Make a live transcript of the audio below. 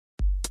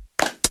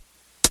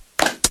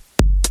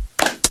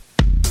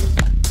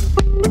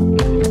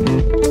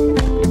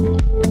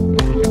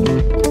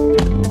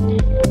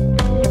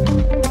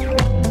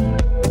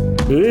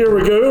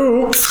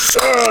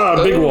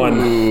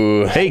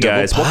Hey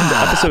guys, welcome to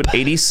episode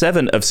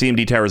 87 of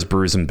CMD Towers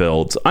Brews and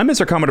Builds. I'm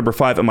Mr. Comment Number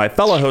 5, and my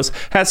fellow host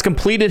has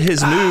completed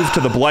his move to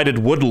the blighted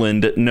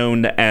woodland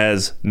known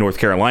as North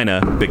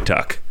Carolina, Big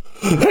Tuck.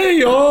 Hey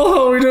y'all,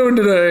 how are we doing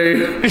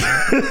today?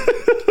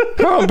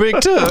 Oh,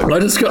 Big Tuck. I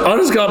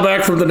just got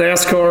back from the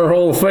NASCAR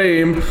Hall of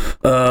Fame.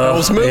 I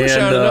was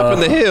moonshining up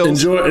in the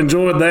hills.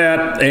 Enjoyed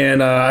that,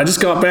 and I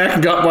just got back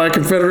and got my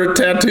Confederate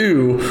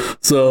tattoo.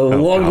 So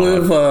long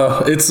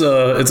live! It's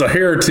a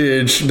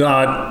heritage,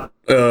 not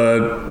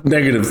a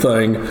negative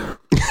thing.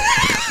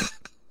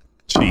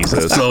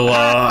 Jesus. So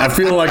I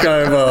feel like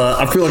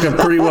I'm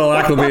pretty well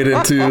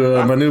acclimated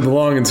to my new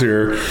belongings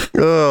here.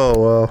 Oh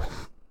well.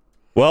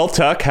 Well,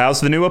 Tuck,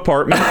 how's the new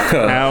apartment?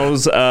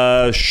 How's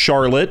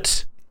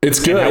Charlotte? It's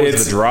good. How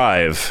was the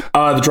drive?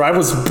 The drive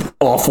was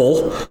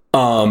awful.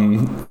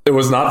 It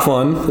was not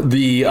fun.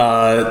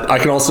 I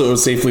can also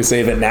safely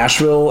say that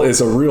Nashville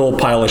is a real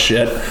pile of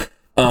shit.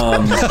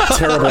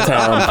 Terrible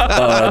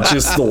town,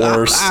 just the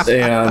worst,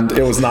 and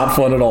it was not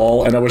fun at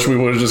all. And I wish we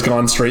would have just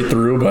gone straight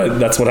through, but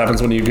that's what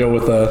happens when you go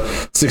with a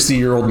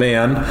 60-year-old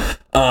man.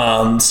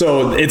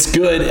 So it's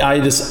good. I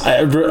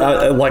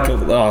like a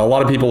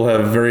lot of people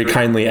have very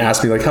kindly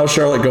asked me like, how's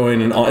Charlotte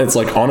going? And it's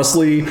like,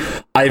 honestly,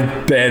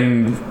 I've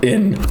been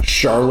in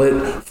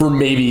Charlotte for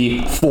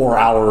maybe 4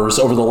 hours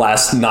over the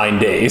last 9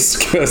 days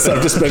because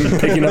I've just been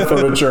picking up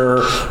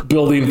furniture,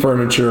 building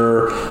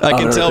furniture. I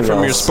can tell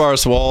from your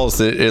sparse walls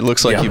that it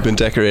looks like you've been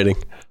decorating.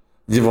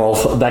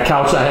 Well, that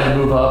couch I had to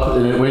move up,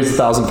 and it weighs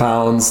 1,000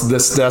 pounds.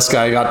 This desk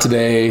I got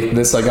today.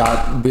 This I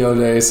got the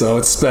other day. So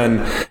it's been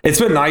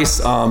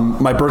nice.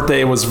 My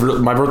birthday was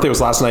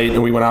last night,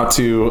 and we went out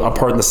to a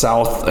part in the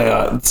south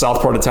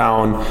part of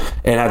town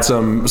and had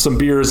some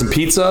beers and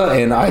pizza.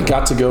 And I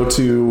got to go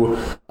to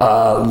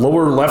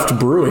Lower Left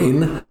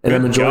Brewing, and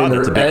I'm enjoying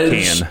their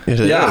Edge. It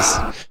is.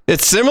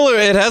 It's similar.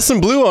 It has some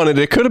blue on it.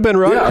 It could have been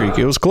Rock Creek.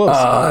 It was close.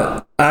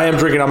 I am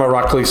drinking on my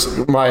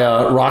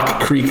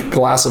Rock Creek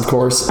glass, of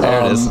course.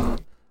 There it is.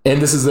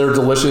 And this is their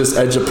delicious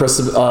Edge of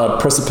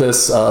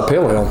Precipice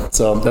Pale Ale.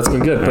 So that's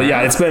been good. But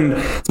yeah, it's been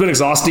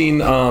exhausting.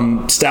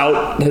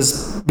 Stout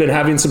has been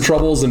having some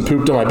troubles and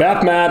pooped on my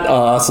bath mat.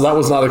 So that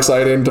was not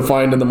exciting to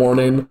find in the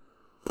morning.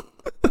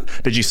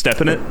 Did you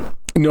step in it?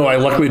 No, I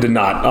luckily did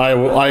not.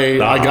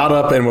 I got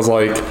up and was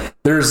like,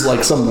 there's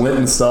like some lint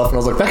and stuff. And I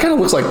was like, that kind of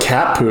looks like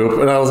cat poop.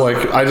 And I was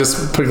like, I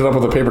just picked it up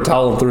with a paper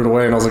towel and threw it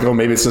away. And I was like, oh,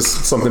 maybe it's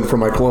just something from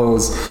my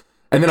clothes.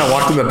 And then I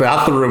walked in the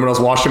bathroom and I was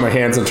washing my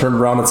hands and turned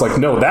around. And it's like,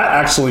 no, that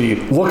actually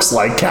looks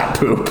like cat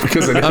poop.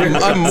 Because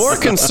I'm more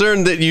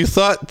concerned that you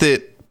thought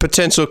that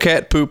potential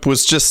cat poop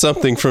was just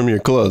something from your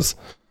clothes.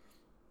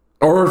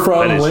 Or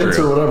from lint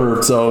or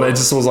whatever. So it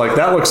just was like,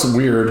 that looks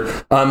weird.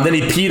 Then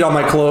he peed on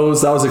my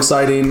clothes. That was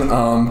exciting.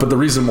 But the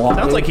reason why...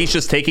 Sounds like he's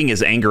just taking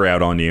his anger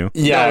out on you.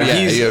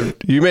 Yeah.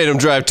 You made him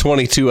drive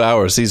 22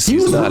 hours. He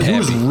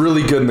was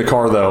really good in the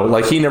car, though.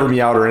 Like, he never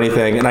meowed or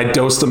anything. And I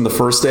dosed him the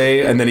first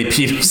day, and then he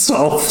peed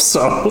himself.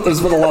 So there's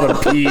been a lot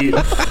of pee.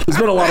 There's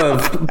been a lot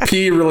of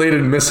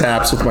pee-related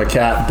mishaps with my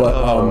cat. But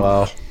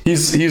wow.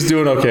 He's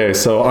doing okay.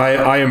 So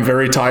I am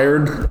very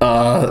tired.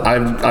 I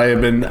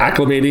have been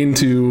acclimating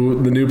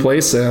to the new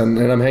place, and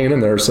I'm hanging in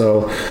there.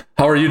 So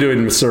how are you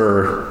doing,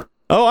 sir?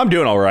 Oh, I'm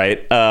doing all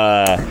right.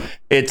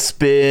 It's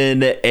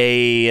been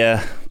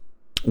a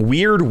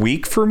weird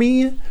week for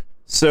me.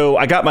 So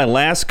I got my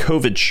last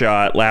COVID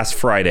shot last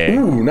Friday.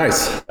 Ooh,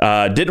 nice.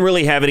 Didn't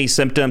really have any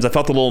symptoms. I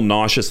felt a little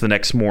nauseous the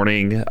next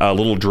morning, a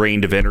little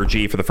drained of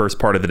energy for the first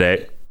part of the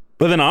day.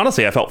 But then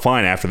honestly, I felt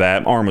fine after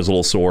that. Arm was a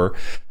little sore.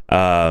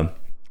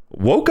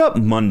 Woke up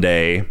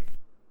Monday,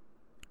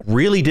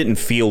 really didn't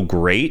feel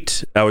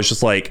great. I was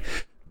just like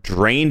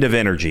drained of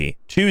energy.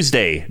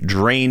 Tuesday,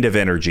 drained of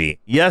energy.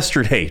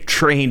 Yesterday,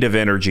 drained of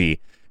energy.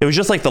 It was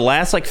just like the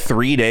last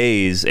 3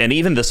 days. And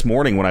even this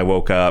morning when I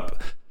woke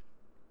up,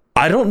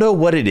 I don't know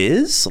what it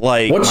is.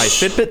 My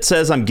Fitbit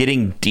says I'm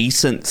getting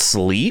decent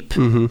sleep.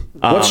 Mm-hmm.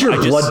 What's your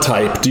blood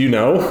type? Do you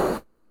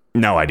know?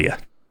 No idea.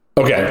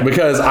 Okay,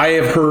 because I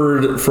have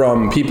heard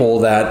from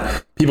people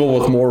that people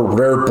with more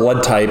rare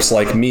blood types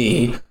like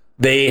me,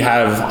 they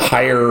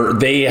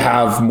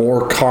have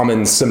more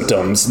common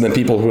symptoms than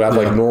people who have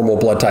normal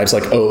blood types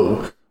like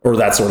O or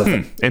that sort of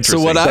thing.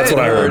 So what I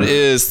heard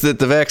is that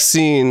the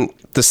vaccine,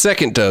 the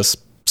second dose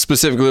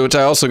specifically, which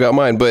I also got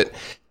mine, but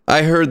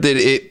I heard that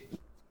it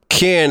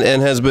can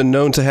and has been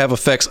known to have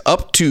effects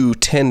up to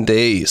 10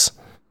 days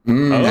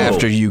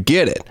after you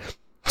get it.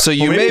 So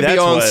you may be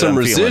on some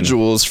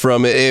residuals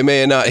from it. It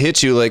may not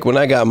hit you like when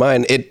I got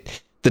mine.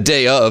 The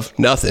day of,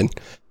 nothing.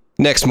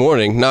 Next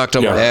morning, knocked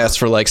on my ass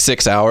for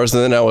 6 hours,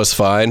 and then I was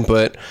fine.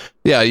 But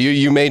yeah,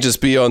 you may just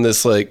be on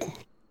this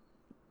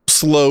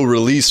slow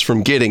release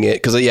from getting it.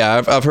 Because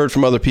I've heard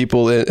from other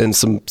people and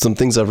some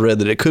things I've read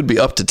that it could be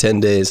up to 10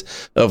 days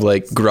of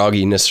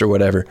grogginess or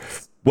whatever.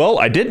 Well,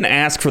 I didn't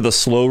ask for the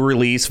slow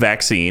release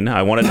vaccine.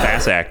 I wanted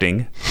fast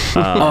acting.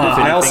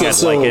 I'd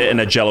like it in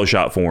a Jello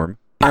shot form.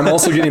 I'm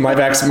also getting my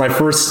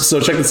first. So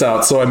check this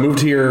out. So I moved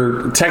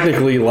here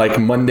technically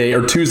Monday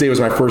or Tuesday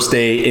was my first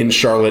day in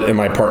Charlotte in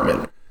my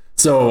apartment.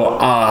 So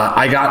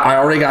I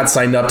already got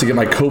signed up to get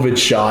my COVID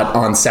shot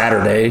on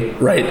Saturday,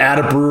 right, at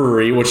a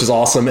brewery, which is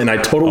awesome, and I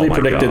totally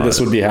predicted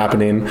this would be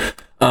happening.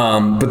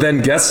 But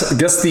then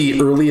guess the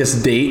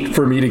earliest date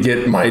for me to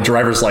get my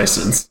driver's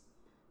license?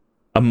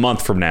 A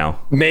month from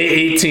now. May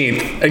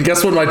 18th. And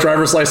guess when my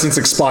driver's license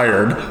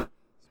expired?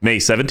 May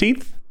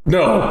 17th?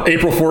 No,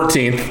 April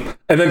 14th.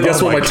 And then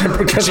guess when my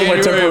temporary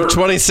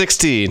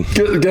 2016.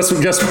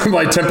 Guess when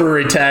my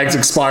temporary tags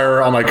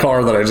expire on my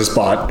car that I just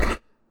bought?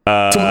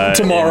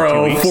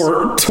 Tomorrow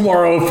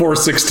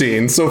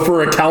 4/16. So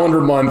for a calendar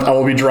month, I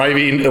will be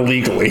driving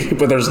illegally,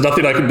 but there's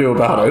nothing I can do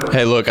about it.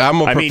 Hey, look, I'm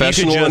a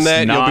professional you should just in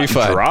that. not You'll be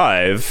fine.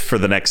 drive for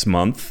the next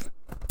month.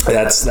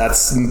 That's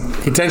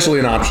potentially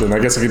an option. I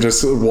guess I could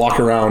just walk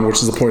around, which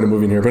is the point of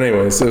moving here. But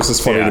anyways, it was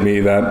just funny to me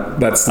that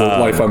that's the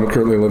life I'm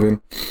currently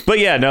living. But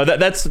yeah, no,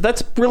 that's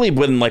really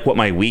been like what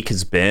my week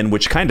has been,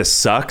 which kind of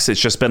sucks. It's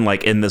just been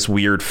like in this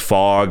weird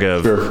fog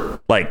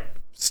of like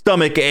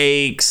stomach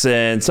aches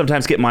and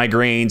sometimes get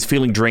migraines,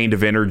 feeling drained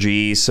of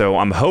energy. So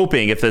I'm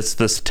hoping if it's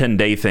this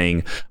 10-day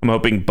thing, I'm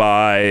hoping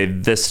by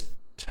this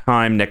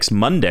time next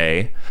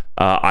Monday,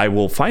 I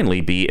will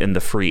finally be in the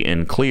free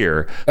and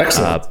clear.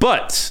 Excellent.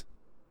 But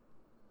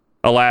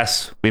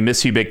alas, we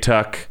miss you, Big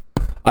Tuck.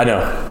 I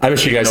know. I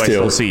miss you guys I too.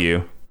 still see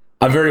you.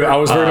 I was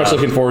very much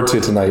looking forward to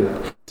tonight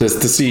to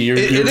see your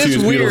It two is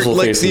weird. beautiful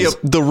Like faces.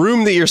 the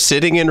room that you're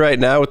sitting in right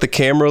now with the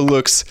camera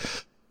looks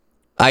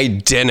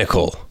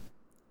identical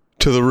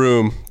to the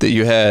room that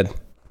you had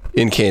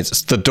in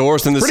Kansas. The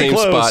door's in the Pretty same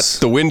close. spot.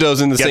 The window's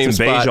in the Got same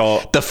some beige spot.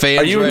 all- The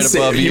fan's right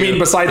above you. You mean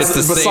besides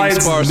It's the same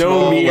sparse no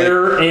wall, like-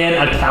 mirror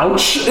and a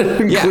couch,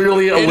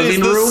 clearly a it is living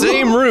the room?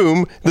 same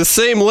room, the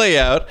same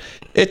layout.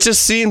 It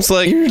just seems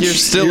like you're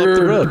still up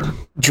the road.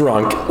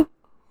 Drunk.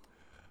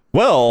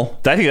 Well,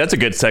 I think that's a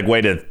good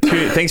segue to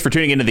thanks for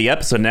tuning into the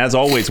episode. And as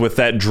always, with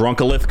that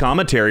drunkalith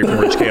commentary from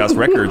Rich Chaos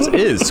Records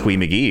is Squee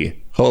McGee.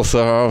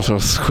 Also, I feel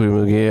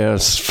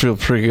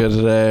pretty good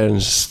today. And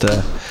just,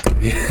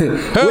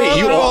 Wait,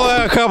 you all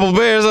had a couple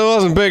beers. It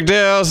wasn't big deal.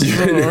 I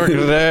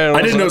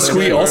didn't know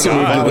Squee also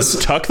moved to Was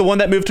this. Tuck the one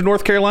that moved to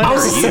North Carolina?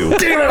 Or you?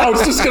 Damn it! I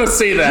was just gonna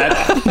say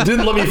that.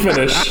 Didn't let me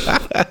finish.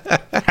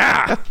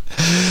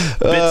 Bit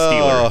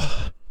Stealer.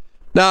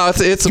 No,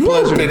 it's a You are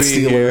a pleasure to bit be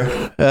stealer.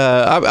 here.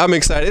 I'm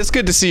excited. It's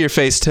good to see your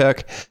face,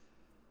 Tuck.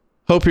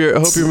 Hope your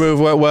move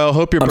went well.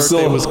 Hope your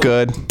birthday was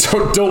good.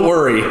 Don't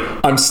worry.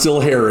 I'm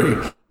still hairy.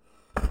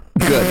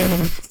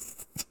 Good.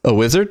 A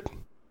wizard?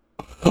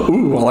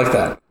 Ooh, I like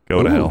that.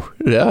 Go to hell.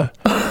 Yeah.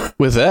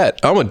 With that,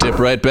 I'm gonna dip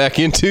right back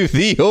into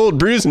the old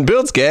Brews and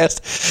Builds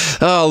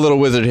cast. Oh, little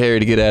wizard Harry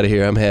to get out of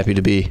here. I'm happy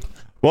to be.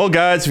 Well,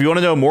 guys, if you want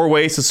to know more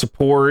ways to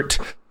support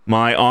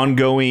my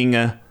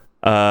ongoing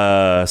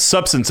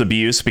substance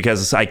abuse,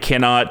 because I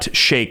cannot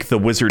shake the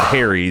Wizard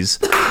Harrys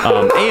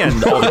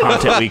and all the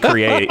content we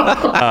create,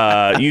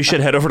 you should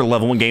head over to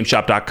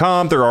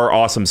level1gameshop.com. They're our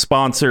awesome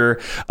sponsor.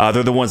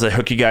 They're the ones that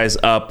hook you guys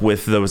up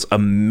with those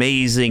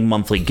amazing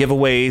monthly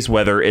giveaways,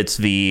 whether it's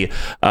the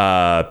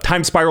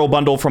Time Spiral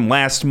bundle from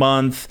last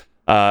month.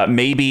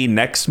 Maybe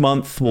next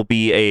month will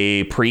be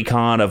a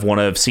pre-con of one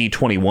of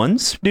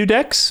C21's new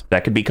decks.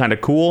 That could be kind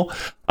of cool.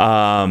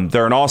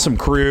 They're an awesome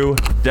crew.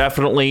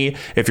 Definitely,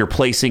 if you're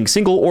placing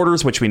single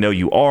orders, which we know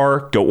you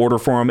are, go order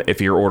from them. If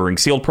you're ordering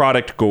sealed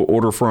product, go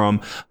order from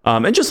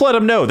them. And just let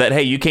them know that,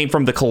 hey, you came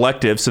from the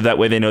collective, so that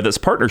way they know this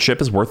partnership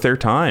is worth their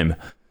time.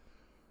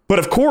 But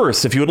of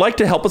course, if you would like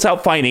to help us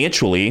out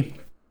financially,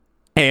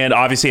 and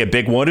obviously a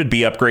big one would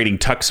be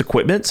upgrading Tuck's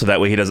equipment, so that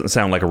way he doesn't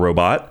sound like a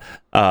robot.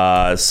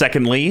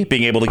 Secondly,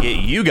 being able to get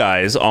you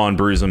guys on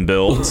Brews and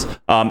Builds.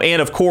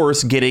 And of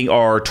course, getting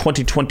our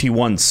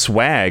 2021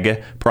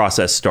 swag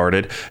process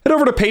started. Head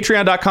over to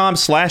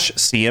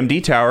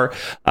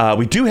patreon.com/CMDTower.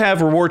 We do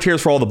have reward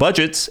tiers for all the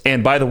budgets.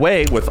 And by the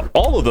way, with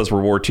all of those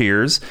reward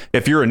tiers,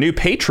 if you're a new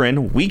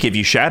patron, we give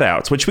you shout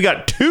outs, which we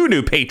got 2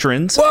 new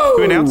patrons to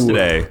announce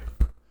today.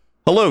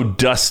 Hello,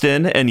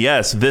 Dustin. And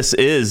yes, this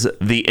is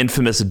the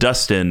infamous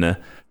Dustin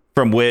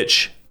from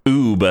which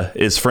Oob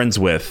is friends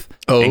with.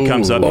 And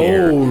comes up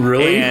here.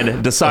 Really?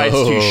 And decides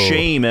to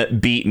shame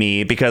beat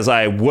me because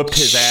I whooped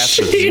his ass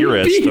with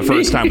Xerus the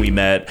first time we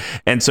met.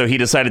 And so he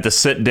decided to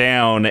sit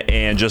down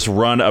and just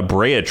run a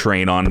Brea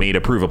train on me to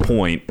prove a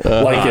point.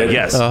 Like it.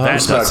 Yes,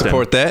 that's Dustin.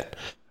 Support that.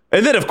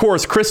 And then, of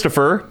course,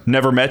 Christopher.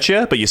 Never met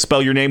you, but you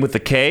spell your name with a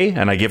K,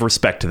 and I give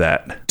respect to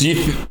that.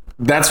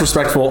 That's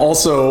respectful.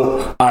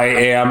 Also, I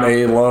am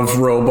a love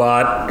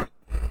robot.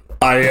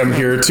 I am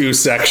here to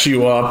sex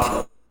you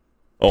up.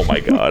 Oh,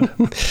 my God.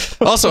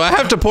 Also, I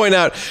have to point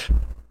out,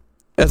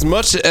 as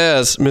much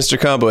as Mr.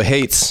 Combo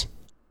hates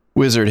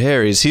Wizard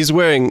Harry's, he's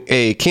wearing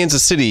a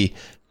Kansas City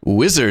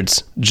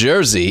Wizards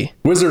jersey.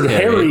 Wizard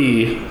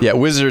Harry. Yeah,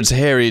 Wizards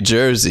Harry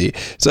jersey.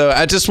 So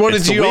I just wanted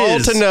It's the you all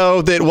Wiz. to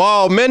know that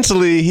while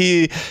mentally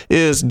he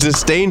is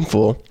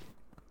disdainful,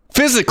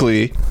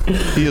 physically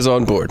he is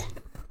on board.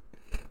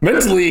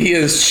 Mentally, he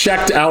is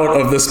checked out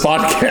of this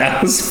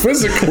podcast.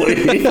 Physically,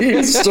 he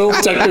is still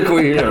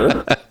technically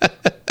here.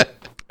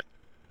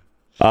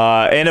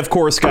 And of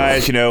course,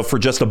 guys, for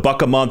just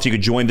 $1 a month, you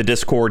could join the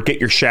Discord, get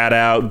your shout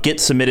out, get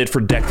submitted for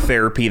deck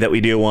therapy that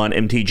we do on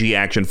MTG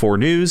Action 4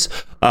 News.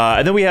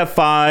 And then we have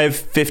 $5,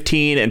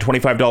 $15, and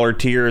 $25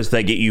 tiers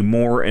that get you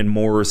more and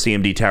more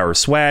CMD Tower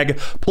swag,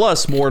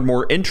 plus more and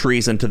more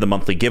entries into the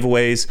monthly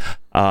giveaways.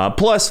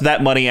 Plus,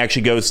 that money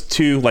actually goes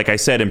to, like I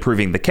said,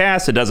 improving the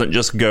cast. It doesn't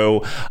just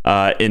go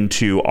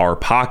into our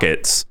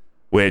pockets.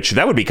 Which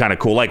that would be kind of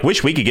cool. Like,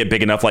 wish we could get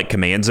big enough like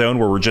Command Zone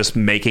where we're just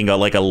making a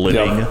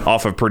living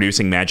off of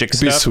producing Magic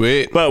stuff. Be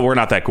sweet. But we're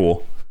not that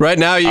cool. Right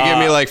now, you give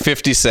me like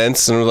 50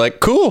 cents, and we're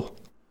like, cool.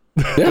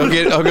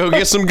 I'll go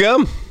get some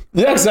gum.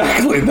 Yeah,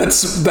 exactly. That's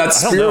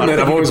spearmint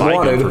I've always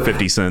wanted for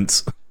 50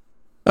 cents.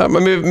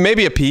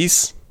 Maybe a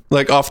piece.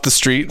 Like off the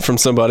street from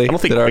somebody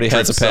that already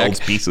has a pack.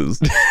 Pieces.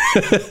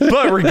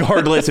 But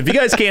regardless, if you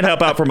guys can't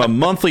help out from a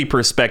monthly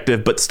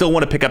perspective, but still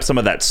want to pick up some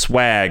of that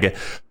swag,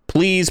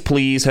 please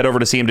head over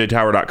to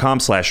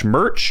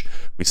cmdtower.com/merch.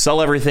 We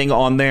sell everything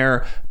on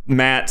there: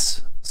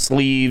 mats,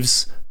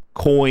 sleeves,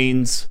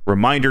 coins,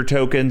 reminder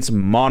tokens,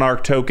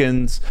 monarch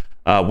tokens,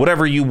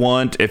 whatever you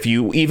want. If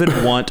you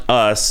even want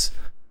us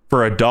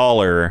for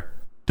 $1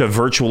 to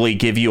virtually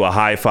give you a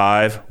high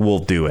five, we'll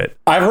do it.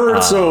 I've heard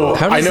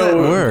how does that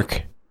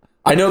work?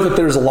 I know that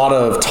there's a lot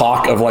of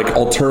talk of like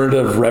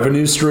alternative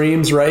revenue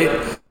streams,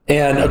 right?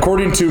 And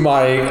according to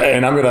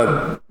and I'm going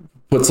to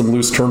put some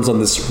loose terms on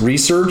this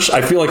research,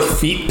 I feel like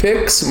feet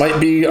pics might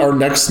be our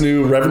next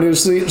new revenue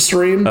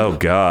stream. Oh,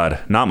 God.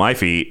 Not my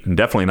feet.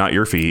 Definitely not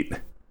your feet.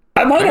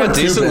 I got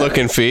decent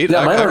looking feet.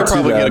 Yeah, I could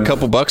probably get a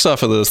couple bucks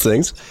off of those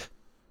things.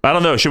 I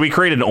don't know. Should we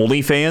create an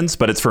OnlyFans,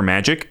 but it's for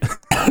Magic?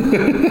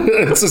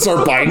 It's just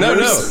our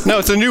binders. No,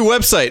 it's a new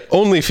website.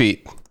 Only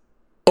feet.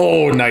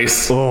 Oh,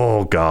 nice.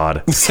 Oh,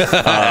 God.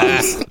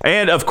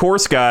 And of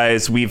course,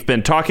 guys, we've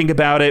been talking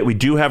about it. We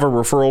do have a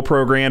referral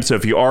program. So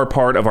if you are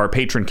part of our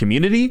patron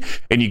community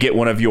and you get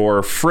one of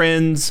your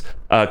friends,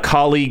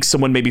 colleagues,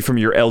 someone maybe from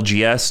your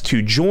LGS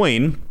to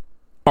join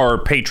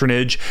our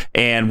patronage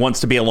and wants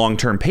to be a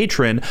long-term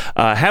patron,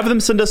 have them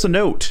send us a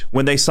note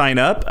when they sign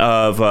up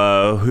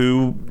of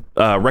who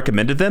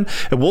recommended them,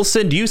 and we'll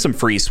send you some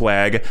free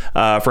swag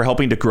for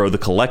helping to grow the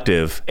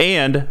collective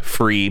and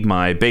free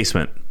my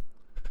basement.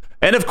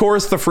 And of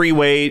course, the free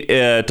way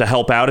to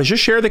help out is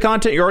just share the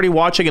content you're already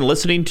watching and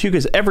listening to,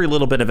 because every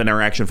little bit of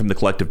interaction from the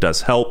collective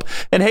does help.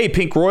 And hey,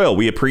 Pink Royal,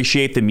 we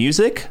appreciate the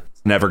music.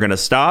 It's never going to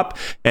stop.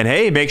 And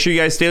hey, make sure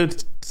you guys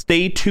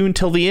stay tuned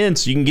till the end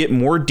so you can get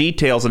more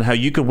details on how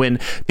you can win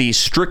the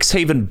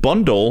Strixhaven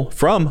bundle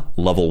from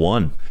Level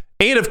 1.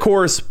 And of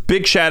course,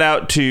 big shout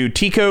out to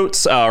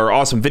T-Coats, our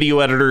awesome video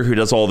editor who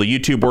does all the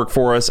YouTube work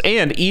for us,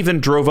 and even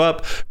drove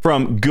up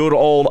from good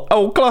old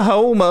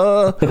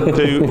Oklahoma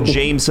to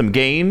jam some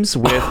games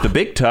with the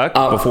Big Tuck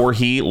before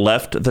he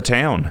left the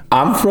town.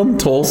 I'm from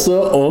Tulsa,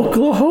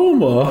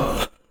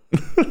 Oklahoma.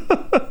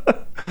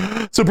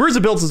 So Brews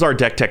and Builds is our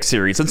deck tech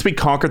series. Since we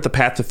conquered the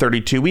path to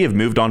 32, we have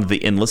moved on to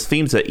the endless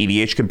themes that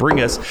EDH can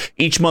bring us.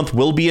 Each month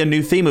will be a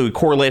new theme, and we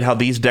correlate how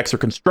these decks are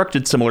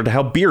constructed similar to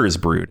how beer is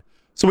brewed.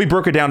 So we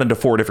broke it down into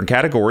 4 different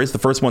categories. The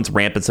first one's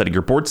ramp and setting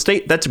your board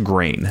state. That's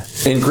grain.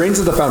 And grains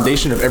are the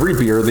foundation of every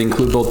beer. They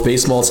include both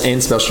base malts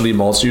and specialty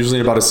malts,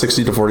 usually about a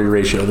 60-40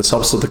 ratio. This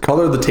helps with the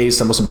color, the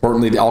taste, and most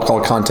importantly, the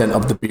alcohol content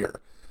of the beer.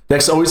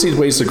 Decks always need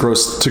ways to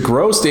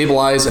grow,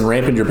 stabilize, and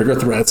ramp in your bigger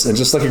threats. And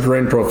just like a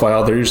grain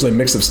profile, they're usually a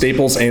mix of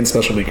staples and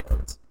specialty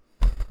cards.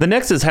 The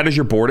next is, how does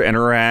your board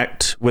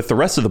interact with the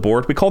rest of the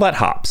board? We call that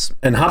hops.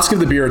 And hops give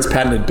the beer its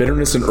patented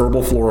bitterness and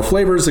herbal floral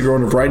flavors. They grow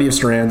in a variety of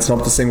strands and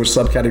help distinguish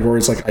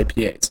subcategories like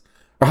IPAs.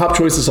 Our hop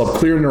choices help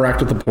clear and interact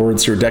with the board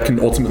so your deck can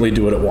ultimately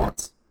do what it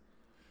wants.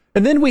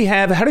 And then we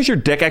have, how does your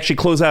deck actually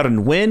close out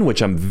and win?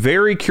 Which I'm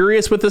very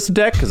curious with this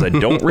deck because I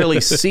don't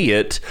really see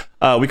it.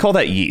 We call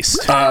that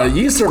yeast.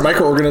 Yeast are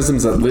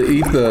microorganisms that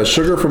eat the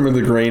sugar from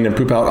the grain and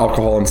poop out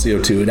alcohol and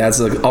CO2. It adds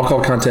the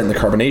alcohol content and the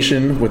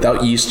carbonation.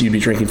 Without yeast, you'd be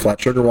drinking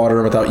flat sugar water.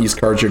 And without yeast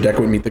cards, your deck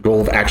wouldn't meet the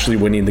goal of actually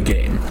winning the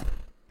game.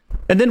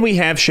 And then we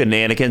have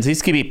shenanigans.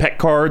 These can be pet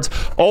cards,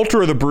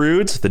 Altar of the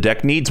Broods, the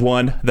deck needs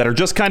one, that are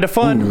just kind of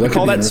fun. We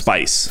call that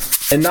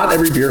spice. And not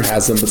every beer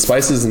has them, but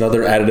spices and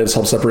other additives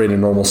help separate a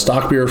normal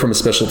stock beer from a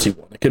specialty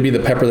one. It could be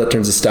the pepper that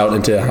turns a stout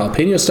into a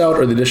jalapeno stout,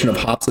 or the addition of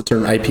hops that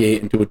turn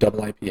IPA into a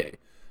double IPA.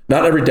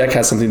 Not every deck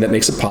has something that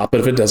makes it pop, but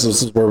if it does,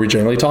 this is where we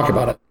generally talk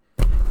about it.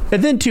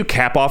 And then to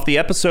cap off the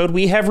episode,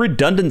 we have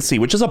redundancy,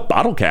 which is a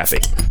bottle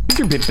capping. These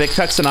are Big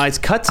Tucks and I's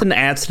cuts and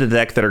adds to the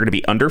deck that are going to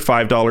be under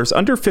 $5,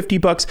 under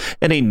 $50,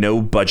 and a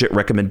no budget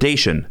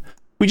recommendation.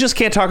 We just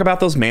can't talk about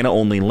those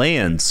mana-only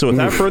lands. So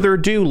without further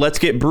ado, let's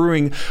get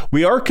brewing.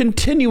 We are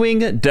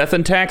continuing Death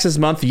and Taxes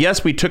month.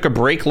 Yes, we took a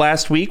break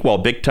last week while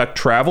Big Tuck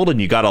traveled and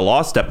you got a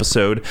lost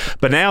episode,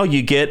 but now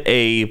you get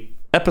a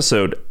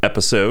episode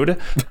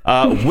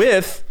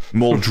with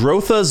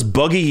Muldrotha's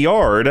Buggy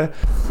Yard.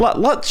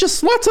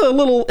 Just lots of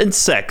little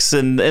insects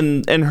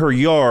in her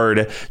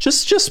yard.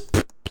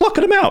 Just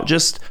plucking them out.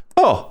 Just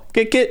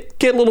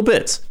get little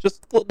bits.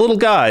 Just little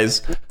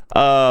guys.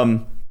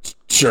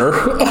 Sure.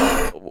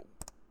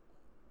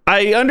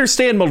 I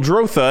understand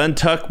Muldrotha, and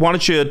Tuck, why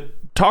don't you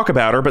talk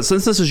about her, but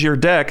since this is your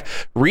deck,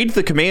 read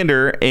the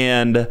commander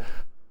and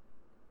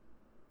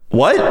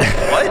what?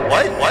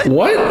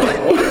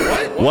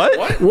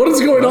 What is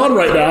going on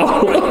right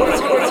now?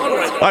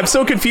 I'm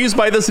so confused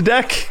by this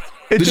deck.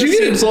 It just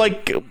seems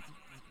like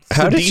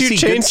how did you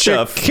change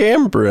your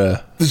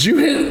camera? Did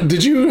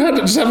you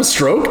just have a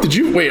stroke?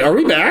 Wait, are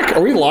we back?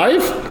 Are we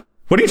live?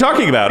 What are you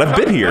talking about? I've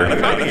been here.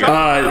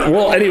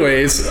 Well,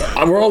 anyways,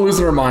 we're all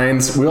losing our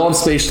minds. We all have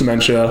space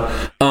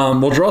dementia.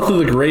 We'll draw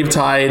through the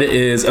Gravetide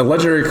is a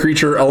legendary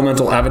creature,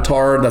 elemental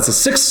avatar. That's a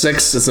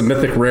 6/6. It's a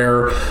mythic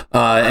rare,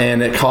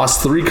 and it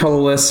costs 3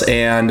 colorless,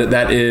 and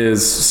that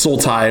is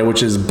Sultai,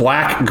 which is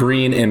black,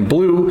 green, and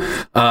blue.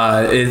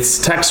 Its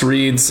text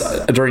reads,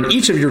 during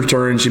each of your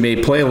turns, you may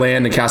play a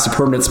land and cast a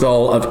permanent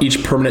spell of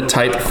each permanent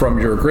type from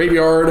your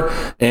graveyard.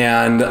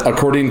 And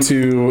according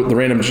to the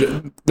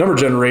random number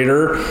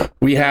generator,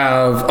 we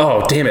have,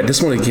 oh, damn it,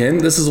 this one again?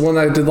 This is the one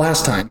I did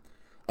last time.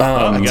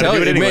 Man, your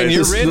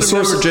random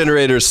number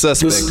generator is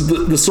suspect.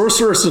 The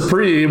Sorcerer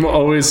Supreme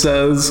always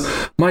says,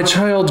 my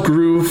child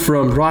grew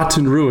from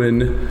rotten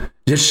ruin,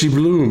 yet she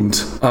bloomed,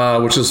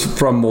 which is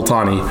from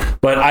Multani.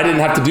 But I didn't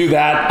have to do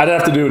that. I didn't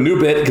have to do a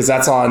new bit because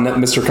that's on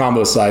Mr.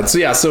 Combo's side. So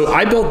yeah, so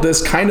I built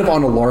this kind of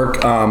on a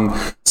lark.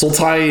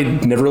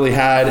 Sultai never really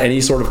had any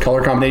sort of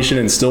color combination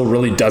and still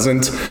really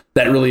doesn't.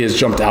 That really has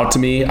jumped out to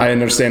me. I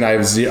understand I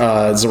have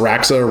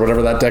Zeraxa or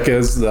whatever that deck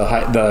is. The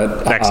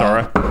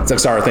Zexara.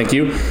 Zexara, thank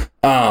you.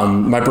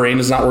 My brain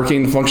is not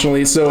working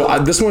functionally, so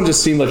this one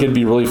just seemed like it'd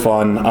be really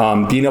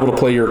fun. Being able to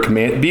play your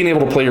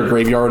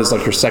graveyard is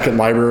like your second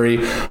library,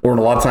 or in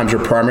a lot of times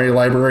your primary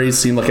library.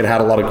 Seemed like it had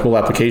a lot of cool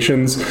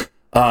applications.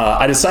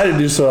 I decided to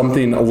do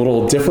something a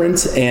little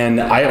different, and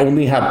I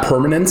only have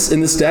permanents in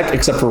this deck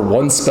except for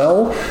one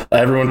spell.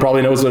 Everyone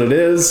probably knows what it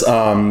is.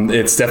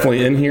 It's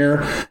definitely in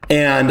here.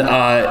 And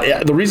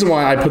the reason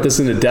why I put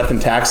this into Death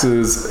and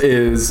Taxes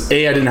is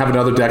A, I didn't have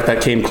another deck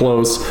that came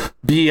close.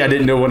 B, I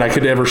didn't know when I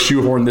could ever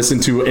shoehorn this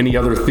into any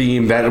other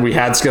theme that we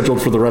had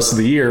scheduled for the rest of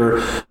the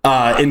year.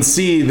 And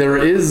C, there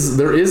is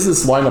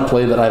this line of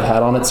play that I've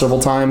had on it several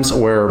times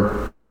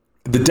where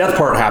the death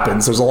part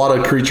happens. There's a lot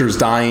of creatures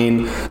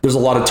dying. There's a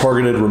lot of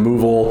targeted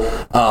removal.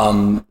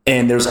 And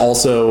there's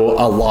also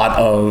a lot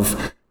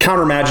of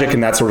counter magic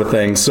and that sort of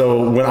thing.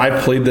 So when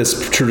I've played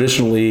this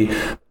traditionally,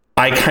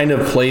 I kind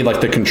of played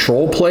like the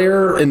control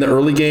player in the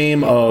early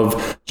game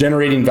of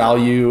generating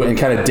value and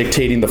kind of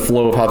dictating the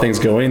flow of how things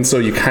going. So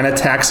you kind of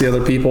tax the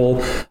other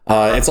people.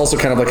 It's also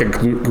kind of like a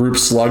group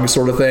slug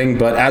sort of thing.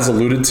 But as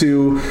alluded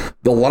to,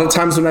 a lot of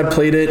times when I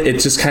played it, it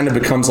just kind of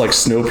becomes like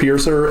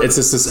Snowpiercer. It's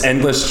just this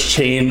endless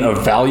chain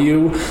of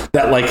value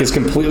that like is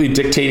completely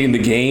dictating the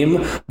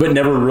game, but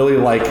never really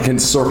like can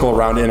circle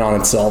around in on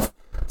itself.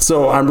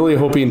 So I'm really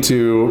hoping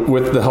to,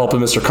 with the help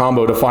of Mr.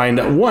 Combo, to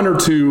find one or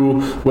two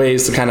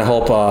ways to kind of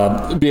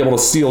help be able to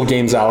seal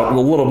games out a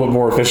little bit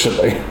more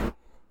efficiently.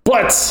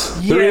 But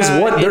there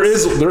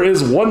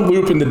is one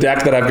loop in the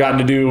deck that I've gotten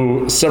to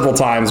do several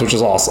times, which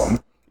is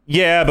awesome.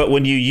 Yeah, but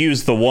when you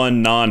use the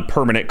one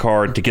non-permanent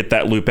card to get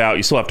that loop out,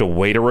 you still have to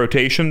wait a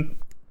rotation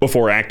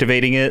before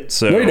activating it.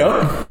 So no, you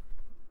don't.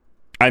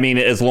 I mean,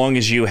 as long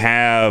as you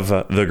have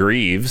the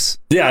Greaves.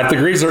 Yeah, if the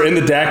Greaves are in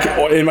the deck,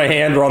 in my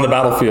hand, or on the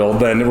battlefield,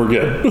 then we're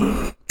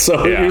good.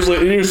 So yeah. it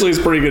usually is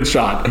a pretty good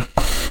shot.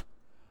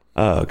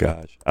 Oh,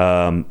 gosh.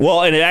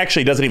 Well, and it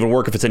actually doesn't even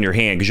work if it's in your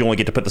hand because you only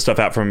get to put the stuff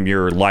out from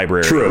your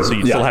library. True. So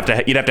you'd have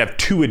to have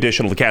 2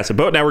 additional to cast it.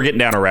 But now we're getting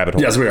down a rabbit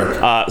hole. Yes, we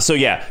are. So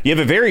yeah, you have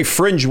a very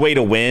fringe way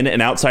to win,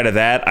 and outside of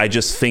that, I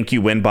just think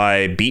you win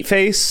by beat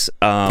face.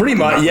 Pretty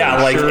much,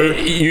 yeah. Like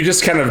you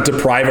just kind of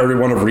deprive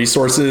everyone of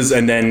resources,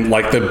 and then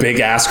like the big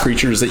ass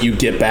creatures that you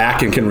get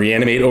back and can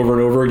reanimate over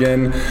and over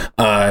again,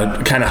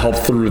 kind of help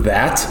through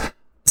that.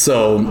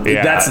 So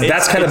yeah,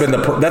 that's kind of been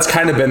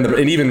the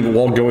and even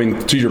while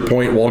going to your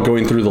point, while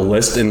going through the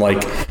list, and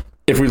like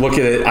if we look at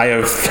it, I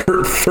have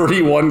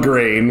 31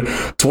 grain,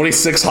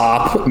 26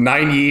 hop,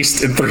 9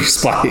 yeast, and 3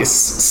 spice.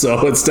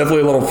 So it's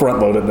definitely a little front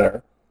loaded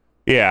there.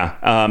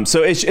 Yeah.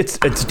 So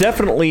it's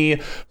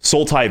definitely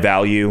Sultai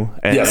value,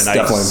 and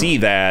I see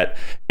that.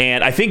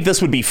 And I think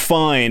this would be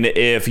fine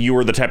if you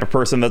were the type of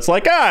person that's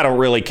like, I don't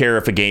really care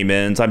if a game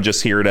ends. I'm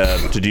just here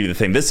to do the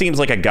thing. This seems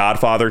like a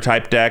Godfather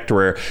type deck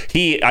where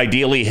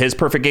ideally his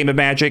perfect game of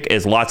Magic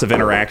is lots of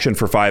interaction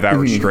for 5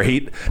 hours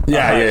straight.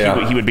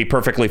 Yeah. He would be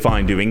perfectly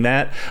fine doing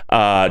that.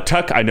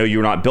 Tuck, I know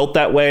you're not built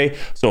that way.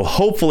 So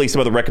hopefully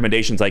some of the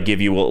recommendations I give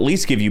you will at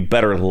least give you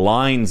better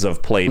lines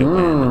of play to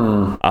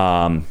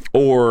win.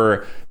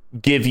 Or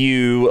give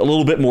you a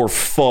little bit more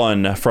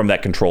fun from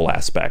that control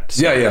aspect.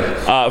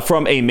 So,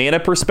 from a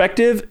mana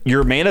perspective,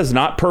 your mana is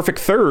not perfect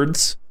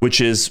thirds, which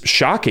is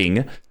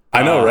shocking.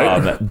 I know,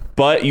 right?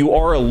 But you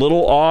are a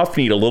little off.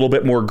 Need a little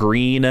bit more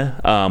green,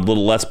 a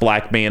little less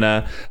black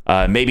mana.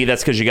 Maybe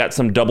that's because you got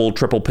some double,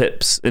 triple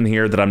pips in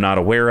here that I'm not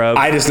aware of.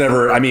 I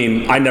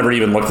never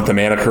even looked at the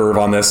mana curve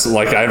on this.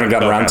 Like, I haven't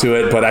gotten around to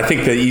it. But I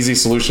think the easy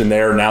solution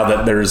there, now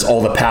that there's all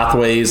the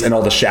pathways and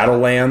all the shadow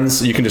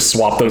lands, you can just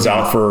swap those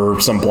out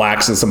for some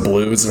blacks and some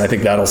blues. And I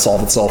think that'll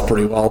solve itself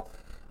pretty well.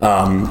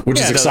 which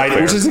is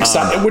exciting.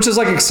 Which is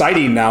like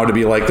exciting now to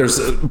be like there's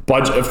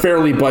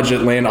fairly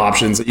budget land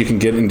options that you can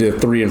get into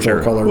 3 and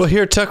 4 colors. Well,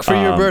 here, Tuck, for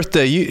your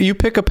birthday, you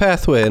pick a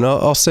pathway, and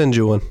I'll send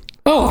you one.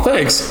 Oh,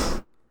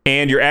 thanks.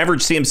 And your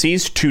average CMC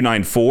is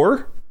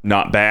 294.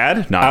 Not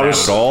bad. Not bad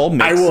at all.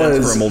 Makes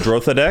sense for a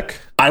Muldrotha deck.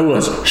 I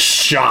was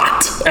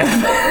shocked.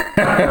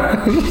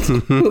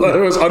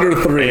 It was under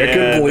 3. I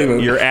couldn't believe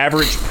it. Your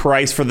average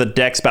price for the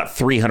deck's about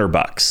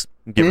 $300,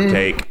 give or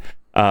take.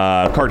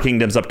 Card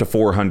Kingdom's up to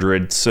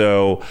 400.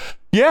 So,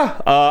 yeah,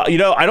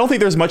 I don't think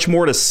there's much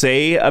more to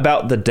say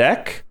about the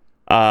deck.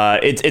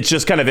 It's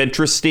just kind of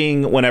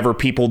interesting whenever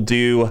people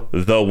do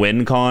the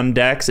win con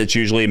decks. It's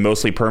usually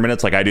mostly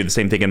permanents. Like I do the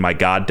same thing in my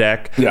God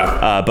deck.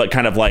 Yeah. But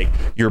kind of like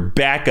your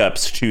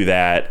backups to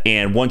that.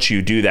 And once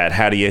you do that,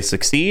 how do you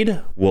succeed?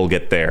 We'll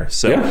get there.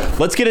 So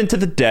let's get into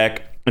the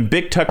deck. And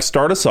Big Tuck,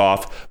 start us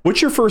off.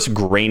 What's your first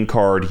grain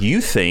card you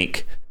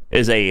think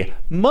is a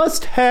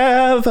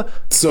must-have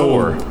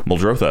for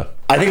Muldrotha?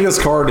 I think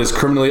this card is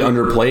criminally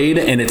underplayed,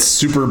 and it's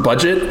super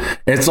budget.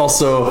 And it's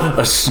also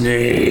a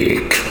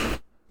snake.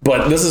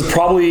 But this is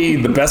probably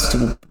the best.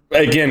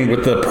 Again,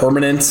 with the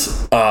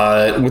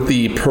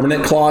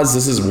permanent clause,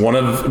 this is one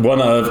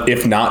of,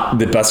 if not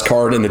the best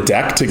card in the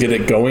deck to get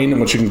it going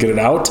once you can get it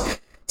out.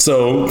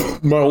 So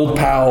my old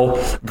pal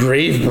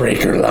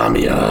Gravebreaker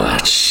Lamia,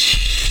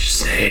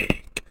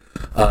 snake,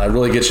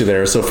 really gets you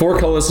there. So 4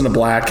 colors and a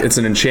black. It's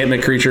an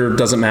enchantment creature.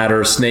 Doesn't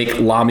matter. Snake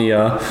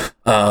Lamia.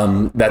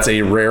 That's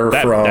a rare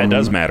that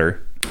does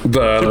matter.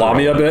 The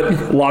Lamia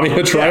bit,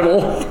 Lamia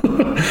tribal.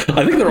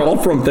 I think they're all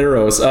from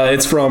Theros.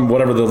 It's from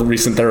whatever the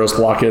recent Theros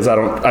block is.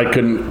 I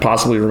couldn't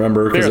possibly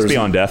remember. Theros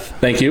Beyond Death.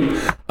 Thank you.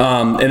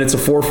 And it's a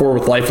 4/4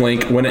 with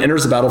lifelink. When it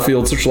enters the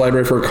battlefield, search the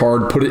library for a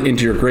card, put it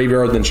into your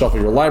graveyard, then shuffle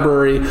your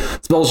library.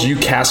 Spells you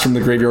cast from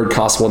the graveyard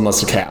cost 1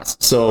 less to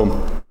cast.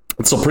 So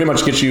pretty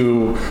much get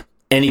you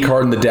any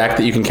card in the deck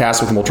that you can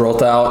cast with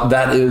Muldrotha out.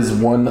 That is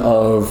one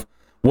of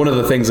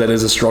the things that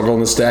is a struggle in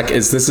this deck.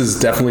 This is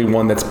definitely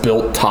one that's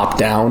built top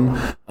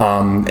down.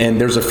 And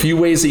there's a few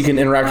ways that you can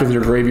interact with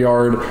your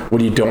graveyard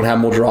when you don't have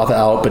Muldrotha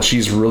out, but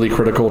she's really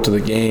critical to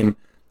the game.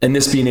 And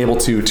this being able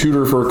to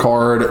tutor for a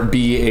card,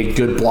 be a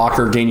good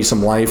blocker, gain you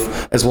some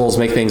life, as well as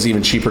make things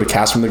even cheaper to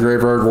cast from the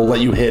graveyard, will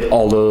let you hit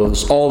all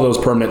those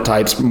permanent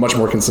types much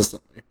more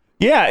consistently.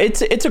 Yeah,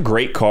 it's a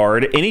great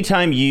card.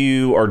 Anytime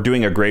you are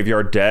doing a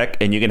graveyard deck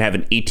and you can have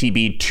an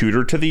ETB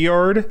tutor to the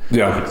yard,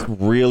 it's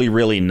really,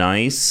 really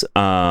nice.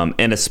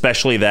 And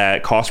especially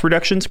that cost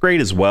reduction's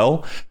great as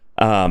well.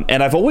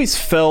 And I've always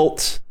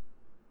felt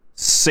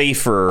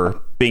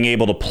safer being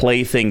able to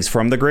play things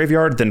from the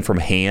graveyard than from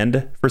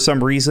hand for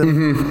some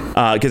reason.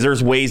 Because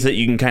there's ways that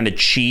you can kind of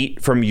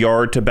cheat from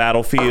yard to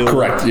battlefield.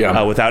 Correct,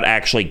 without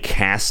actually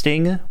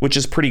casting, which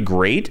is pretty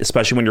great,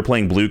 especially when you're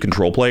playing blue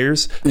control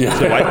players. Yeah,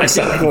 so I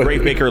think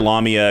Gravebreaker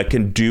Lamia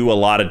can do a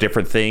lot of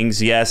different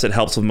things. Yes, it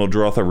helps with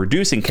Muldrotha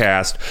reducing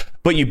cast,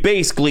 but you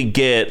basically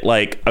get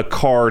like a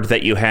card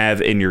that you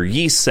have in your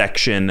yeast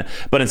section,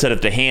 but instead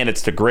of to hand,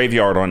 it's to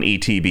graveyard on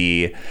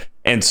ETB.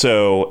 And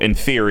so, in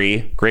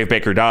theory,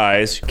 Gravebreaker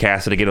dies, you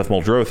cast it again with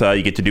Muldrotha,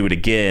 you get to do it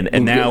again,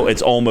 and now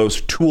it's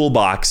almost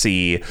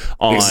toolboxy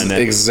on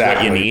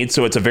what you need.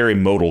 So it's a very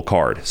modal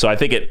card. So I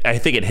think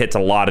it hits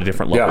a lot of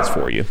different levels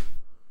for you.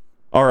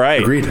 All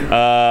right. Agreed.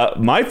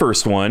 My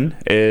first one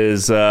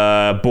is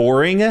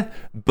boring,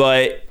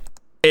 but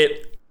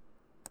it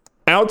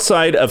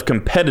outside of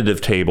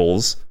competitive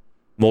tables,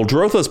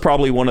 Muldrotha is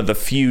probably one of the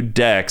few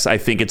decks I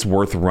think it's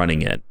worth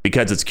running in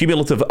because its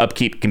cumulative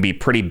upkeep can be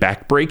pretty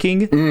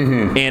backbreaking,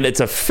 and its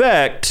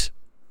effect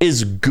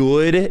is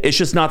good. It's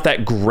just not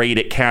that great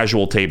at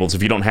casual tables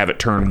if you don't have it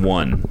turn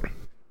 1.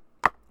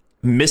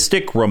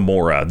 Mystic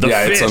Remora. The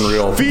fish. It's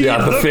unreal. Feed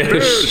the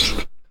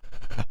fish.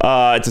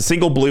 It's a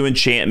single blue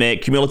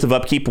enchantment, cumulative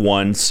upkeep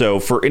 1. So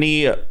for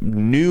any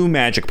new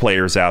Magic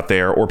players out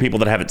there or people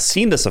that haven't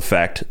seen this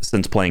effect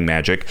since playing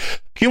Magic,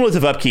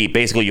 cumulative upkeep,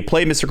 basically you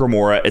play Mystic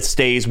Remora, it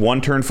stays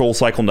 1 turn full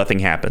cycle, nothing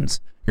happens.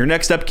 Your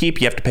next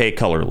upkeep, you have to pay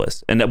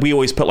colorless. And we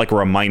always put like a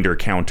reminder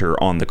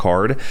counter on the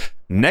card.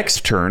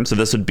 Next turn, so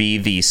this would be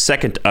the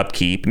second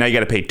upkeep, now you got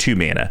to pay 2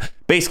 mana.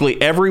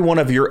 Basically, every one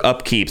of your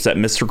upkeeps that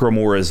Mystic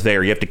Remora is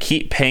there, you have to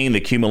keep paying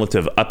the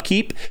cumulative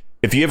upkeep.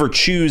 If you ever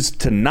choose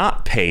to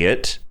not pay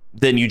it,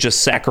 then you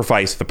just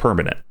sacrifice the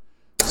permanent.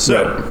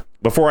 So,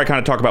 before I kind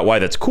of talk about why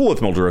that's cool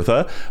with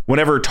Muldrotha,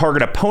 whenever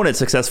target opponent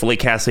successfully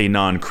casts a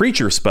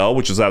non-creature spell,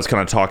 which is what I was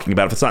kind of talking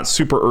about, if it's not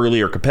super early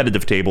or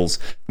competitive tables,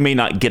 you may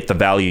not get the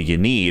value you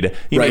need,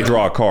 you may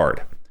draw a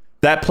card.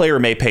 That player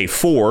may pay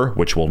 4,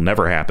 which will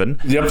never happen,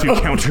 to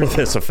counter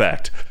this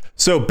effect.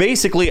 So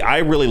basically, I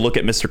really look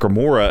at Mystic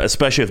Remora,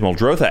 especially with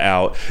Muldrotha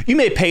out, you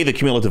may pay the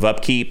cumulative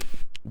upkeep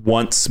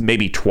once,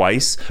 maybe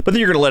twice, but then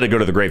you're going to let it go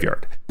to the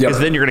graveyard. Because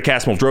then you're going to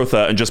cast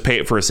Muldrotha and just pay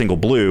it for a single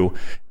blue,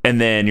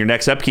 and then your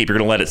next upkeep, you're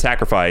going to let it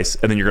sacrifice,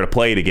 and then you're going to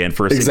play it again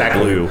for a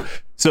single blue.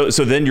 So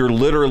then you're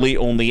literally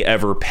only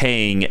ever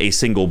paying a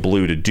single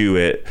blue to do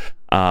it.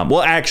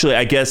 Well, actually,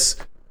 I guess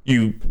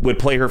you would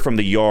play her from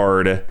the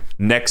yard,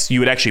 next you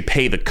would actually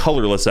pay the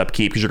colorless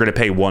upkeep because you're going to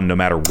pay one no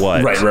matter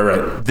what.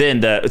 Right.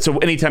 Then so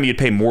anytime you'd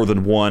pay more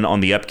than one on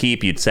the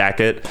upkeep, you'd sack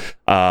it.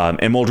 And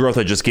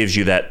Muldrotha just gives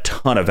you that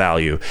ton of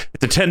value.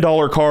 It's a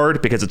 $10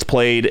 card because it's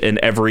played in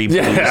every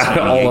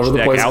all over the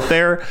deck place out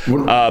there.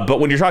 But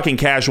when you're talking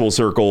casual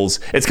circles,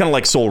 it's kind of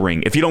like Sol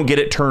Ring. If you don't get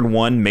it turn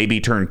 1,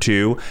 maybe turn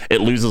 2,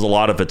 it loses a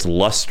lot of its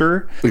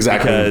luster.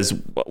 Exactly. Because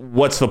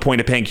what's the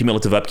point of paying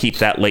cumulative upkeep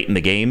that late in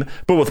the game?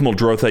 But with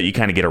Muldrotha, you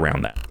kind of get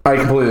around that. I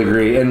completely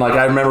agree. And like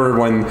I remember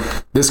when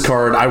this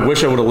card, I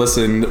wish I would have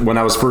listened when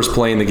I was first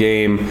playing the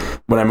game.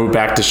 When I moved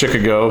back to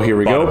Chicago, here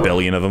we go. A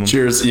billion of them.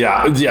 Cheers.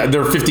 Yeah,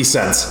 they're 50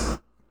 cents.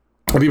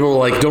 And people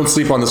were like, "Don't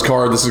sleep on this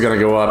card. This is going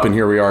to go up." And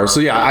here we are. So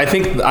yeah, I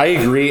think I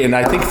agree. And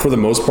I think for the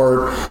most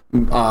part,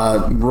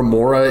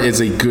 Remora is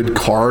a good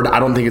card. I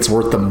don't think it's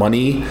worth the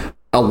money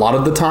a lot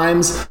of the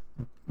times.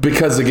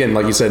 Because again,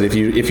 like you said, if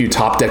you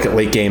top deck at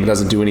late game, it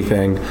doesn't do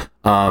anything,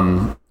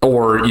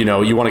 or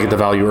you want to get the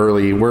value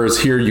early.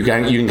 Whereas here, you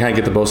can kind of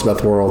get the most about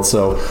the world.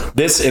 So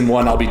this and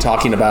one I'll be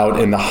talking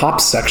about in the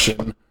hop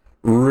section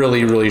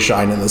really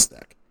shine in this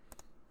deck.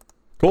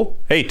 Cool.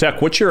 Hey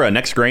Tech, what's your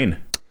next grain?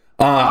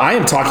 I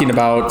am talking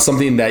about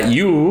something that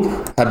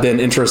you have been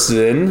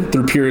interested in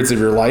through periods of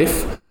your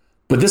life,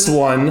 but this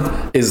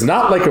one is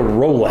not like a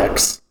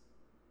Rolex,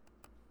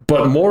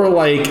 but more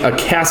like a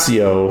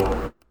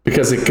Casio.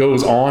 Because it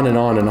goes on and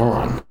on and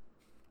on.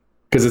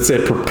 Because it's a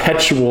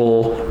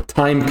perpetual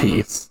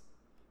timepiece.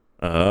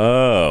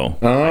 Oh,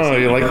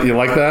 you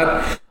like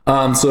that?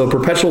 So a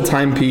perpetual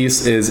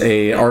timepiece is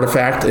a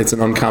artifact. It's an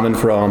uncommon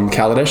from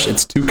Kaladesh.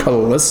 It's 2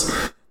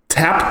 colorless.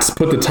 Tapped,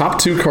 put the top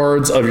 2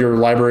 cards of your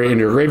library in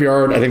your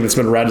graveyard. I think it's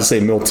been rad to say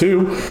mill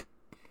 2.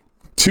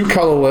 2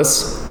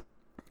 colorless.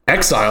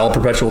 Exile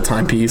perpetual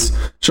timepiece.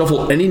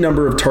 Shuffle any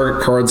number of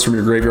target cards from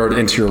your graveyard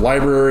into your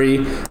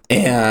library,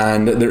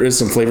 and there is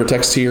some flavor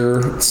text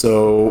here.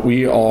 So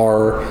we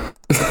are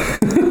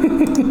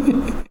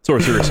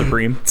Sorcerer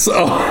Supreme. So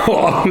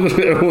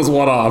it was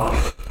one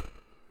off.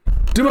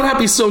 Do not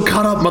be so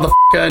caught up,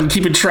 motherfucker, and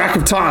keeping track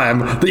of time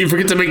that you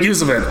forget to make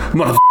use of it,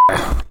 motherfucker.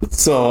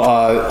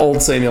 So,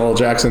 old Samuel L.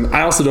 Jackson.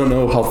 I also don't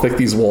know how thick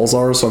these walls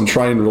are, so I'm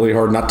trying really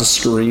hard not to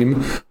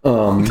scream.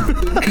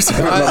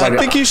 I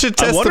think you should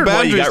test the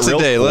boundaries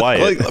today.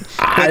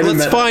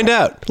 Let's find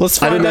out. Let's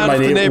find out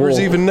if the neighbors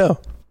even know.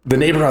 The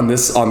neighbor on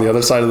the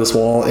other side of this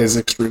wall is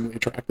extremely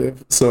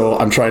attractive, so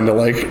I'm trying to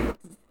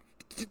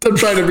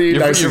be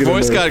nice. Your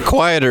voice got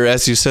quieter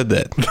as you said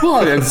that.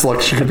 Well, it's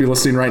like she could be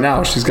listening right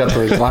now. She's got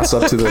the glass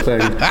up to the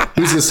thing.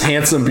 Who's this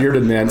handsome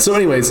bearded man? So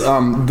anyways,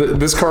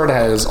 this card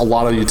has a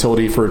lot of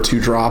utility for a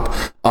 2-drop.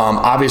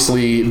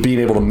 Obviously, being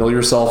able to mill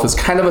yourself is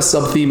kind of a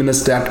sub-theme in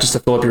this deck, just to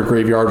fill up your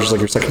graveyard, just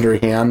like your secondary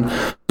hand.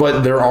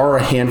 But there are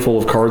a handful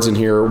of cards in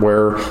here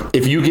where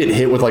if you get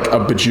hit with like a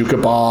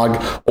Bojuka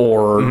Bog,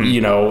 or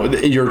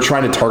you're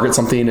trying to target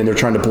something and they're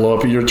trying to blow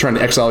up, you're trying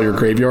to exile your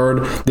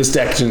graveyard, this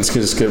deck can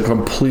just get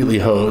completely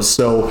hosed.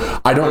 So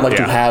I don't like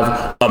to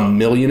have a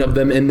million of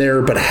them in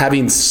there, but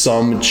having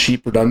some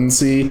cheap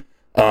redundancy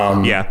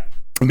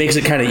makes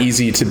it kind of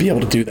easy to be able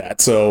to do that.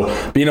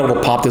 So being able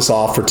to pop this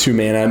off for 2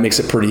 mana makes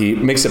it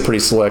pretty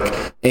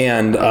slick.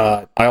 And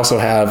I also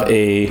have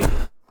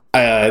I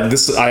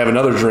have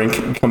another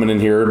drink coming in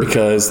here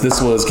because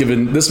this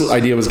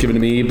idea was given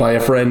to me by a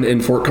friend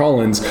in Fort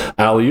Collins.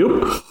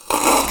 Alley-oop.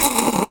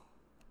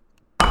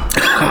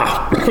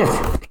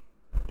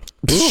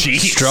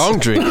 Strong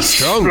drink.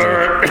 So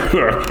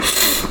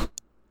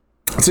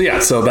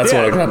that's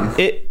what I got.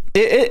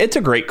 It's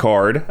a great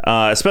card,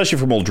 especially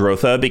for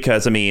Muldrotha,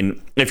 because, I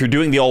mean, if you're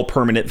doing the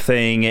all-permanent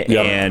thing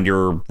and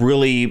you're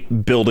really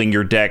building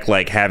your deck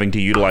like having to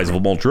utilize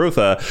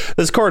Muldrotha,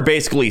 this card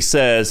basically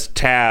says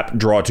tap,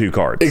 draw 2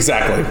 cards.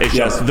 Exactly. It's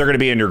just they're going to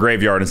be in your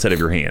graveyard instead of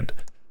your hand.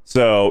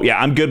 So, yeah,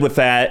 I'm good with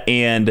that.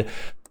 And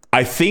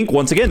I think,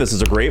 once again, this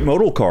is a great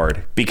modal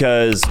card,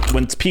 because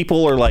when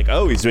people are like,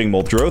 oh, he's doing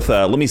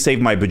Muldrotha, let me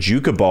save my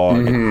Bojuka Bog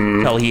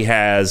until he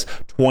has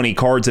 20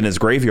 cards in his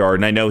graveyard,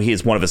 and I know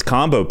one of his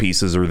combo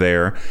pieces are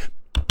there.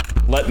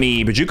 Let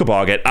me Bojuka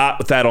Bog it,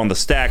 with that on the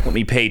stack, let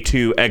me pay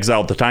 2,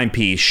 exile the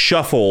timepiece,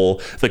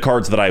 shuffle the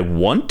cards that I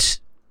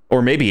want,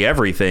 or maybe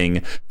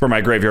everything, from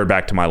my graveyard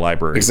back to my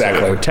library.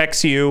 Exactly. So it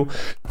protects you,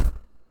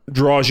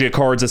 draws you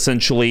cards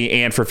essentially,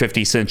 and for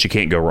 50 cents you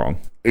can't go wrong.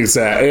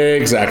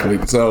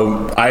 Exactly.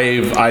 So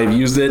I've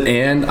used it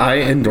and I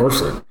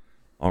endorse it.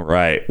 All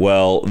right.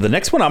 Well, the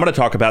next one I'm going to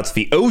talk about is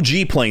the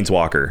OG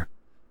Planeswalker.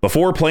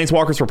 Before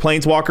Planeswalkers were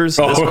Planeswalkers,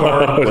 this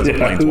card was a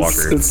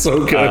Planeswalker. It's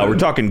so good. We're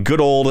talking good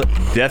old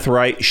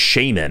Deathrite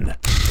Shaman.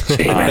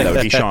 That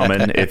would be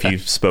Shaman if you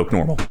spoke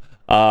normal.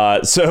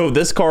 So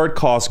this card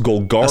costs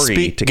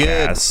Golgari to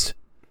cast.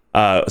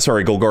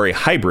 Golgari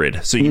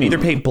Hybrid. So you can either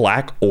pay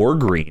black or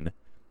green.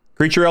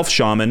 Creature Elf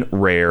Shaman,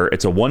 rare.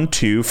 It's a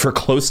 1/2 for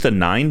close to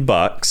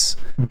 $9.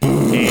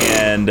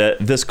 And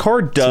this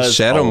card does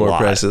Shadowmoor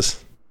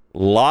prices. A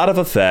lot of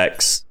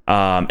effects.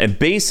 And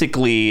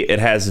basically, it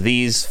has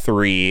these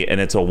 3, and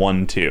it's a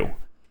 1/2.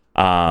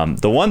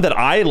 The one that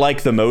I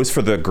like the most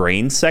for the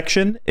grain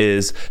section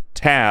is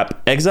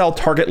tap, exile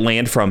target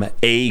land from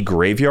a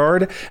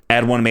graveyard,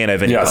 add 1 mana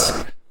of any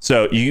color.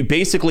 So you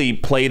basically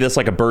play this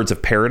like a Birds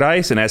of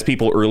Paradise, and as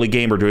people early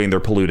game are doing their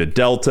polluted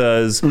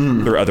deltas,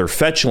 their other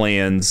fetch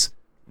lands,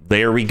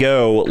 there we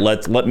go.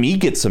 Let me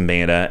get some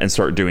mana and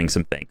start doing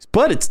some things.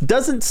 But it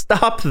doesn't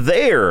stop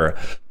there.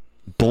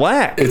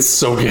 Black. It's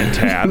so good.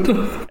 Tap.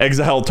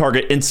 Exile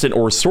target instant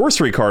or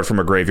sorcery card from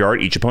a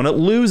graveyard. Each opponent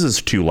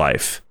loses 2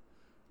 life.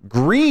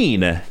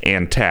 Green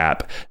and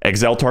tap.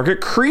 Exile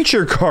target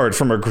creature card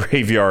from a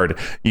graveyard.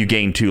 You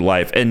gain 2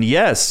 life. And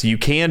yes, you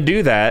can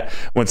do that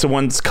when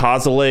someone's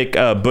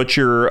Kozilek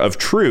Butcher of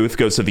Truth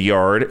goes to the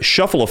yard.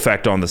 Shuffle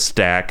effect on the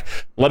stack.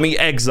 Let me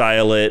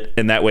exile it,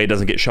 and that way it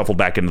doesn't get shuffled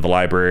back into the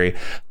library.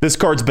 This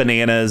card's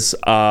bananas.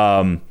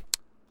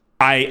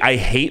 I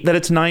hate that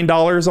it's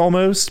 $9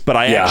 almost, but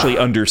I actually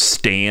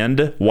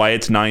understand why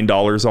it's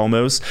 $9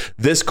 almost.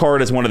 This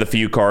card is one of the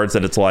few cards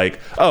that it's like,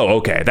 oh,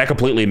 okay, that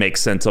completely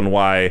makes sense on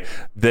why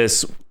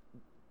this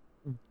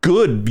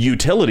good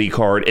utility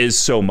card is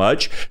so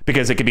much,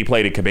 because it can be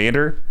played in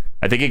Commander.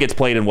 I think it gets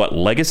played in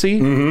Legacy?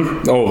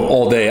 Mm-hmm. Oh,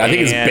 all day. I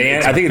think it's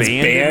banned. I think it's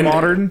banned in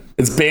Modern.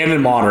 It's banned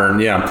in Modern,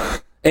 yeah.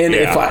 And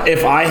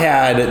if I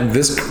had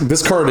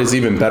this card is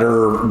even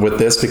better with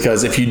this,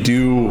 because if you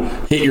do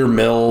hit your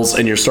mills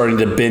and you're starting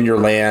to bin your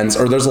lands,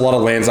 or there's a lot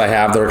of lands I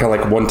have that are kind of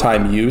like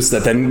one-time use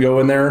that then go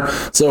in there.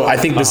 So I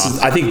think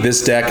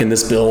this deck and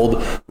this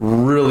build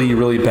really,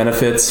 really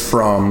benefits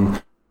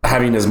from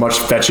having as much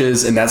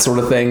fetches and that sort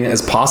of thing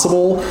as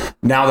possible.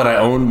 Now that I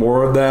own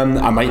more of them,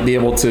 I might be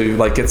able to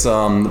like get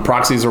some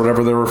proxies or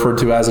whatever they're referred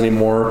to as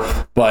anymore.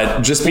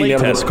 But just being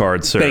able to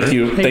cards, sir. Thank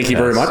you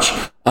very much.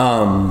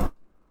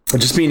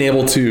 Just being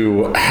able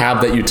to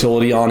have that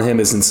utility on him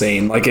is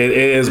insane. Like it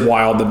is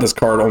wild that this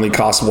card only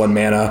costs 1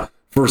 mana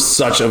for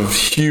such a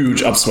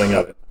huge upswing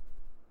of it.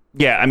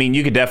 Yeah, I mean,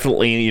 you could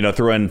definitely,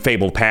 throw in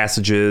Fabled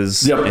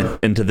Passages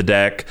into the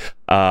deck.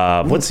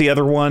 What's the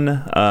other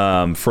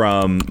one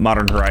from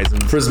Modern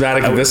Horizons?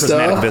 Prismatic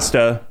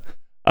Vista.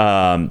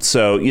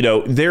 So,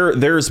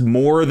 there's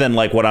more than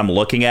like what I'm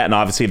looking at. And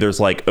obviously there's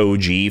like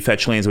OG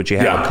fetch lands, which you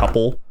have a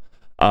couple.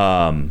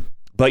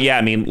 But yeah,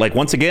 I mean, like,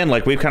 once again,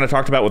 like we've kind of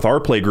talked about with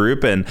our play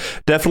group, and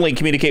definitely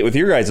communicate with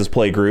your guys'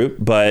 play group.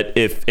 But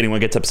if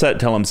anyone gets upset,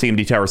 tell them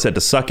CMD Tower said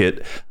to suck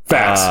it.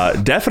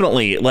 Facts.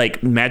 Definitely,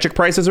 like, Magic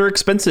prices are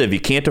expensive. You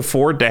can't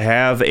afford to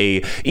have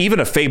even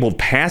a Fabled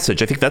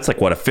Passage. I think that's like,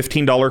 what, a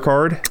 $15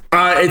 card?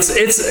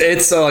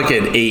 It's like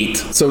an 8,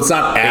 so it's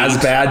not as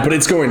bad, but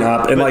it's going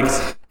up. And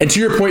and to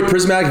your point,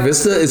 Prismatic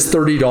Vista is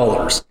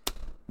 $30.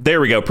 There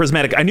we go.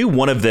 Prismatic. I knew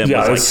one of them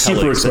was like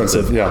super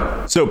expensive.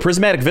 Yeah. So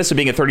Prismatic Vista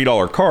being a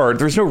 $30 card,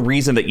 there's no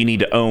reason that you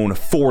need to own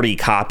 40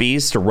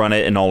 copies to run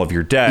it in all of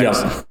your decks.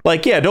 Yeah.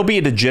 Like, don't be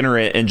a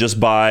degenerate and just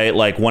buy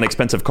like one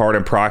expensive card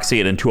and proxy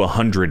it into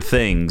 100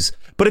 things.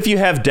 But if you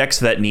have decks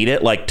that need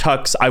it, like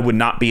Tux, I would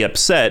not be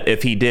upset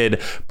if he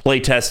did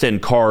playtest in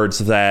cards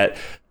that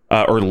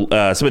or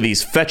some of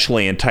these fetch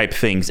land type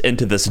things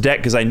into this deck,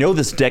 because I know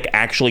this deck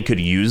actually could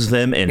use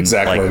them and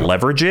like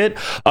leverage it,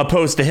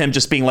 opposed to him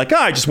just being like,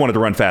 I just wanted to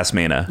run fast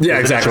mana. Yeah,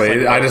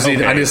 exactly. I just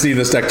need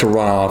this deck to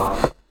run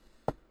off.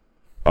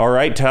 All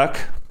right, Tuck,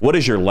 what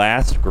is your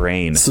last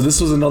grain? So this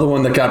was another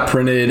one that got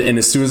printed, and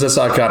as soon as I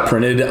saw it got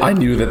printed, I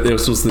knew that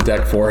this was the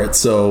deck for it.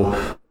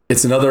 So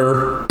it's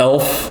another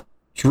Elf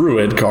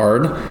Druid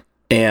card,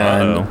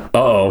 and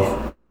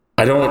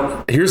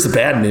here's the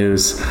bad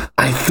news.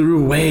 I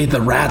threw away the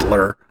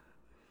Rattler.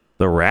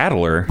 The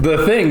Rattler?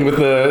 The thing with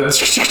the...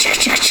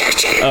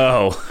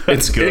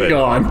 it's good. It's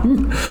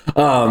gone.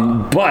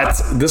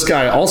 But this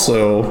guy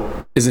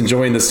also is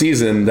enjoying the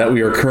season that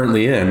we are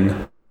currently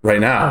in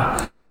right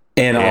now.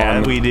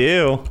 And we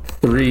do.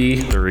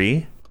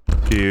 3,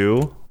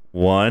 2,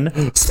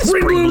 1.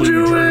 Spring Bloom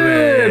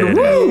Druid!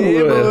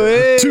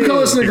 Woo! 2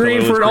 colors and a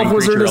green for an Elf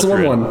Wizard is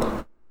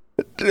 1/1.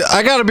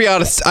 I gotta be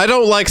honest. I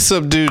don't like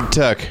Subdued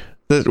Tuck.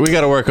 We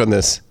got to work on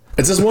this.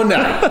 It's just one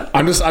deck.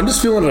 I'm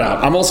just feeling it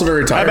out. I'm also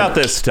very tired. How about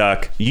this,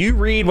 Tuck? You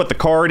read what the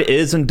card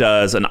is and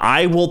does, and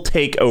I will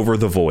take over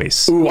the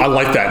voice. Ooh, I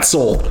like that.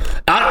 Sold.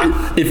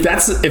 If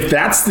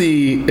that's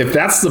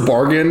the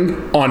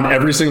bargain on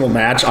every single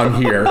match, I'm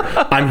here.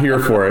 I'm here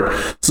for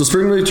it. So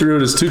Springleaf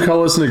Druid is 2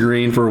 colors and a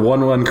green for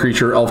 1/1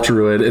 creature Elf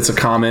Druid. It's a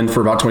common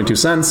for about 22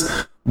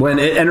 cents. When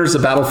it enters the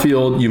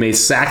battlefield, you may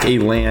sack a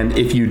land.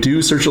 If you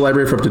do, search your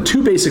library for up to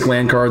 2 basic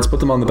land cards, put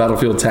them on the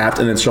battlefield tapped,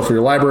 and then shuffle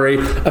your library.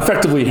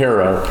 Effectively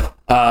Harrow.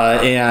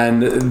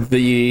 And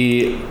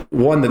the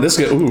one that this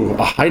guy,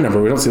 a high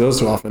number. We don't see those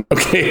too often.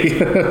 Okay.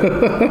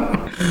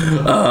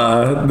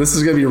 This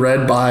is going to be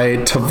read by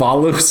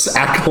Tavalus,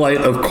 Acolyte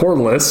of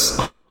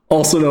Corliss,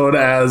 also known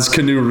as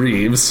Canoe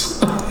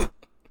Reeves.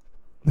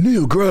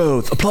 New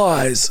growth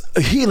applies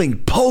a healing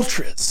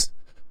poultice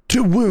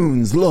to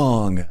wounds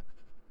long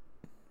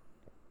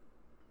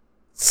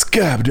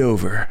scabbed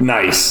over.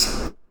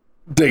 Nice.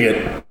 Dig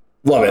it.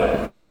 Love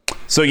it.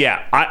 So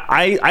yeah,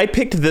 I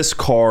picked this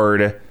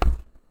card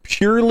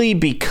purely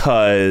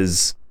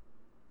because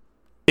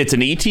it's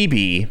an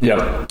ETB,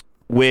 yep,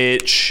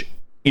 which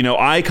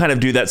I kind of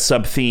do that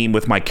sub theme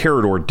with my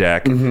Carador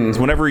deck. Is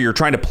whenever you're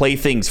trying to play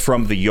things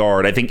from the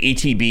yard, I think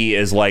ETB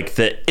is like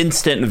the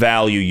instant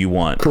value you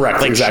want.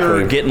 Correct. Like, exactly.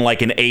 Sure, getting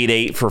like an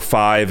 8/8 for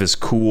 5 is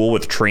cool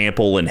with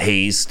trample and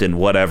haste and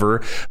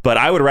whatever, but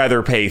I would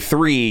rather pay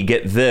 3,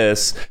 get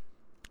this.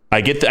 I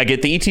get the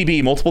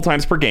ETB multiple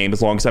times per game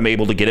as long as I'm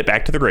able to get it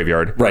back to the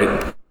graveyard.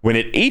 Right. When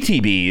it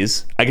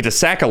ATBs, I get to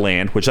sack a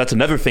land, which that's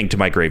another thing to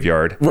my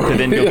graveyard, to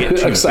then go get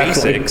 2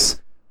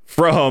 basics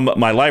from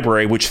my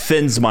library, which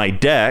thins my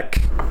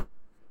deck,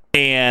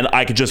 and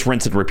I could just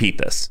rinse and repeat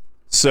this.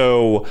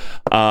 So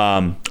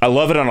I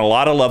love it on a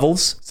lot of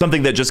levels.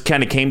 Something that just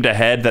kind of came to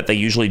head that they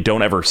usually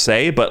don't ever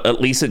say, but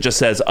at least it just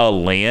says a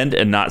land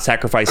and not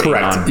sacrifice a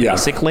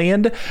non-basic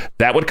land.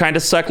 That would kind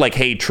of suck. Like,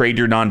 hey, trade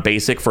your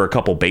non-basic for a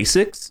couple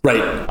basics.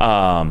 Right.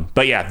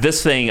 But yeah,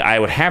 this thing I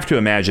would have to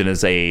imagine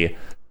is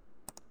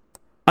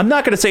I'm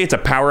not going to say it's a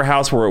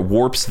powerhouse where it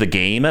warps the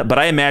game, but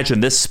I imagine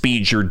this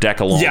speeds your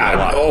deck along a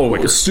lot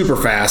quicker. Super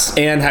fast,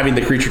 and having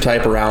the creature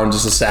type around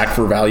just a sack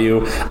for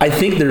value. I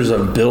think there's a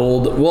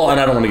build, and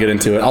I don't want to get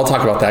into it. I'll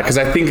talk about that because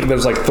I think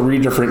there's like 3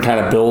 different kind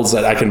of builds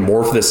that I can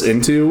morph this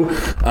into,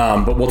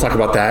 but we'll talk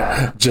about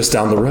that just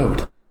down the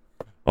road.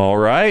 All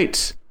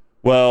right.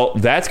 Well,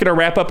 that's going to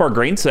wrap up our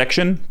grain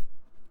section.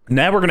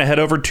 Now we're going to head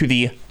over to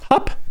the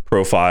hop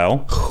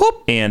profile,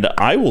 and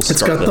I will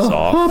start this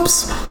off.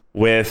 Hops.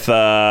 With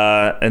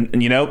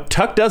and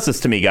Tuck does this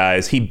to me,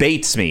 guys. He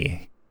baits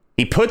me.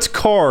 He puts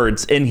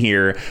cards in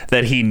here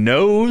that he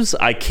knows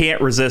I can't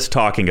resist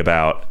talking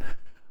about.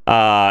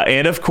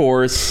 And of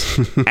course,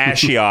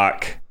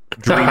 Ashiok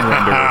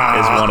Dreamrender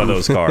is one of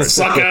those cards.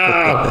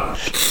 Sucker!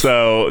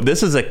 So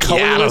this is a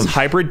colorless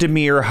hybrid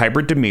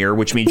Dimir,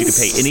 which means you can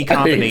pay any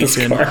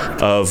combination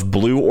of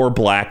blue or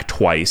black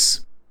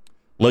twice.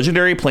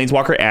 Legendary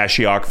Planeswalker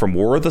Ashiok from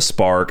War of the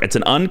Spark. It's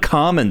an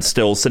uncommon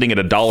still sitting at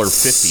 $1.50.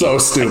 So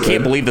stupid. I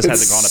can't believe this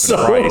hasn't gone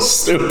up in price.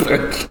 So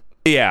stupid.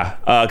 Yeah,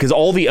 because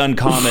all the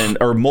uncommon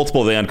or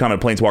multiple of the uncommon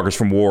Planeswalkers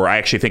from War I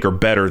actually think are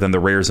better than the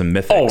rares and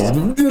mythics.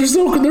 Oh, there's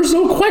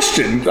no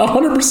question.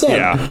 100%.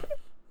 Yeah.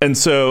 And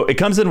so it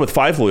comes in with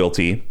 5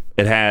 loyalty.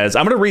 It has,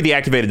 I'm going to read the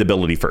activated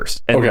ability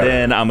first. And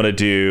then I'm going to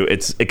do,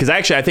 because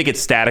actually I think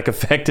its static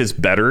effect is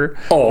better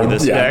for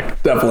this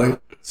deck. Definitely.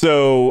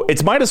 So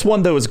it's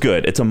 -1 though is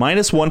good. It's a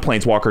 -1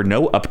 Planeswalker,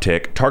 no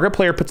uptick. Target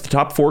player puts the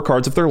top 4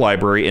 cards of their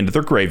library into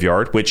their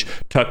graveyard, which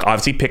Tuck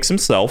obviously picks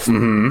himself.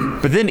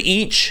 But then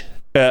each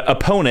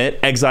opponent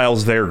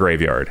exiles their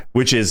graveyard,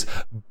 which is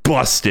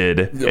busted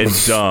and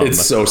dumb.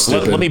 It's so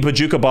stupid. Let me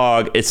Bojuka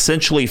Bog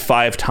essentially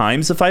 5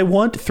 times if I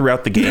want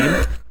throughout the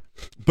game.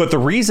 But the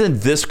reason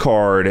this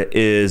card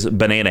is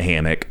Banana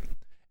Hammock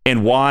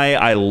and why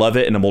I love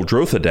it in a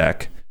Muldrotha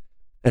deck,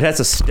 it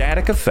has a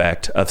static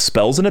effect of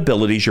spells and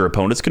abilities your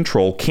opponents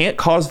control can't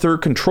cause their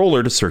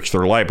controller to search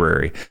their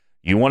library.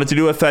 You wanted to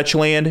do a fetch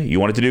land, you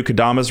wanted to do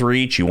Kadama's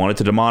Reach, you wanted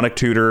to Demonic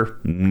Tutor.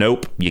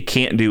 Nope, you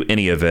can't do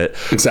any of it.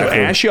 Exactly.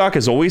 So Ashiok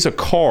is always a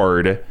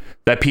card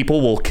that people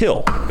will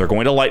kill. They're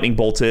going to lightning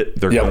bolt it.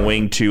 They're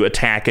going to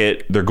attack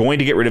it. They're going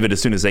to get rid of it as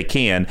soon as they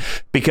can,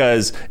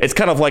 because it's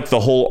kind of like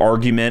the whole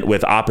argument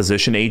with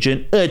Opposition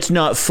Agent. It's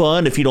not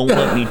fun if you don't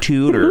let me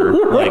tutor.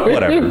 Like,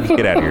 whatever.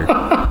 Get out of here.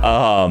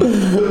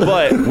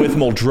 But with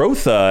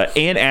Muldrotha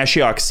and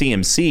Ashiok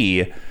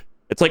CMC,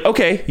 it's like,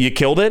 okay, you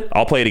killed it.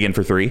 I'll play it again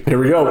for 3. Here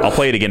we go. I'll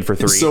play it again for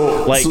 3.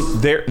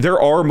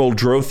 There are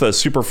Muldrotha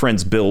Super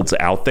Friends builds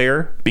out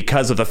there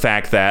because of the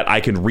fact that I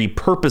can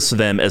repurpose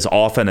them as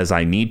often as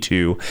I need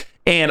to.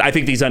 And I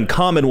think these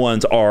uncommon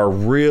ones are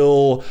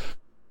real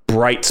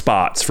bright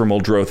spots for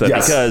Muldrotha,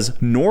 because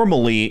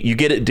normally you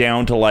get it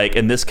down to, like,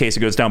 in this case,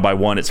 it goes down by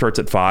 1. It starts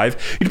at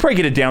 5. You'd probably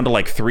get it down to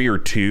like 3 or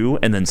 2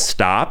 and then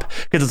stop,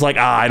 because it's like,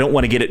 I don't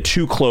want to get it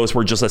too close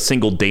where just a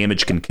single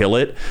damage can kill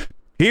it.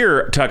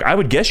 Here, Tuck, I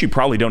would guess you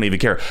probably don't even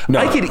care. No.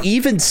 I could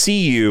even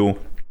see you,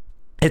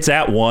 it's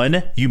at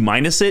 1, you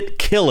minus it,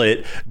 kill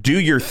it, do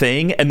your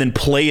thing, and then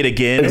play it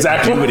again,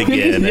 exactly. Do it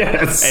again.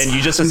 Yes. And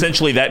you just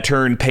essentially that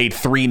turn paid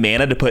 3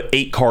 mana to put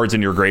 8 cards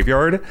in your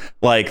graveyard.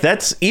 Like,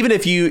 that's, even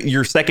if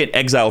your second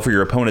exile for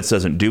your opponents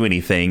doesn't do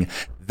anything,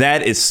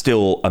 that is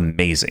still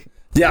amazing.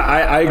 Yeah,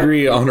 I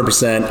agree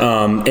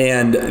 100%.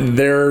 And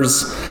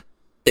there's...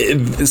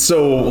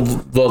 So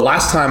the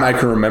last time I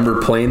can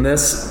remember playing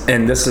this,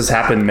 and this has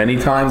happened many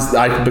times,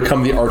 I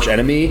become the arch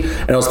enemy,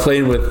 and I was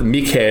playing with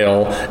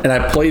Mikhail, and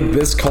I played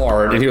this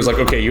card, and he was like,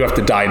 okay, you have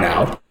to die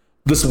now.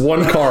 This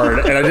one card,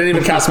 and I didn't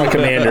even cast my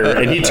commander,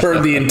 and he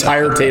turned the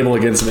entire table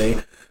against me.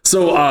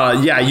 So,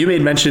 you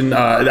made mention,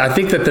 I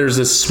think that there's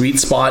this sweet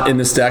spot in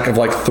this deck of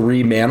like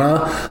 3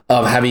 mana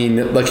of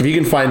having, like, if you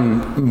can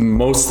find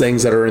most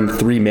things that are in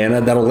 3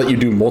 mana, that'll let you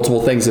do multiple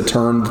things the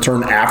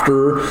turn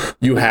after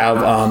you have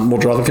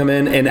Muldrotha come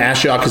in, and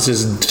Ashiok is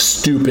just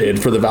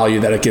stupid for the value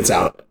that it gets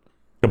out of it.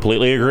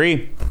 Completely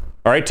agree.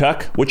 All right,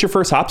 Tuck, what's your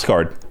first Hops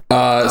card?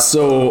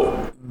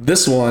 So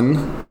this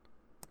one,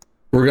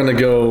 we're going to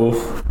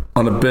go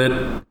on a bit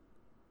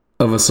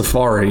of a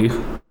safari.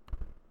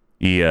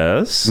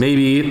 Yes.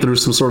 Maybe through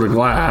some sort of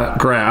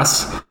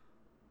grass.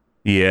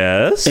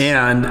 Yes.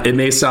 And it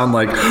may sound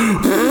like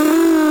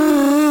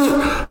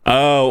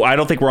Oh, I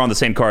don't think we're on the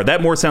same card.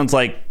 That more sounds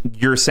like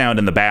your sound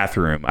in the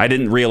bathroom. I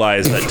didn't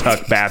realize that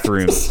Tuck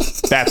bathroom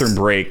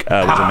break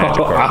was a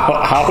magic card.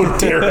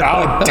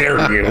 How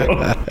dare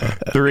you?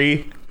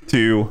 3,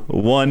 2,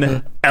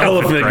 1.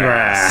 Elephant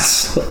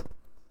grass.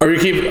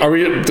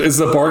 Is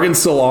the bargain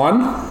still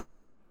on?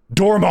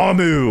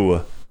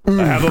 Dormammu,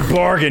 I have a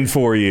bargain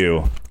for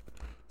you.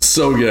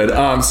 So good.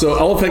 So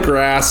Elephant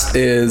Grass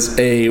is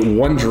a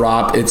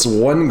 1-drop. It's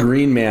 1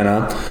 green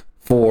mana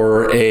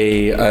for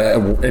a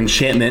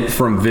enchantment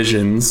from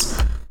Visions.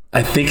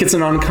 I think it's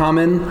an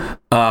uncommon.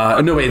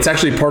 No, wait, it's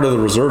actually part of the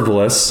reserved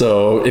list.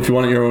 So if you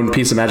want your own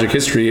piece of Magic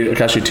history, it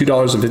costs you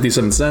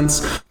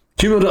 $2.57.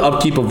 Cumulative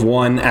upkeep of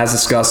 1, as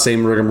discussed,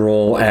 same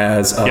rigmarole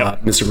as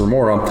Mystic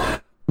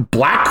Remora.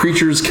 Black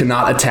creatures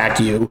cannot attack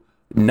you.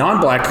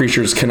 Non-black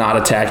creatures cannot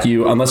attack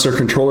you unless their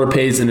controller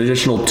pays an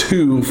additional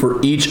 2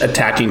 for each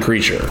attacking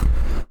creature.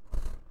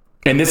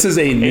 And this is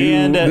a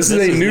new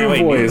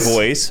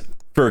voice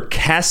for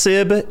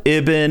Kasib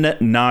Ibn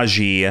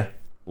Naji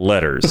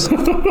letters.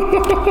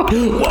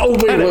 Oh,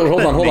 wait,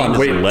 hold on.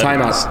 Wait,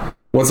 time out.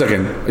 1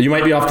 second. You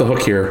might be off the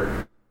hook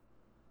here.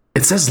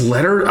 It says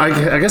letter?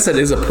 I guess that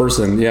is a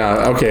person.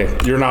 Yeah, okay.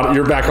 You're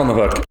back on the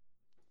hook.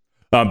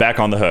 I'm back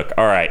on the hook.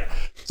 All right.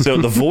 So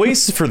the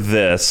voice for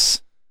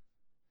this,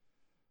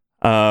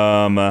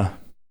 I'm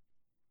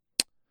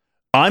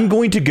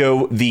going to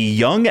go the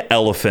young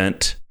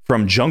elephant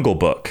from Jungle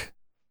Book.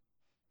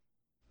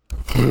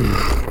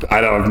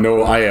 I have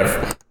no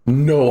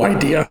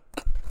idea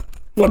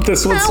what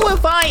this was. How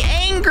have I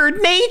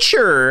angered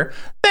nature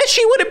that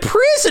she would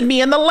imprison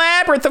me in the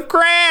labyrinth of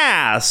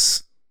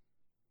grass?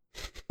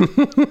 I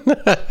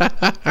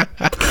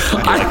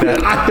like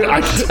that.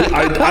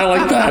 I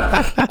like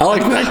that. I'm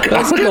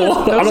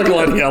not gonna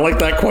lie to you. I like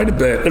that quite a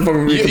bit. If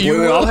I'm you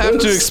will have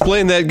to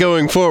explain that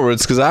going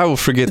forwards because I will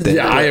forget that.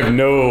 Yeah, I have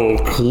no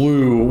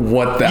clue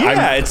what that.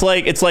 Yeah, it's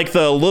like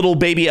the little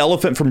baby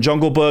elephant from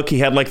Jungle Book. He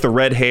had like the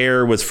red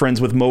hair, was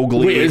friends with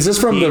Mowgli. Wait, is this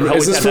from the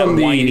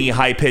whiny,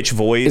 high pitched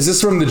voice? Is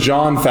this from the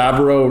Jon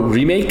Favreau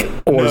remake,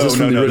 or is this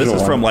from the original?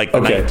 This is from like the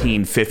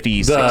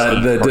 1950s,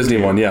 the Disney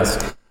one.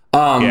 Yes.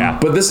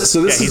 But this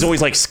he's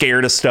always like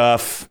scared of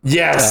stuff.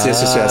 Yes.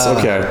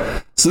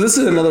 Okay. So this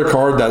is another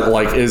card that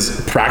like is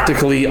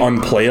practically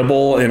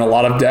unplayable in a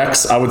lot of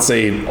decks. I would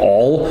say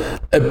all,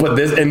 but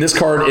this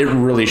card, it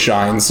really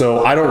shines.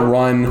 So I don't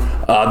run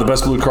the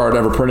best blue card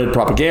ever printed,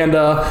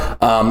 Propaganda,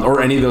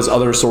 or any of those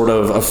other sort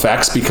of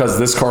effects because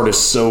this card is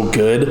so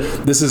good.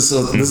 This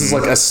is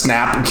like a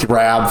snap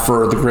grab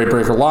for the Great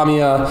Breaker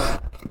Lamia.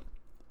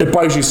 It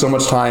buys you so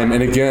much time,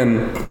 and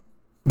again,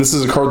 this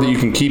is a card that you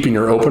can keep in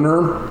your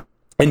opener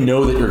and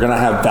know that you're going to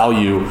have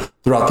value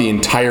throughout the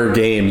entire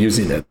game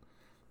using it.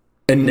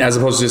 And as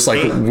opposed to just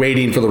like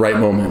waiting for the right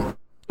moment.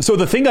 So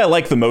the thing I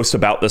like the most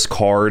about this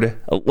card,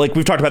 like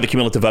we've talked about the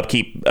cumulative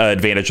upkeep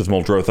advantage with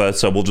Muldrotha,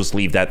 so we'll just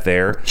leave that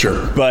there.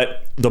 Sure.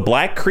 But the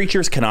black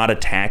creatures cannot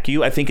attack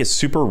you, I think is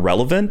super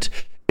relevant.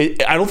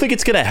 I don't think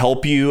it's going to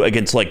help you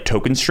against like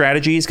token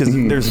strategies because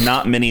there's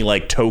not many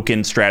like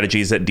token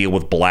strategies that deal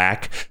with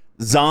black.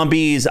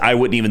 Zombies, I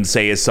wouldn't even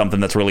say is something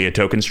that's really a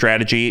token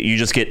strategy. You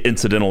just get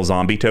incidental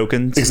zombie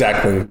tokens.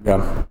 Exactly.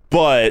 Yeah.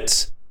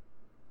 But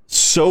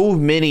so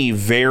many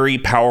very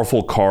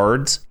powerful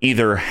cards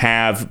either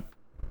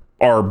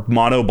are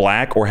mono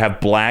black or have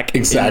black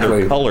in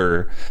their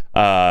color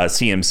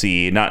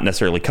CMC, not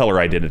necessarily color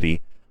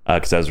identity,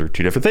 because those are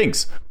two different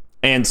things.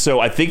 And so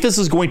I think this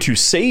is going to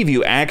save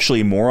you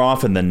actually more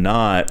often than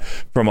not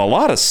from a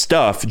lot of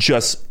stuff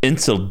just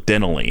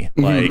incidentally.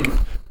 Like,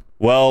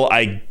 well,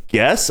 I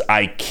guess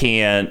I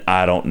can't,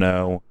 I don't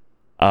know,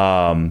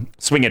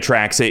 swing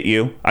attacks at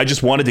you. I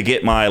just wanted to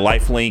get my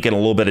lifelink and a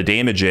little bit of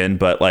damage in,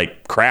 but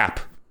like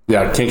crap.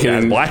 Yeah, can't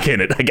get black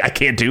in it. I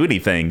can't do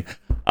anything.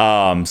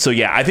 So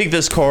yeah, I think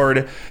this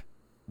card,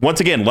 once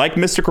again, like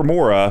Mystic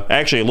Remora,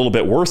 actually a little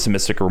bit worse than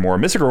Mystic Remora.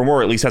 Mystic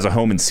Remora at least has a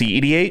home in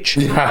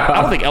CEDH. Yeah. I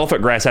don't think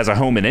Elephant Grass has a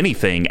home in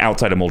anything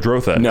outside of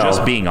Muldrotha,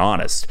 just being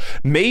honest.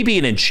 Maybe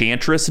an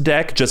Enchantress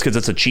deck, just because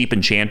it's a cheap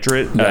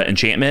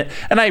enchantment.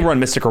 And I run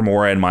Mystic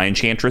Remora in my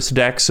Enchantress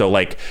deck, so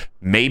like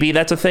maybe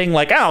that's a thing.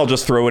 Like, I'll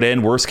just throw it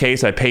in. Worst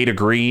case, I paid a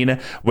green,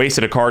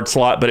 wasted a card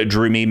slot, but it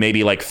drew me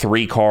maybe like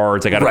 3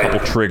 cards. I got a couple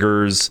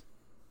triggers,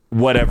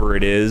 whatever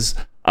it is.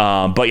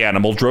 But yeah, in a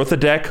Muldrotha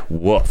deck,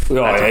 woof.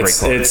 Oh,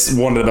 it's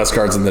one of the best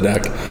cards in the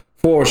deck,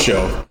 for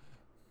sure.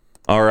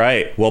 All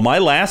right. Well, my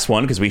last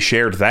one, because we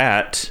shared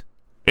that,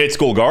 it's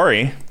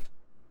Golgari.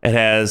 It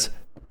has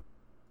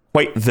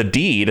quite the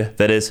deed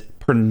that is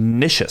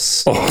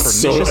Pernicious.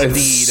 Pernicious deed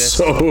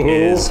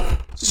is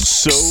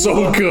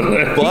so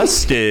good.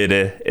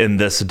 Busted in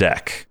this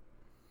deck.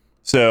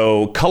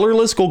 So,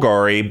 colorless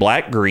Golgari,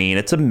 black-green.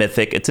 It's a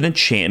mythic. It's an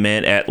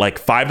enchantment at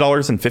like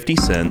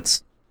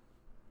 $5.50.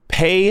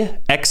 Pay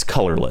X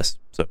colorless.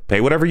 So pay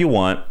whatever you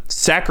want.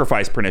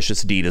 Sacrifice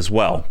Pernicious Deed as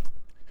well.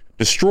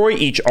 Destroy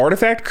each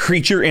artifact,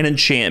 creature, and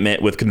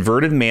enchantment with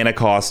converted mana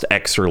cost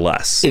X or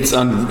less. It's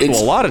a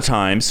lot of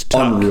times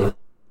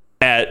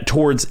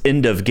towards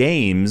end of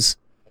games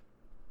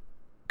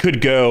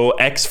could go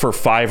X for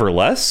 5 or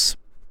less.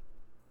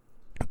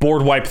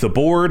 board wipe the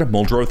board.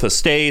 Muldrotha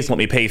stays. Let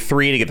me pay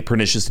 3 to get the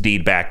Pernicious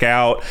Deed back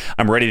out.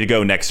 I'm ready to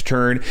go next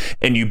turn.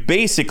 And you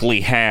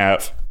basically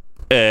have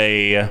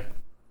a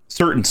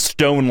certain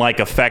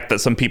stone-like effect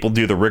that some people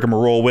do the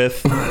rigmarole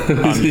with.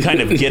 You kind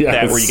of get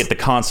that where you get the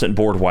constant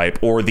board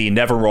wipe, or the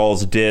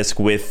Neverall's disc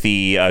with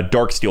the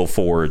Darksteel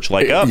Forge.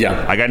 Like,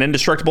 I got an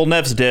Indestructible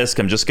Nev's disc.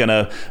 I'm just going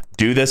to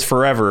do this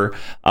forever.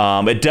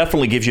 It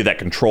definitely gives you that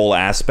control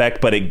aspect,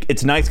 but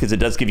it's nice because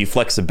it does give you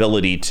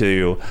flexibility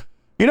to,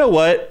 you know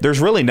what, there's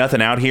really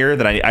nothing out here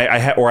that I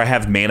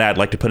have mana I'd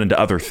like to put into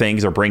other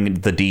things or bring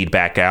the deed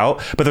back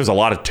out, but there's a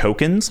lot of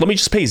tokens. Let me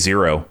just pay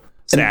 0,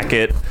 sack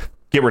it,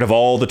 get rid of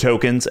all the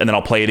tokens, and then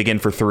I'll play it again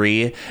for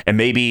 3. And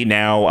maybe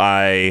now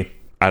I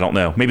don't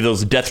know. Maybe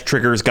those death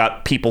triggers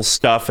got people's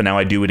stuff, and now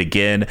I do it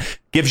again.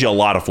 Gives you a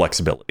lot of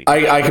flexibility.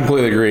 I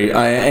completely agree.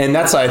 I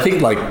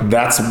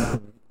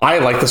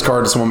like this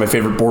card. It's one of my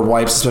favorite board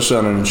wipes, especially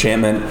on an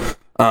enchantment.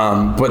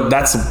 But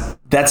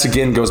that's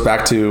again goes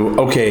back to,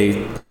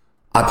 okay,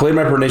 I played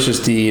my Pernicious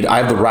Deed. I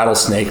have the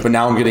Rattlesnake, but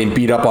now I'm getting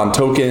beat up on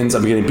tokens.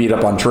 I'm getting beat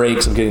up on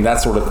Drakes. I'm getting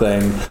that sort of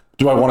thing.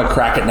 Do I want to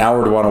crack it now,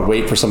 or do I want to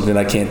wait for something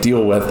that I can't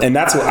deal with? And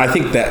that's what I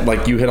think that,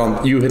 like, you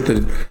hit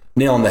the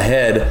nail on the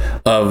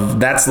head of.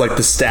 That's like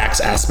the stacks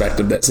aspect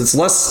of this. It's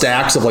less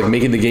stacks of like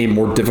making the game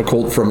more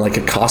difficult from like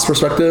a cost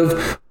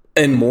perspective,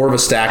 and more of a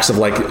stacks of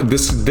like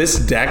this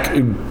deck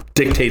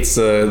dictates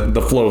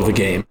the flow of the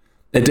game.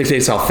 It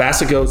dictates how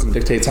fast it goes and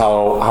dictates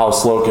how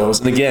slow it goes.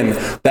 And again,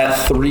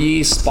 that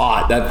 3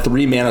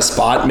 mana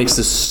spot makes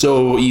this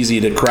so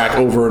easy to crack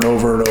over and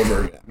over and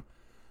over again.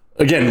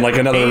 Again, like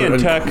another. And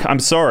Tuck, I'm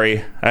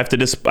sorry, I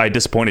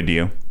disappointed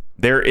you.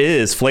 There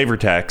is flavor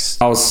text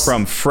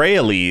from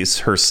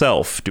Freyalise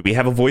herself. Do we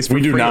have a voice for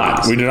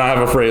Freyalise? We do not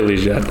have a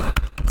Freyalise yet.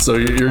 So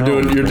you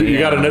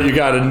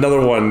got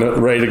another one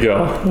ready to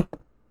go.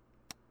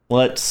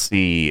 Let's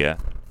see.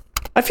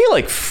 I feel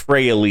like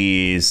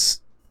Freyalise.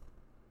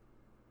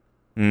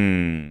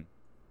 I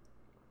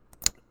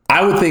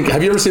would think.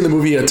 Have you ever seen the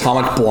movie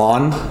Atomic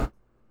Blonde?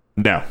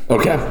 No.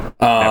 Okay.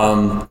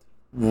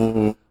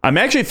 I'm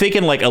actually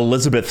thinking like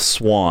Elizabeth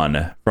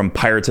Swann from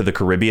Pirates of the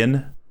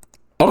Caribbean.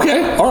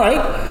 Okay, all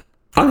right.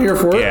 I'm here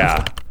for it.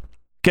 Yeah.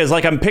 Because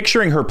like I'm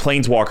picturing her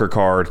Planeswalker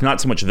card,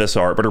 not so much this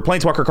art, but her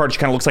Planeswalker card, she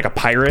kind of looks like a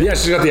pirate. Yeah,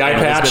 she's got the eye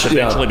patch.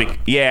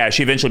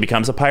 She eventually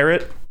becomes a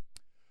pirate.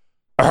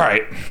 All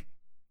right.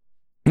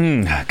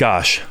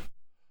 Gosh.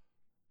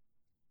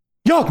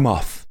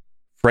 Yawgmoth,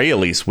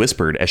 Freyalise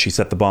whispered as she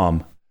set the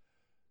bomb.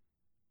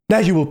 Now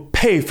you will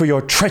pay for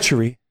your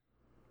treachery.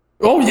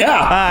 Oh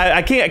yeah,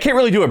 I can't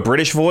really do a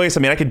British voice. I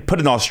mean, I could put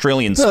an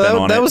Australian spin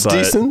on it. That was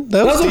decent.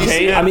 That was okay.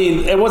 Decent. I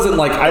mean, it wasn't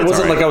like I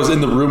was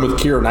in the room with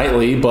Keira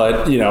Knightley,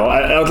 but you know,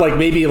 I was like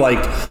maybe like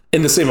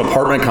in the same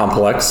apartment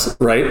complex,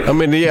 right? I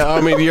mean, yeah.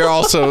 I mean, you're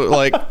also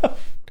like,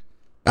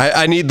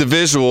 I need the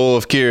visual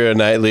of Keira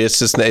Knightley.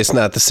 It's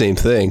not the same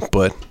thing,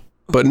 but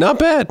not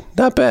bad,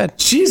 not bad.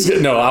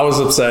 I was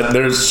upset.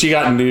 She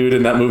got nude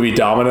in that movie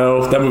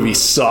Domino. That movie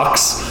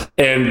sucks,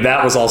 and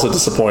that was also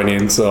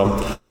disappointing.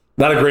 So.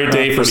 Not a great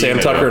day for Sam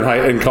Tucker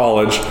in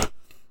college.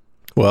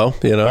 Well,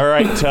 you know. All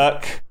right,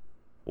 Tuck.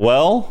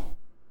 Well,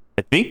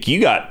 I think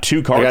you got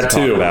 2 cards to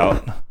talk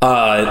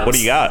about. What do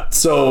you got?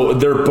 So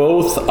they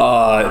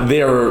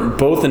are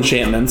both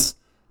enchantments,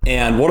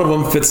 and one of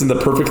them fits in the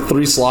perfect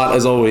 3 slot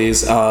as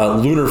always.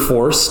 Lunar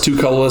Force, 2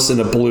 colorless and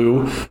a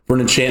blue for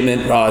an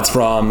enchantment. It's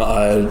from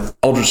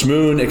Eldritch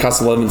Moon. It costs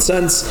 11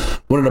 cents.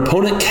 When an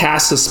opponent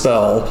casts a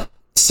spell,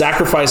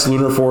 sacrifice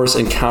Lunar Force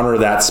and counter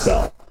that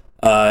spell.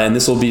 And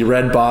this will be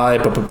read by...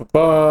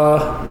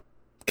 God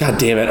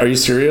damn it. Are you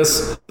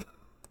serious?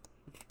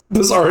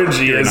 This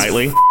RNG is...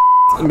 Nightly?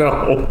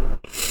 No.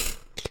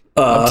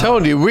 I'm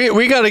telling you,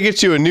 we got to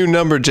get you a new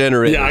number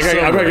generator. Yeah,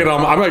 I'm going to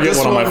get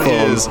one on my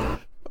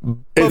phone.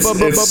 It's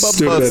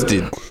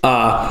stupid.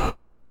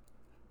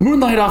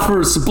 Moonlight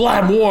offers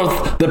sublime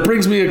warmth that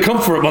brings me a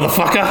comfort,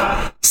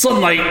 motherfucker.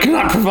 Sunlight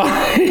cannot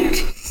provide.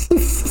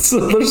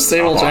 So there's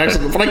Samuel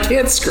Jackson, but I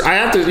can't.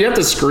 You have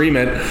to scream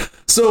it.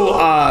 So,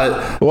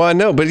 well, I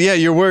know, but yeah,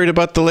 you're worried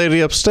about the lady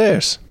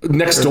upstairs.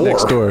 Next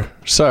door.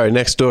 Sorry,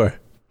 next door.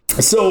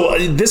 So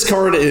this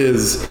card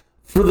is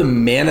for the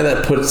mana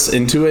that puts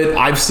into it.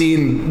 I've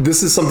seen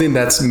this is something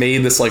that's made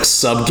this like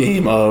sub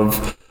game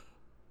of.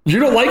 You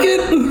don't like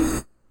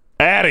it?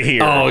 Out of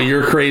here. Oh,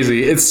 you're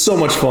crazy. It's so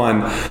much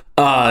fun.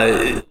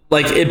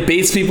 Like it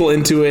baits people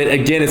into it.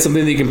 Again, it's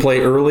something that you can play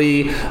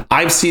early.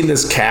 I've seen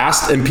this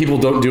cast and people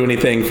don't do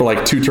anything for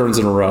like 2 turns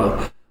in a row.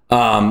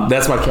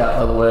 That's my cat,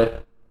 by the way.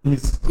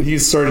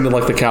 He's starting to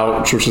like the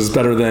couch, which is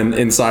better than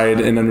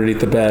inside and underneath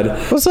the bed.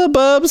 What's up,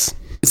 Bubs?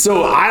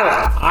 So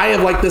I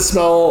have liked this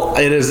spell.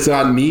 It has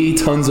gotten me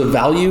tons of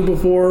value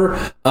before.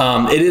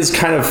 It is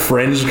kind of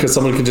fringe because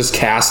someone could just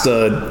cast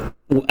a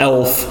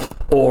elf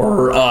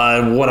or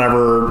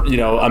whatever, you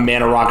know, a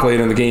mana rock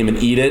later in the game and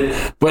eat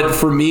it. But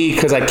for me,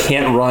 because I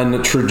can't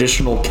run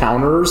traditional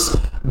counters,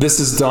 this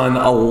has done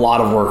a lot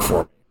of work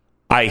for me.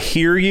 I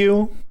hear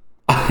you.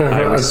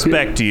 I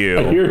respect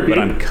you, but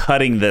I'm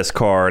cutting this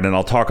card, and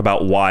I'll talk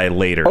about why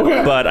later.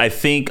 Okay. But I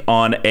think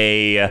on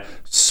a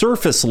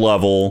surface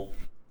level,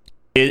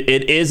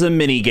 it is a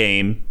mini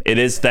game.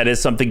 That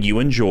is something you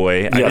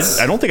enjoy. Yes.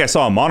 I don't think I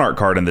saw a Monarch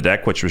card in the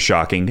deck, which was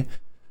shocking.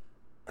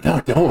 No,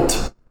 I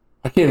don't.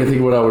 I can't even think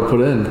of what I would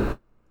put in.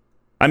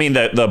 I mean,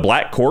 the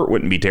Black Court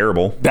wouldn't be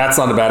terrible. That's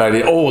not a bad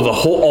idea. Oh,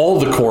 all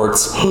the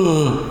courts.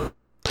 Whoa.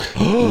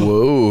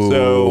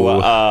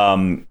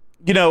 So,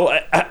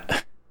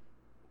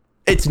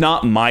 it's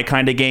not my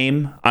kind of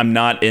game. I'm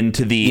not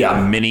into the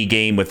mini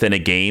game within a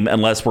game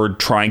unless we're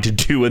trying to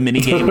do a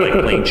mini game like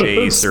Plane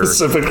Chase or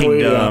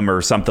Kingdom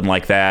or something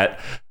like that.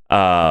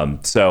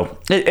 So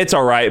it's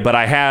all right, but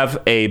I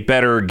have a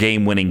better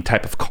game-winning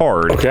type of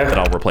card that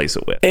I'll replace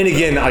it with. And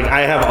again,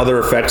 I have other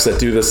effects that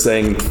do this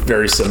thing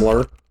very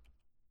similar.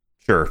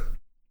 Sure.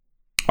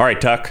 All right,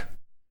 Tuck.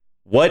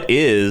 What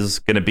is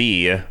going to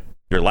be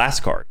your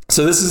last card?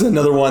 So this is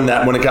another one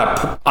that when it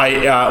got,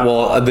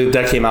 the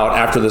deck came out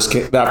after this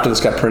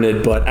got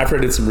printed, but after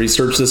I did some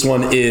research, this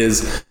one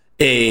is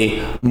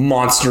a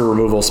monster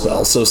removal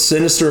spell. So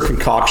Sinister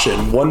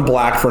Concoction, 1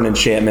 black for an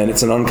enchantment.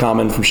 It's an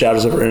uncommon from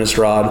Shadows over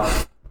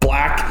Innistrad.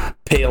 Black,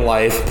 pay a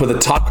life, put the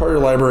top card of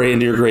your library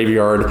into your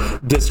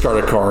graveyard,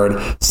 discard a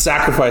card,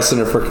 sacrifice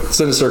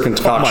Sinister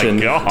Concoction,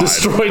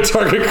 destroy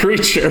target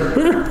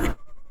creature.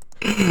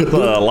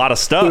 A lot of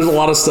stuff. There's a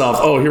lot of stuff.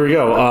 Oh, here we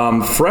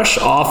go. Fresh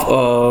off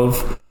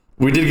of,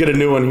 we did get a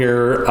new one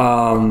here.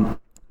 Oh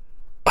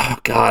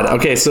God.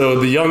 Okay, so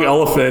the Young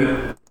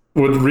Elephant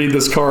would read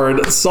this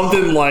card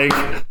something like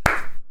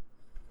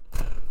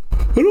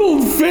an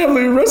old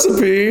family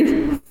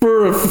recipe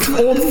for an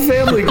old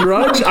family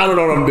grudge. I don't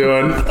know what I'm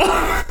doing.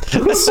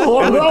 It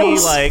would be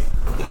like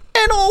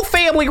an old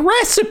family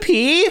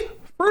recipe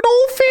for an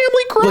old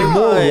family grudge. Like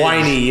more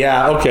whiny,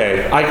 yeah.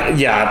 Okay, I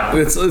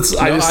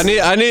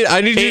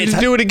need you to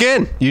do it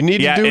again. You need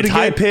to do it again. It's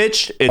high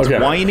pitched, it's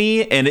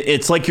whiny, and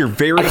it's like you're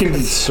very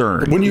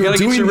concerned. When you gotta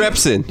get your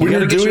reps in. When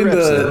you're doing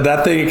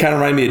that thing, it kind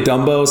of reminded me of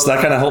Dumbo, so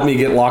that kind of helped me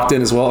get locked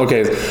in as well.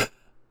 Okay.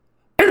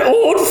 An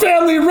old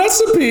family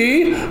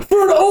recipe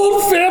for an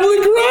old family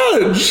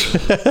grudge.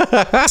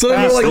 So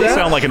you're like that.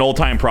 Sound like an old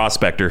time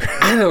prospector.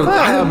 I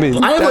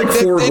have like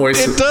 4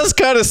 voices. It does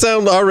kind of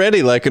sound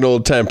already like an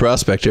old time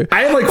prospector.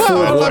 I have like 4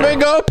 voices. Let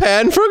me go,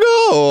 pen for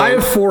gold. I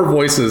have 4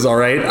 voices, all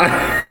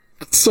right?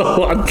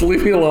 So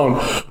leave me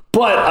alone.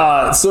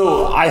 But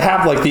so I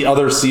have like the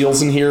other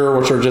seals in here,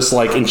 which are just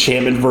like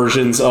enchantment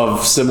versions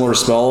of similar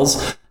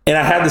spells. And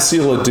I had the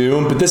Seal of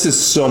Doom, but this is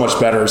so much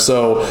better.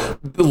 So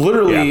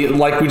literally,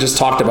 like we just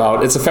talked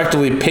about, it's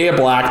effectively pay a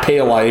black, pay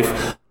a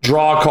life,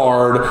 draw a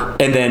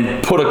card, and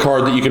then put a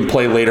card that you can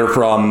play later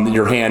from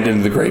your hand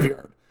into the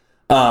graveyard.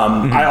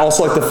 I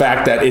also like the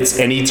fact that it's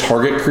any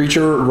target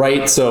creature,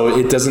 right? So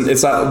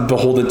it's not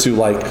beholden to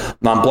like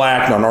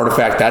non-black,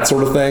 non-artifact, that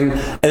sort of thing.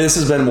 And this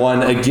has been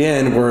one,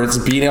 again, where it's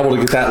being able to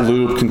get that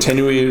loop,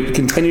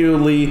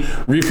 continually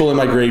refilling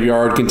my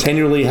graveyard,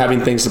 continually having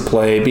things to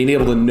play, being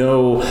able to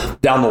know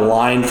down the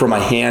line from my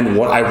hand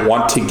what I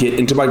want to get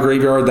into my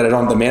graveyard that I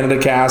don't have the mana to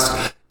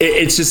cast.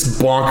 It's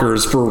just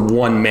bonkers for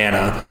 1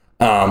 mana.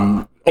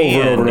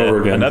 Over and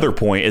over again. Another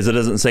point is it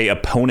doesn't say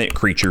opponent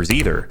creatures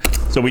either.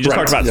 So we just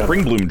talked about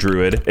Springbloom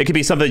Druid. It could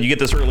be something you get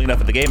this early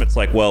enough in the game. It's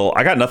like, well,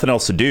 I got nothing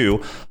else to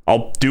do.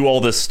 I'll do all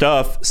this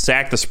stuff,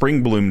 sack the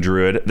Springbloom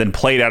Druid, then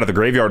play it out of the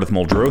graveyard with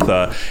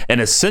Muldrotha.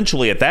 And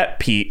essentially at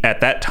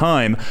that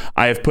time,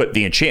 I have put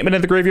the enchantment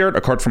in the graveyard,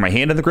 a card from my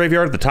hand in the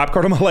graveyard, the top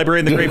card of my library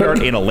in the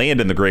graveyard, and a land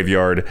in the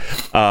graveyard,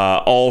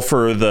 all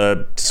for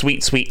the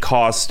sweet, sweet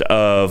cost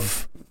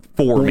of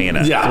 4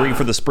 mana. 3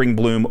 for the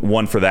Springbloom,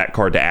 1 for that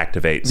card to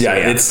activate. So,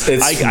 it's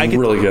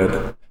really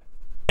good.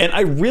 And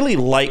I really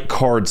like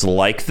cards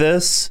like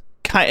this.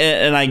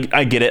 And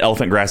I get it,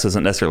 Elephant Grass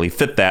doesn't necessarily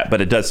fit that,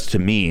 but it does to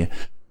me.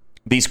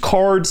 These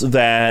cards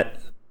that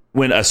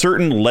when a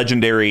certain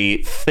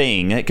legendary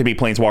thing, it could be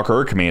Planeswalker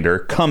or Commander,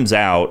 comes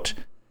out,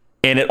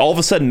 and it all of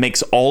a sudden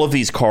makes all of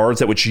these cards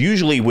that which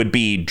usually would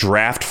be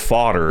draft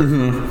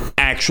fodder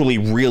actually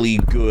really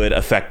good,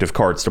 effective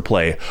cards to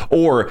play.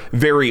 Or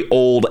very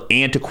old,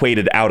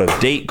 antiquated,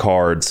 out-of-date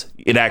cards,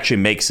 it actually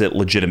makes it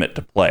legitimate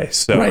to play.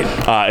 So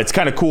it's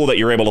kind of cool that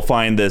you're able to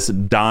find this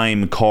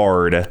dime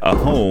card a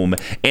home,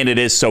 and it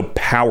is so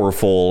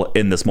powerful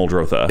in this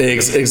Muldrotha.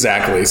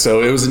 Exactly.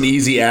 So it was an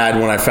easy add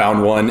when I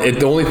found one.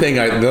 The only thing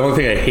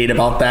I hate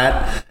about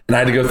that, and I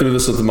had to go through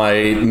this with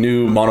my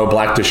new mono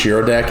black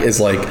Toshiro deck,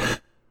 is like,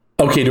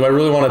 okay, do I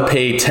really want to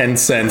pay 10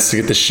 cents to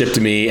get this shipped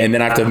to me, and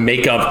then I have to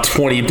make up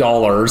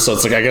 $20? So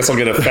it's like, I guess I'll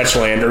get a fetch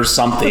land or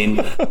something.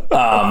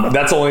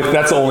 That's the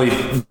only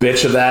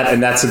bitch of that,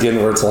 and that's again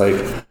where it's like,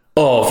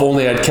 oh, if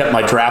only I'd kept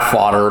my draft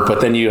fodder.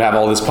 But then you have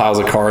all these piles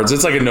of cards.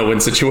 It's like a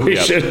no-win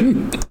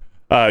situation.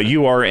 Yep.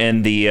 You are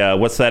in the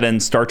what's that in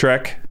Star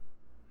Trek?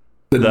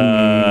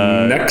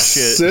 The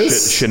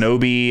Nexus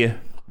Shinobi.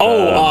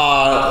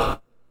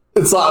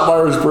 It's not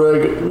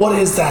Myers-Briggs. What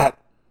is that?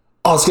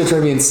 Oh, it's gonna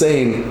drive me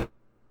insane.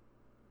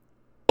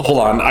 Hold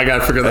on, I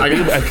gotta figure that.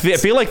 I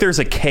feel like there's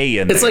a K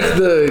in there. It's like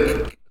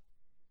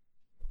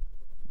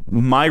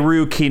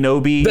Myru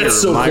Kinobi.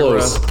 That's so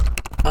close.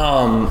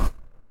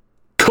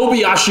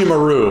 Kobayashi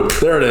Maru.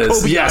 There it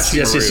is. Yes.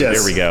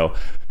 There we go.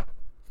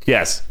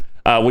 Yes.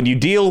 When you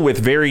deal with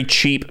very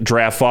cheap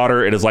draft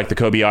fodder, it is like the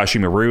Kobayashi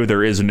Maru.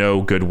 There is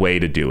no good way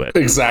to do it.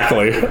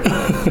 Exactly.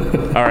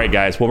 All right,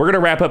 guys. Well, we're going to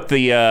wrap up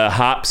the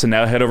hops and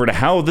now head over to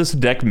how this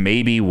deck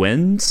maybe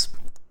wins.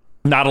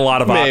 Not a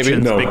lot of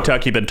options. No. Big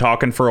Tuck, you've been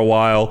talking for a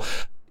while.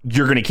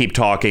 You're going to keep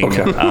talking.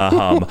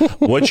 Okay.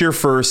 What's your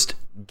first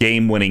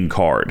game-winning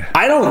card?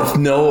 I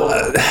don't know.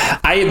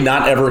 I have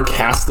not ever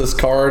cast this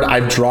card.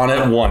 I've drawn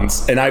it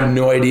once, and I have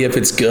no idea if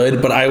it's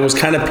good, but I was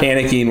kind of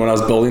panicking when I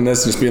was building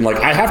this, just being like,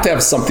 I have to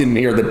have something in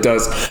here that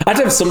does. I have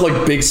to have some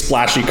like big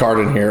splashy card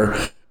in here.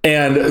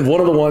 And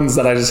one of the ones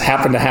that I just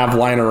happened to have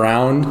lying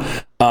around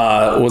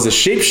was a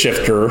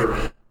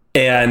Shapeshifter.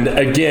 And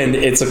again,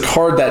 it's a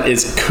card that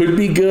could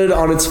be good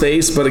on its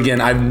face, but again,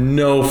 I have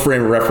no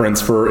frame of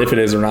reference for if it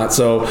is or not.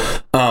 So,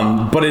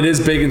 but it is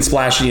big and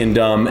splashy and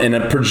dumb, and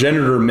a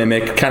Progenitor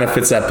Mimic kind of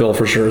fits that bill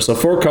for sure. So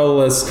 4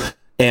 colorless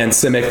and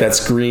Simic,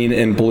 that's green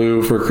and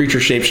blue. For Creature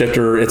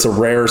Shapeshifter, it's a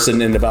rare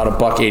sitting in about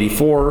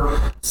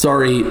 $1.84.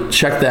 Sorry,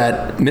 check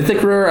that.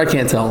 Mythic rare? I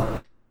can't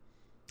tell.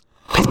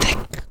 Mythic.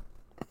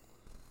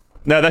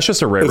 No, that's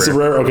just a rare. It's a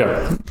rare,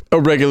 okay.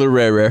 A regular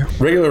rare.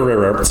 Regular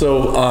rare.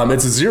 So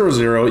it's a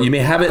 0/0. You may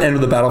have it enter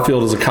the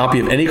battlefield as a copy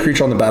of any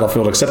creature on the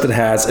battlefield, except it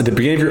has, at the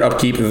beginning of your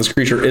upkeep, if this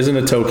creature isn't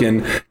a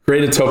token,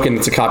 create a token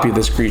that's a copy of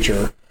this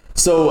creature.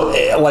 So,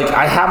 like,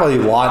 I have a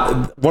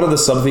lot. One of the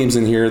sub-themes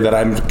in here that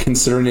I'm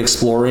considering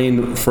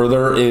exploring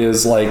further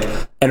is, like,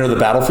 enter the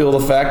battlefield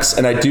effects.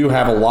 And I do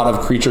have a lot of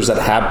creatures that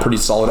have pretty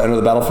solid enter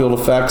the battlefield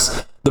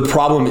effects. The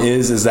problem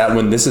is that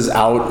when this is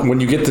out,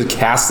 when you get to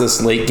cast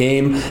this late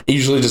game, it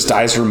usually just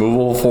dies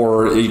removal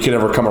before you can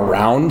ever come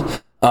around.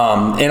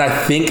 And I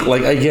think,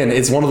 like, again,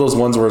 it's one of those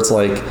ones where it's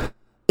like,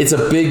 it's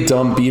a big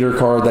dumb beater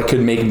card that could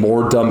make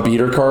more dumb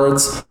beater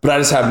cards, but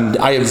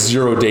I have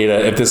zero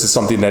data if this is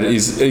something that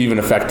is even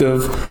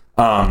effective.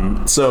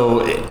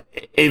 So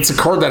it's a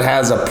card that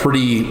has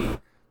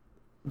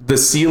the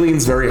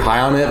ceiling's very high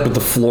on it, but the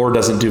floor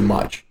doesn't do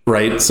much,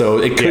 right? So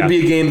it could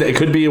be a game that it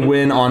could be a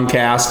win on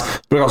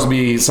cast, but it could also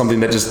be something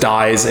that just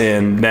dies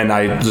and then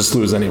I just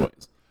lose anyways.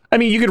 I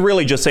mean, you could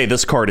really just say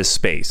this card is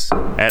space.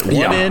 At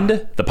one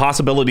end, the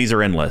possibilities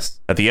are endless.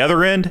 At the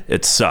other end,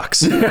 it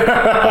sucks. It's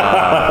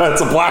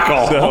a black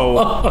hole.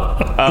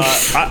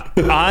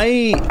 So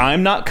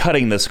I'm not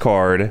cutting this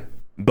card,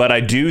 but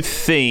I do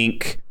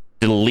think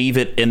to leave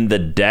it in the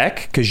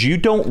deck, because you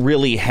don't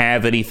really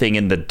have anything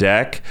in the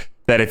deck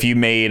that if you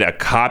made a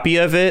copy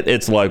of it,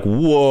 it's like,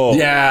 whoa.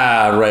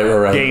 Yeah,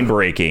 right. Game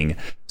breaking.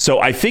 So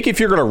I think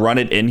if you're going to run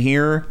it in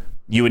here,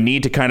 you would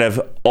need to kind of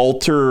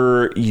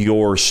alter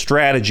your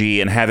strategy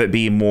and have it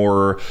be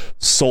more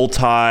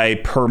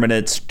Sultai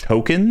permanence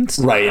tokens.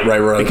 Right.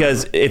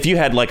 Because if you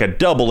had like a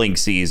Doubling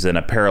Season,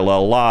 a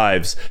Parallel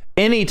Lives,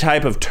 any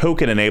type of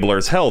token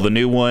enablers, hell, the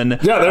new one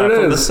there it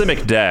from is. The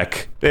Simic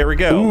deck. There we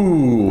go.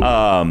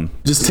 Ooh.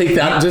 Just take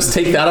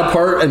that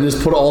apart and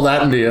just put all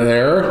that into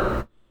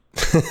there.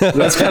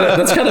 That's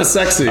kind of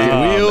sexy.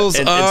 Wheels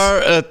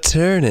are a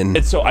turning.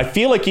 And so I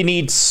feel like you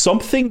need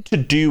something to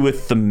do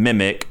with the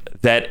Mimic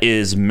that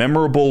is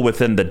memorable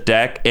within the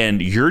deck,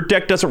 and your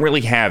deck doesn't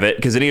really have it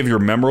because any of your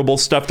memorable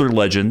stuff through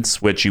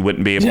Legends, which you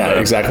wouldn't be able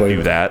to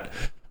do that.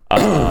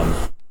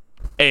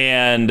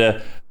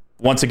 And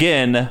once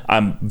again,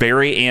 I'm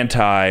very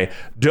anti.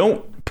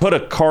 Don't put a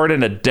card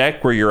in a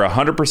deck where you're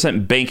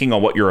 100% banking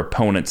on what your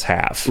opponents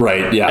have.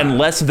 Right, yeah.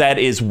 Unless that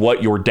is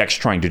what your deck's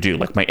trying to do.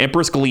 Like my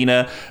Empress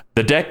Galena,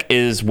 the deck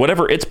is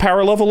whatever its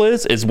power level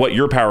is what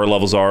your power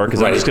levels are,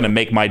 because I'm just going to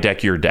make my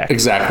deck your deck.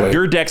 Exactly.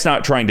 Your deck's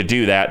not trying to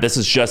do that. This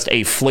is just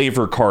a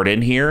flavor card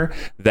in here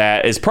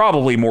that is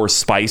probably more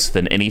spice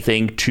than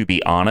anything, to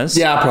be honest.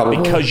 Yeah, probably.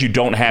 Because you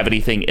don't have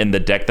anything in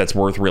the deck that's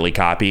worth really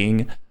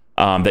copying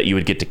that you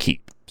would get to keep.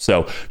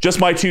 So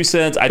just my 2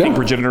 cents. I think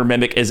Progenitor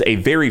Mimic is a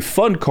very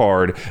fun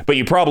card, but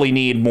you probably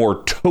need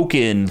more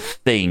token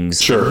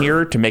things in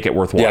here to make it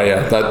worthwhile.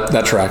 Yeah,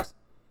 that tracks.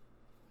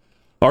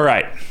 All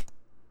right.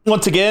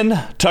 Once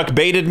again, Tuck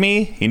baited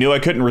me. He knew I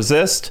couldn't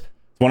resist.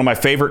 It's one of my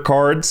favorite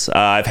cards.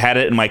 I've had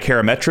it in my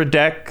Karametra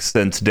deck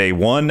since day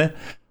one.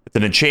 It's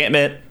an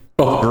enchantment,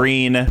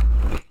 green.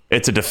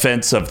 It's a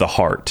defense of the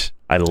heart.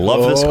 I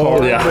love this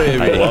card. Yeah.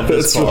 I love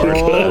this card.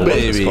 I love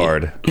baby. this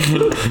card.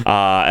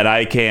 And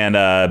I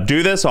can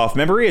do this off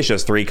memory. It's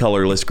just 3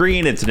 colorless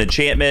green. It's an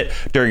enchantment.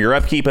 During your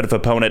upkeep, if an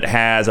opponent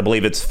has, I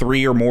believe it's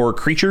 3 or more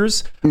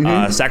creatures,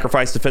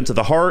 sacrifice Defense of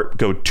the Heart,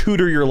 go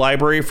tutor your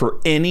library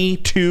for any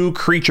 2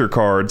 creature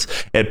cards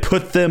and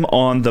put them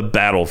on the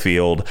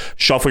battlefield.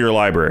 Shuffle your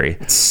library.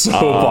 So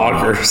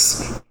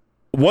bonkers.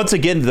 Once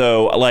again,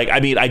 though, like, I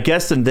mean, I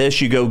guess in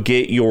this, you go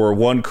get your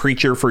 1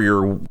 creature for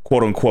your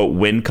quote-unquote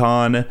win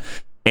con,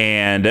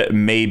 and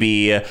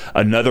maybe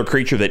another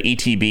creature that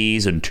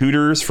ETBs and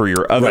tutors for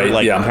your other,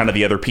 kind of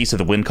the other piece of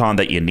the win con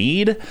that you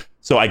need.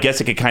 So I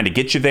guess it could kind of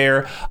get you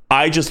there.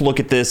 I just look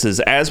at this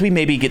as we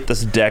maybe get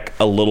this deck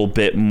a little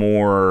bit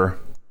more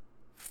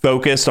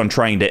focused on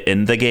trying to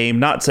end the game,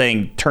 not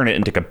saying turn it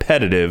into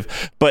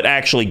competitive, but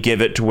actually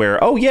give it to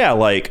where, oh yeah,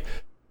 like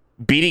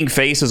beating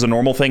face is a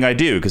normal thing I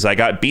do because I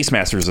got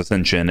Beastmaster's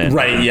Ascension. And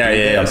right,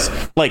 yeah.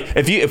 Like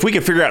if we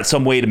could figure out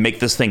some way to make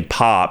this thing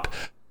pop,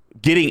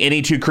 getting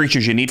any 2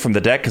 creatures you need from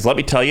the deck, because let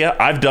me tell you,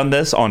 I've done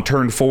this on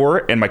turn 4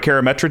 in my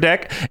Karametra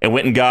deck and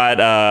went and got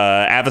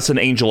Avacyn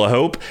Angel of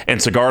Hope and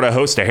Sigarda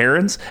Host of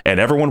Herons, and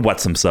everyone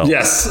wets themselves.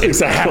 Yes,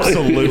 exactly.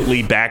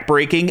 Absolutely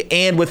backbreaking.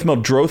 And with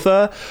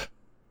Muldrotha,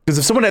 because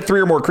if someone had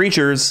 3 or more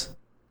creatures,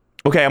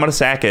 okay, I'm going to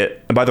sack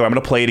it. And by the way, I'm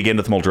going to play it again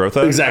with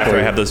Muldrotha. Exactly. After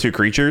I have those 2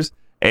 creatures.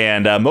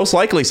 And most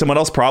likely someone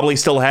else probably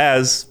still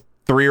has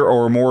 3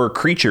 or more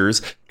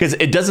creatures, because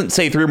it doesn't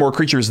say 3 or more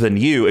creatures than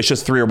you. It's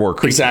just 3 or more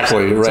creatures.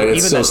 Exactly, right. So it's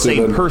even so that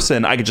stupid. same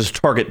person, I could just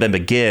target them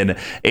again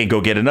and go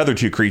get another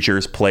 2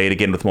 creatures, play it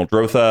again with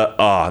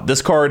Muldrotha.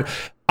 This card,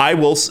 I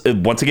will,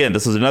 once again,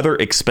 this is another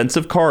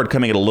expensive card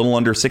coming at a little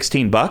under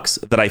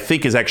 $16 that I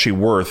think is actually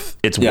worth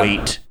its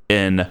weight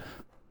in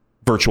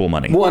virtual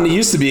money. Well, and it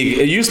used to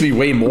be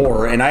way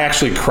more, and I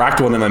actually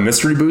cracked one in my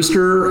mystery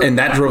booster, and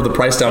that drove the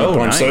price down a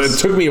bunch. Nice. So it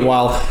took me a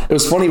while. It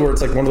was funny where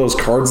it's like one of those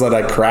cards that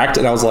I cracked,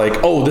 and I was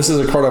like, oh, this is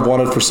a card I've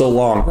wanted for so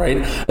long, right?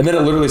 And then it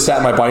literally sat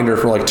in my binder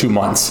for like 2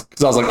 months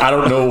because I was like, I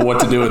don't know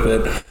what to do with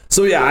it.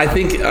 So yeah, I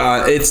think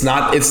it's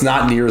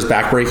not near as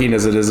backbreaking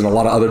as it is in a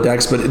lot of other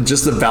decks, but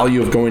just the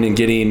value of going and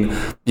getting,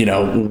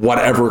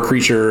 whatever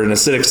creature, an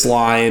acidic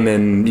slime,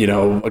 and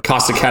a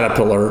caustic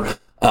caterpillar,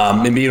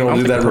 and being able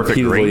to do that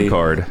repeatedly.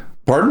 Card.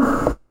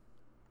 Pardon?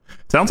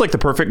 Sounds like the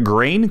perfect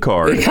grain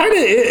card. It kind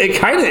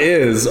of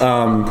is.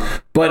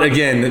 But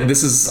again,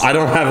 I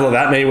don't have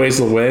that many ways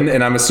to win,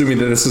 and I'm assuming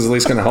that this is at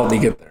least going to help me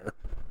get there.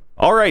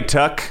 All right,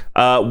 Tuck.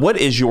 What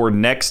is your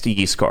next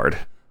Yeast card?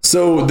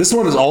 So this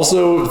one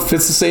also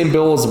fits the same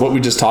bill as what we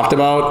just talked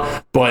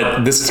about,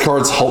 but this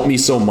card's helped me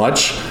so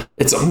much.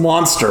 It's a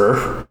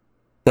monster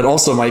that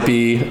also might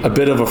be a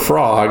bit of a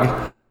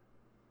frog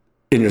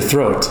in your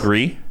throat.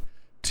 3,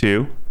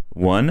 2,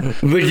 1. The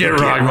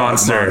Gitrog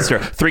monster.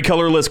 3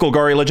 colorless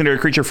Golgari legendary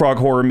creature frog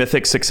horror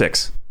mythic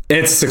 6/6.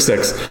 It's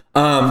 6/6.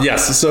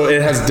 Yes, so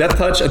it has Death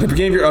Touch. At the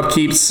beginning of your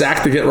upkeep,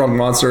 sack the Gitrog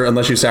monster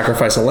unless you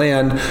sacrifice a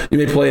land. You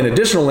may play an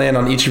additional land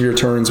on each of your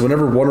turns.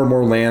 Whenever 1 or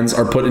more lands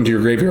are put into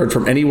your graveyard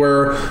from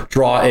anywhere,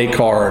 draw a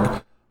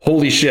card.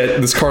 Holy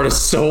shit, this card is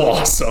so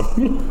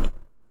awesome.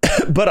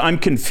 But I'm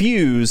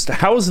confused.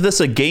 How is this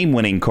a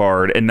game-winning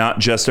card and not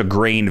just a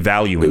grain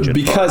value engine?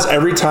 Because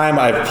every time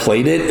I've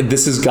played it,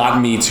 this has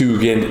gotten me to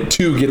get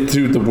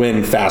through the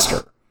win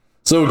faster.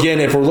 So again,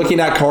 if we're looking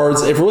at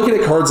cards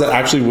that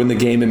actually win the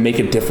game and make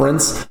a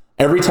difference,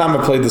 every time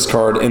I played this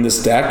card in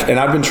this deck, and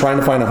I've been trying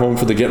to find a home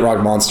for the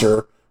Gitrog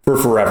monster for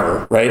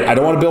forever, right? I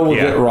don't want to build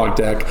a Gitrog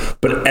deck,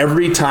 but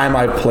every time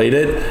I've played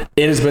it,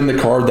 it has been the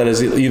card that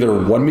has either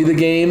won me the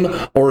game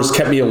or has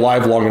kept me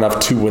alive long enough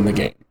to win the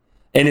game.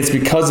 And it's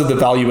because of the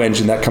value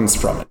engine that comes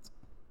from it.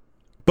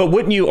 But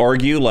wouldn't you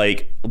argue,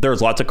 like,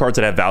 there's lots of cards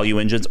that have value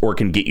engines or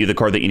can get you the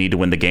card that you need to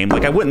win the game?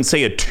 Like, I wouldn't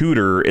say a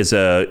Tutor is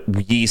a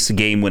Yeast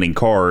game-winning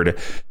card,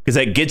 because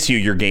that gets you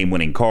your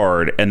game-winning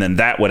card, and then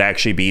that would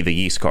actually be the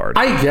Yeast card.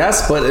 I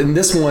guess, but in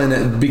this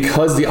one,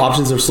 because the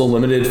options are so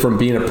limited from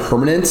being a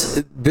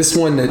permanent, this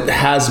one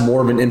has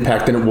more of an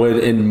impact than it would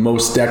in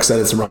most decks that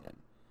it's running.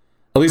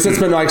 At least that's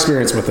been my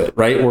experience with it,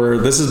 right? Where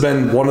this has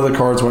been one of the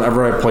cards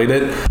whenever I played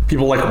it,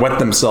 people like wet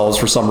themselves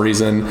for some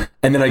reason,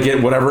 and then I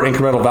get whatever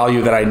incremental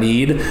value that I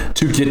need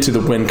to get to the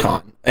win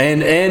con.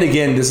 And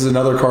again, this is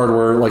another card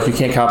where like you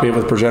can't copy it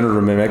with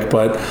Progenitor Mimic,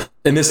 but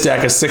in this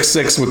deck, a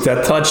 6/6 with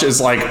Death Touch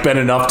is like been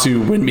enough to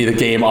win me the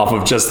game off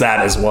of just that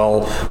as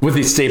well, with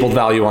the stapled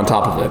value on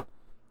top of it.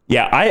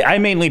 Yeah, I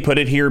mainly put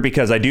it here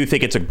because I do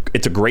think it's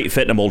a great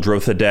fit in a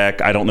Muldrotha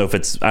deck. I don't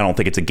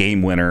think it's a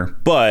game winner,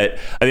 but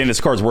I think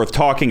this card's worth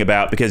talking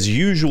about because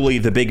usually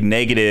the big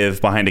negative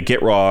behind a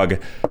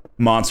Gitrog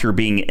monster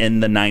being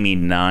in the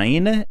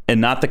 99 and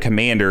not the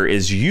commander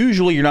is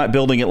usually you're not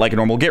building it like a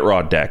normal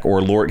Gitrog deck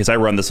or Lord, because I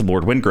run this in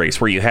Lord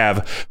Windgrace where you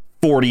have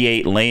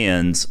 48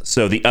 lands,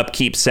 so the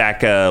upkeep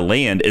sack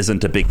land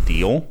isn't a big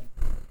deal.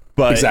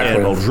 But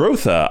exactly. In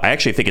Muldrotha, I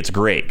actually think it's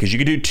great because you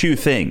can do 2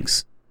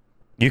 things.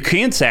 You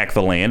can sack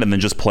the land and then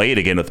just play it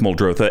again with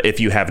Muldrotha if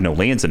you have no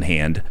lands in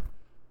hand.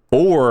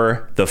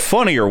 Or the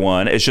funnier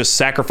one is just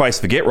sacrifice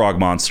the Gitrog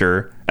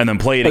monster and then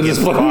play it again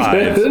for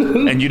 5,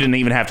 and you didn't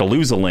even have to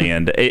lose a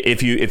land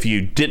if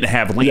you didn't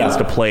have lands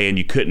to play and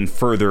you couldn't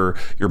further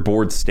your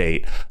board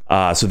state.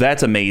 So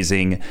that's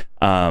amazing.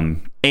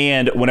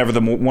 And whenever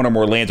 1 or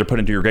more lands are put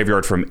into your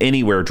graveyard from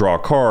anywhere, draw a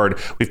card.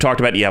 We've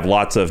talked about you have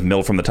lots of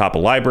mill from the top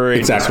of library,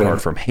 exactly.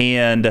 Card from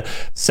hand,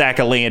 sack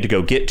a land to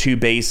go get 2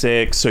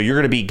 basics. So you're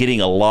going to be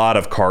getting a lot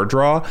of card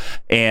draw,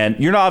 and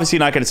you're obviously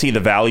not going to see the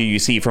value you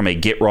see from a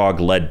Gitrog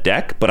led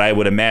deck, but I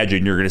would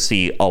imagine you're going to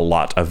see a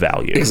lot of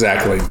value.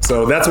 Exactly.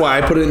 So that's why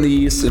I put it in the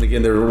East, and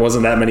again, there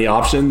wasn't that many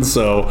options,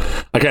 so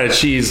I kind of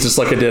cheesed just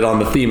like I did on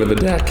the theme of the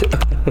deck.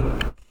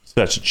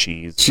 Such a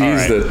cheese.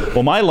 Cheese. Right.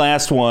 Well, my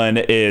last one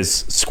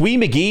is Squee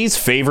McGee's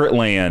favorite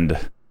land.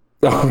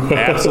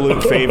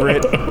 Absolute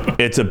favorite.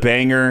 It's a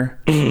banger.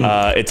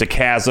 It's a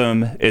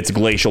chasm. It's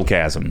Glacial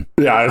Chasm.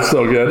 Yeah, it's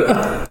so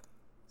good.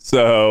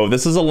 So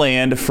this is a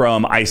land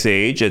from Ice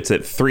Age. It's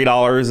at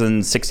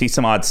 $3.60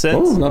 some odd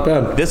cents. Oh, not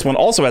bad. This one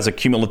also has a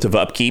cumulative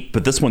upkeep,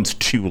 but this one's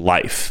 2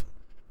 life.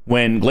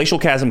 When Glacial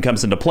Chasm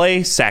comes into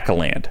play, sack a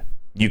land.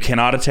 You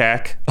cannot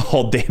attack.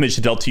 All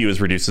damage dealt to you is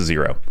reduced to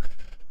 0.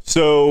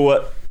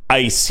 So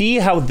I see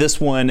how this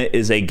one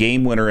is a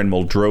game winner in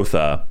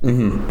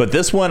Muldrotha, but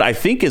this one I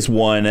think is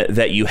one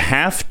that you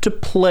have to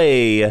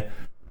play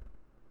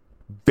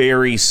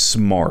very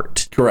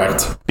smart.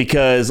 Correct.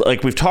 Because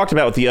like we've talked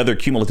about with the other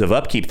cumulative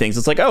upkeep things,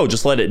 it's like, oh,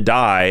 just let it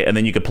die and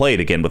then you could play it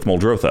again with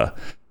Muldrotha.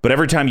 But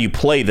every time you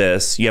play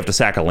this, you have to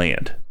sack a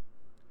land.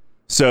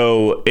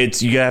 So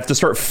you have to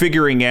start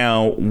figuring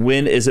out,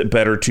 when is it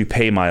better to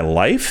pay my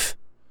life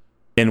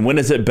and when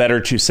is it better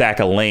to sack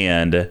a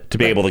land to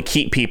be able to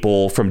keep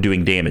people from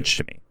doing damage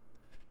to me.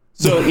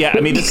 So yeah,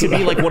 I mean, this could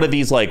be like one of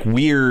these like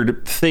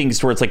weird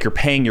things where it's like you're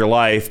paying your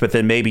life, but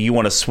then maybe you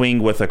want to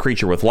swing with a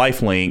creature with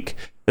lifelink.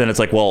 Then it's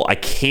like, well, I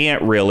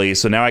can't really,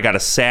 so now I got to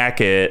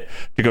sack it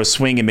to go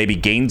swing and maybe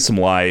gain some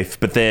life.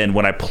 But then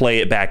when I play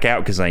it back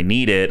out because I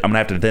need it, I'm gonna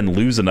have to then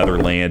lose another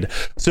land.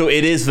 So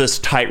it is this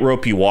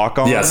tightrope you walk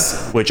on,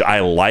 yes, which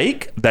I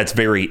like. That's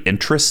very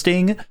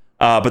interesting.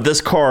 But this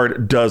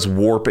card does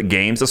warp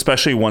games,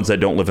 especially ones that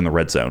don't live in the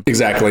red zone.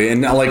 Exactly,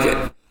 and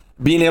like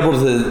being able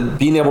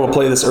to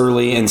play this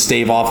early and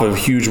stave off a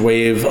huge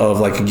wave of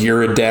like a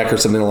Gira deck or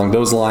something along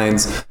those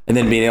lines, and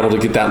then being able to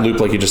get that loop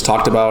like you just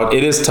talked about,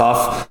 it is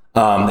tough.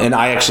 And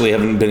I actually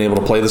haven't been able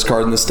to play this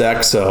card in this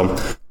deck, so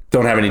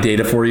don't have any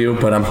data for you.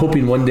 But I'm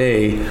hoping one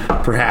day,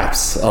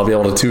 perhaps, I'll be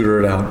able to tutor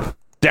it out.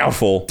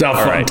 Doubtful. All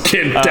right.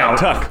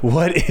 Tuck,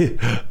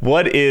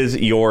 what is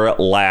your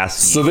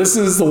last? So this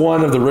is the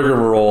one of the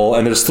rigmarole,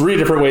 and there's 3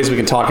 different ways we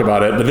can talk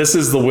about it, but this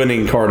is the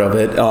winning card of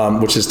it,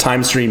 which is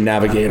Time Stream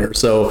Navigator.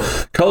 So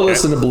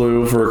colorless in the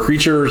blue for a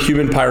creature,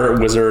 human,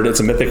 pirate, wizard. It's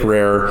a mythic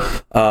rare.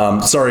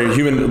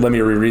 Human. Let me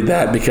reread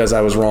that because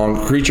I was wrong.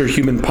 Creature,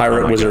 human,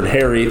 pirate, wizard, God.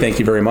 Harry. Thank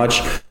you very much.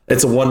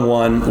 It's a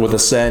 1/1 with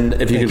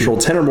Ascend. If you control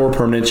 10 or more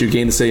permanents, you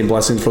gain the same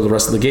blessings for the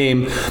rest of the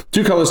game.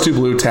 2 colors, 2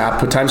 blue, tap,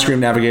 put Time Stream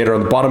Navigator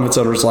on the bottom of its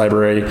owner's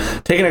library.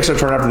 Take an extra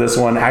turn after this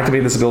one.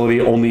 Activate this ability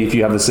only if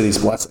you have the city's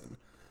blessing.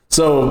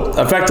 So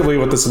effectively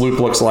what this loop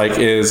looks like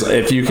is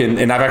if you can,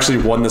 and I've actually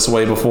won this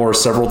way before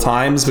several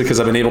times because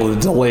I've been able to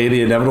delay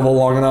the inevitable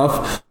long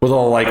enough with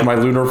all like my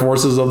lunar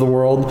forces of the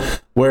world,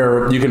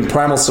 where you can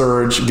Primal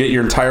Surge, get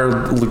your entire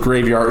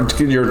graveyard,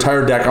 your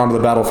entire deck onto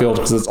the battlefield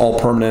because it's all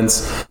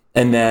permanents.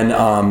 And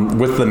then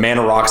with the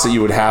mana rocks that you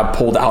would have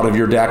pulled out of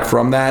your deck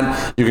from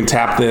that, you can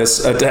tap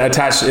this,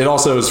 attach. It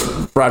also is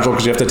fragile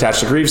because you have to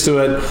attach the Greaves to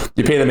it.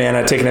 You pay the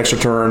mana, take an extra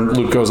turn,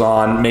 loop goes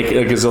on, make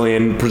a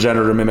gazillion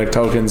Progenitor Mimic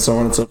tokens, so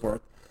on and so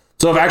forth.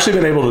 So I've actually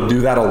been able to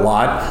do that a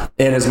lot.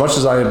 And as much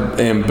as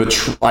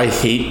I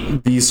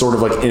hate these sort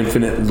of like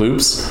infinite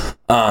loops,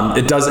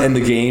 it does end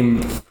the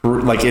game.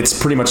 Like it's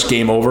pretty much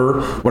game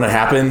over when it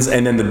happens.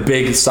 And then the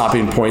big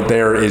stopping point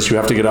there is you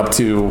have to get up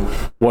to,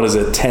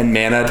 10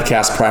 mana to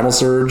cast Primal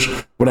Surge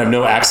when I have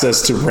no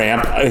access to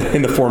ramp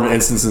in the form of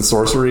instants and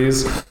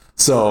sorceries.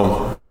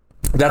 So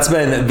that's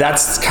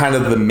kind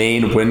of the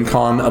main win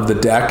con of the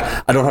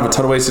deck. I don't have a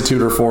ton of ways to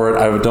tutor for it.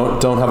 I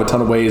don't have a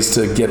ton of ways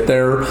to get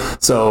there.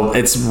 So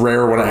it's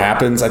rare when it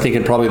happens. I think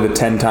in probably the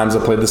 10 times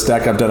I played this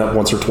deck, I've done it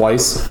once or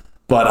twice.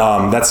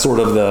 But that's sort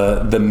of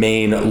the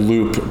main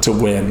loop to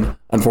win,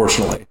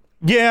 unfortunately.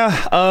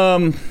 Yeah,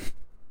 I'm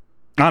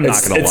not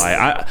gonna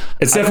lie.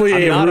 It's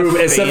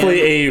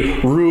definitely a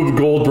Rube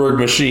Goldberg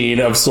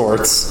machine of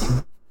sorts.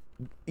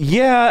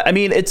 Yeah, I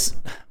mean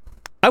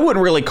I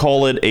wouldn't really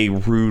call it a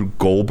Rube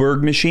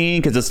Goldberg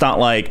machine because it's not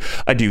like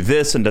I do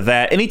this and do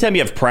that. Anytime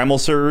you have Primal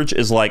Surge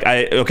is like,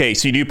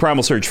 so you do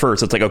Primal Surge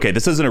first. It's like, okay,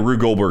 this isn't a Rube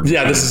Goldberg machine.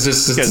 Yeah, this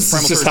is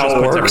just how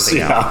it works.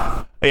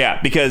 Yeah,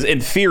 because in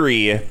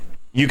theory,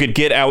 you could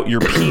get out your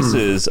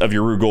pieces of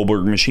your Rube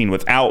Goldberg machine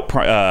without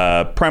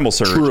Primal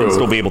Surge and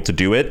still be able to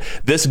do it.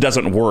 This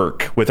doesn't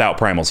work without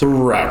Primal Surge.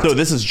 Correct. So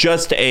this is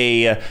just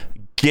a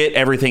get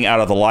everything out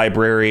of the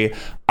library.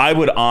 I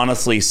would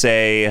honestly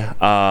say...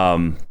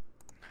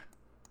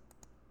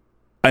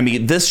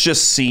 this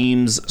just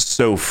seems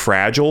so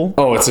fragile.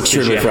 Oh, it's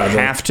extremely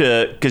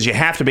fragile. Because you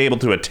have to be able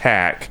to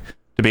attack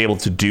to be able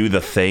to do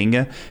the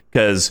thing.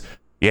 Because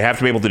you have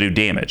to be able to do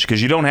damage.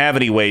 Because you don't have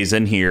any ways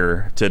in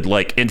here to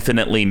like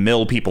infinitely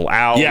mill people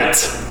out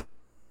yet.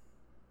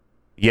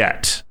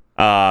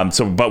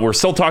 But we're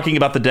still talking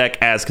about the deck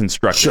as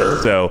constructed.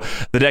 Sure. So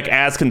the deck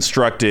as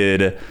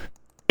constructed,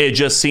 it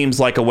just seems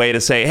like a way to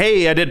say,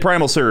 hey, I did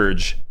Primal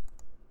Surge.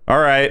 All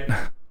right.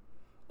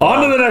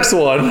 On to the next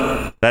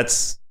one.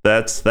 That's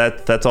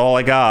all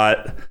I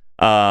got.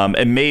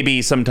 And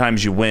maybe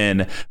sometimes you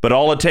win, but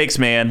all it takes,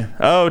 man.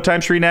 Oh,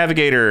 Time Stream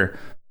Navigator.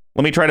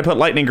 Let me try to put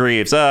Lightning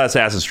Greaves.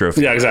 Assassin's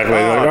Trophy. Yeah, exactly.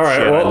 All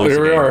right, well,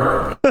 here we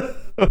are.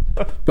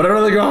 But I'd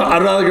rather go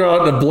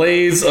out in a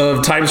blaze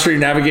of Time Stream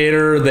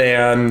Navigator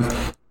than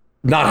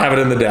not have it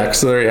in the deck.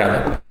 So there you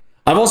have it.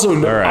 I've also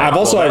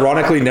Well,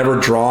 ironically never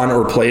drawn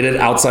or played it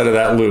outside of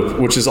that loop,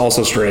 which is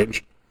also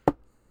strange.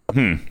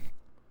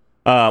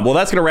 Well,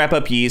 that's going to wrap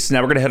up Yeast.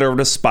 Now we're going to head over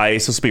to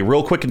Spice. This will be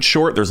real quick and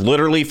short. There's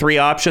literally 3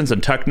 options,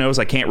 and Tuck knows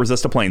I can't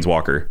resist a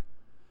Planeswalker.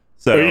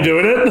 So, Are you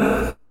doing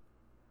it?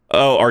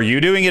 Oh, are you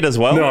doing it as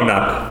well? No, I'm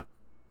not.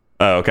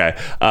 Oh, okay.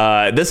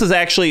 This is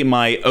actually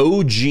my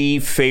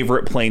OG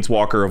favorite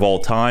Planeswalker of all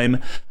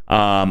time.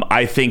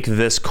 I think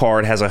this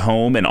card has a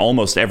home in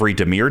almost every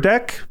Dimir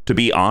deck, to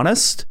be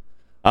honest,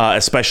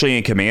 especially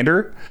in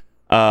Commander.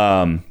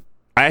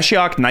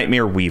 Ashiok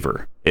Nightmare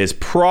Weaver is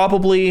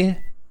probably,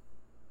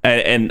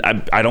 and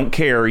I don't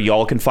care,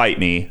 y'all can fight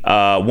me,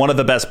 one of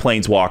the best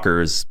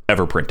Planeswalkers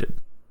ever printed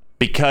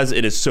because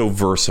it is so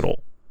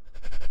versatile.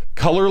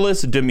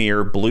 Colorless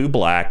Dimir,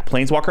 blue-black,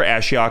 Planeswalker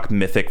Ashiok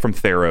Mythic from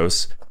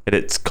Theros.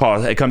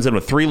 It comes in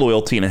with 3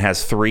 loyalty and it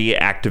has 3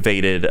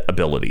 activated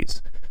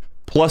abilities.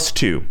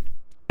 +2,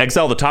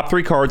 exile the top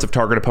 3 cards of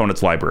target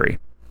opponent's library.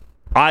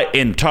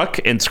 Tuck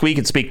and Squee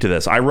can speak to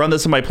this. I run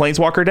this in my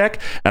Planeswalker deck,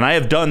 and I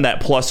have done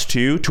that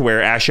 +2 to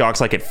where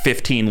Ashiok's like at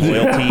 15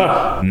 loyalty,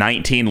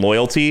 19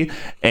 loyalty,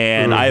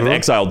 and I have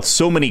exiled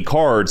so many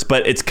cards,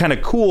 but it's kind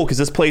of cool because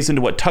this plays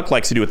into what Tuck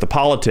likes to do with the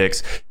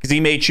politics, because he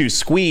may choose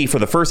Squee for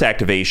the first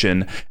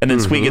activation, and then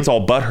Squee gets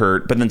all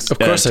butthurt, but then Tuck,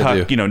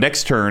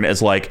 next turn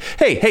is like,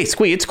 hey,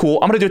 Squee, it's cool.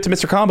 I'm going to do it to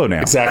Mr. Combo now.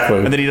 Exactly.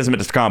 And then he doesn't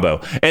Mr.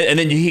 Combo. And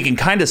then he can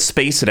kind of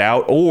space it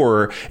out,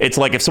 or it's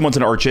like if someone's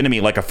an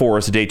archenemy, like a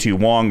Forest Day-2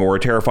 Wong or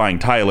a Terrifying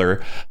Tyler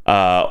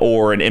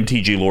or an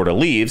MTG Lord of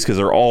Leaves, because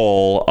they're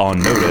all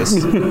on notice.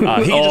 He can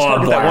just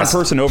target that one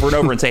person over and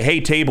over and say,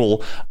 hey,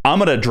 table, I'm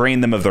going to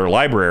drain them of their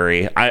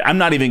library. I'm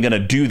not even going to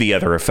do the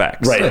other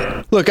effects.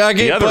 Right. Look, I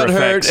get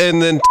butthurt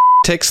and then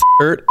takes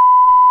hurt.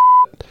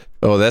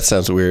 Oh, that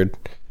sounds weird.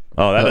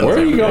 Oh, that where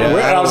are you going?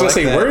 Yeah, I was going to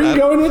say, where are you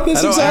going with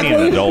this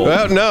exactly?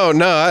 Well,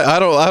 no, I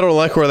don't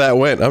like where that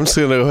went. I'm just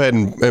going to go ahead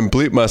and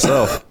bleep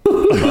myself.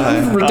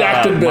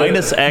 Redacted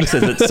minus X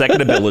is its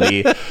second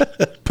ability.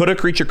 Put a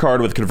creature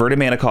card with converted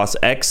mana cost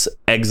X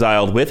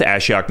exiled with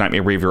Ashiok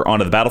Nightmare Weaver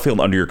onto the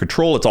battlefield under your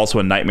control. It's also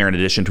a nightmare in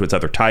addition to its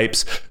other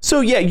types. So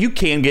yeah, you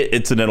can get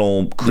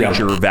incidental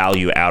creature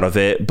value out of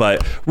it,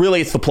 but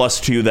really it's the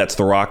 +2 that's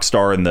the rock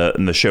star and the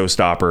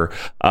showstopper.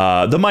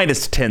 The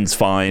 -10's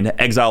fine.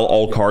 Exile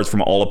all cards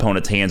from all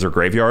opponents' hands or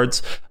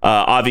graveyards.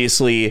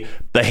 Obviously,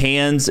 the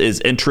hands is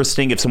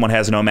interesting if someone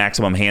has no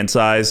maximum hand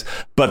size,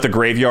 but the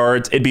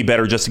graveyards, it'd be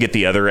better just to get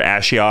the other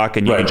Ashiok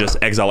and you can just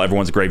exile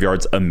everyone's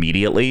graveyards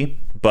immediately.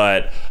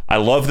 But I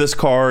love this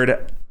card.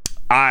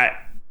 I'm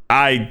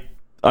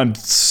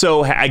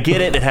so I get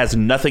it. It has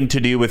nothing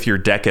to do with your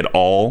deck at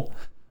all,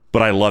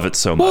 but I love it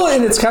so much. Well,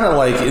 and it's kind of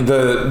like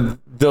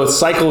the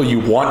cycle you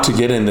want to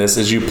get in this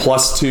is you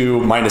 +2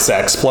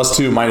 -X,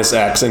 +2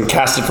 -X, and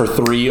cast it for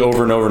 3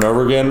 over and over and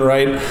over again,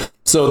 right?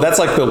 So that's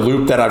like the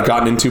loop that I've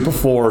gotten into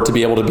before, to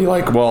be able to be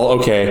like, well,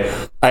 okay,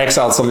 I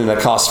exiled something that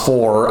costs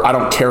 4. I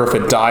don't care if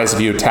it dies if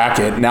you attack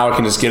it. Now I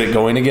can just get it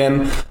going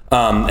again.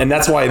 And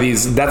that's why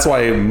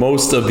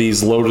most of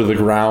these low to the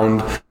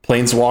ground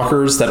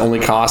planeswalkers that only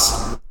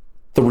cost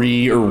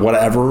 3 or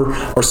whatever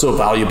are so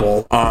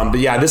valuable. But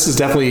yeah, this is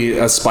definitely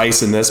a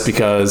spice in this,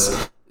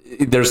 because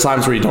there's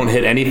times where you don't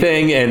hit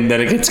anything and then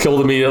it gets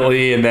killed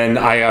immediately, and then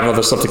I have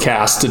other stuff to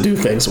cast to do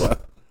things with.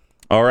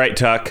 All right,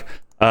 Tuck.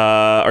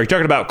 Are you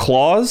talking about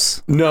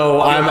claws?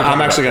 No,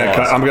 I'm actually gonna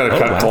cut. I'm gonna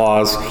cut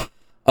claws.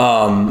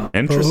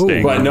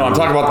 Interesting. But no, I'm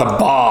talking about the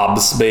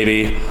bobs,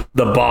 baby.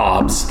 The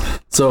bobs.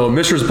 So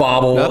Mishra's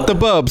Bobble, not the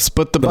bubs,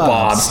 but the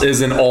bobs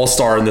is an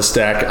all-star in this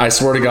deck. I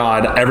swear to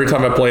God, every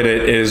time I played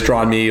it, it has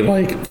drawn me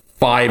like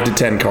 5 to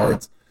 10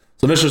 cards.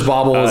 So Mishra's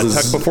Bobble is.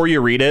 Tuck, before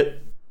you read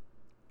it,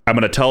 I'm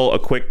going to tell a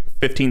quick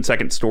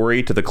 15-second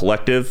story to the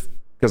collective,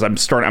 because I'm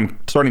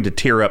starting to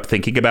tear up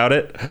thinking about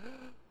it.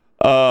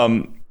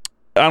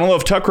 I don't know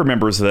if Tuck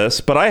remembers this,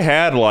 but I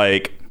had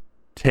like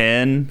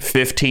 10,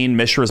 15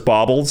 Mishra's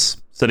Baubles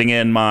sitting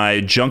in my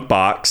junk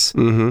box.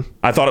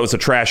 I thought it was a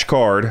trash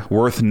card,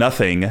 worth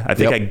nothing. I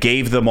think I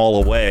gave them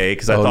all away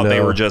because I thought they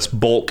were just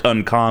bulk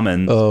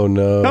uncommons. Oh,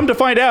 no. Come to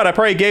find out, I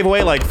probably gave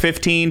away like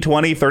 $15,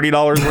 $20,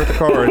 $30 worth of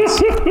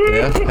cards.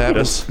 Yeah,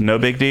 happens. No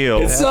big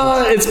deal.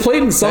 It's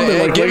played in something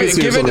like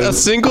Legacy. Give it a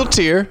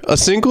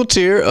single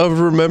tier of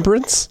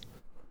remembrance.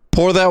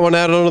 Pour that one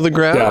out onto the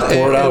ground. Yeah,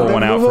 pour it out. Pour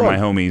one out for my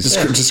homies.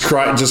 Just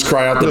cry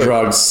out the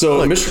drugs.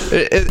 So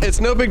it's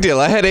no big deal.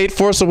 I had 8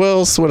 Force of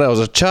Wills when I was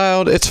a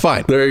child. It's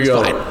fine. There you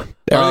go. Fine.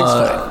 Everything's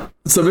fine.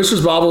 So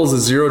Mishra's Bauble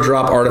is a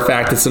 0-drop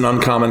artifact. It's an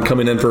uncommon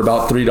coming in for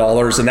about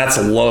 $3, and that's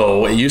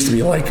low. It used to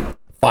be like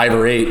 5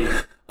 or 8.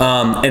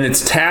 And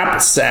it's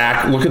tap,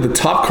 sack, look at the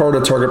top card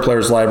of target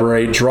player's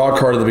library, draw a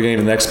card at the beginning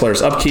of the next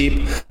player's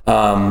upkeep.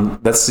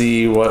 Let's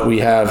see what we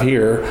have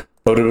here.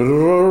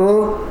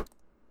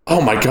 Oh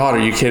my God, are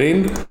you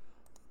kidding?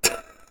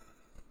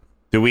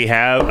 Do we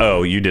have...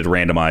 Oh, you did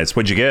randomize.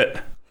 What'd you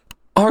get?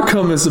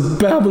 Arkham is a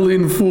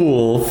babbling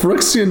fool.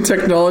 Phyrexian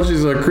technology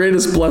is our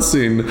greatest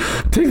blessing.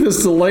 Take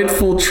this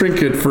delightful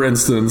trinket, for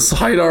instance.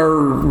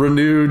 Haidar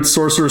renewed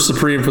Sorcerer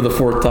Supreme for the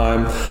 4th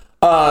time.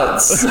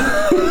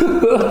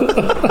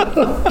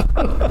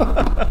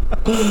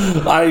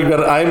 I'm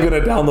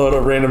gonna download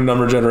a random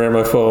number generator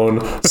on my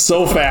phone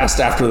so fast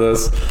after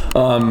this.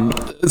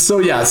 So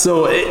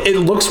it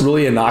looks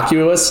really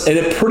innocuous, and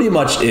it pretty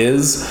much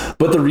is.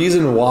 But the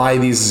reason why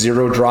these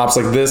zero drops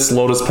like this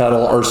Lotus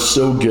Petal are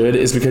so good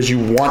is because you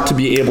want to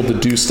be able to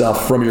do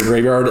stuff from your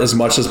graveyard as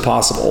much as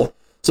possible.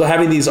 So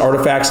having these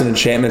artifacts and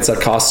enchantments that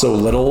cost so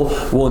little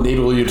will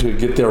enable you to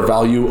get their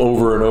value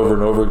over and over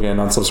and over again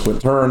on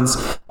subsequent turns.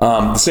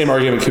 The same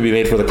argument could be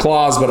made for the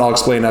claws, but I'll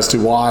explain as to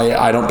why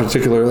I don't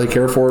particularly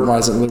care for it and why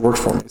it really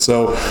works for me.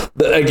 So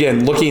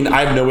again,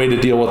 I have no way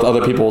to deal with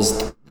other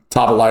people's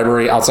top of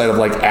library outside of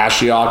like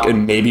Ashiok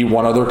and maybe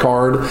one other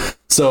card.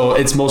 So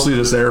it's mostly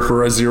just there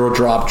for a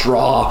 0-drop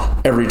draw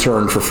every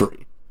turn for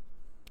free.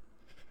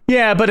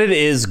 Yeah, but it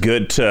is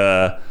good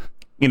to...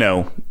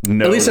 know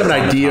at least have an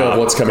idea of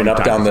what's coming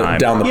up down the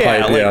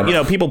pipe.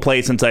 Like, people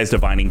play Sensei's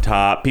Divining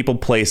Top. People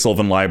play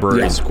Sylvan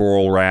Library,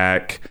 Scroll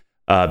Rack,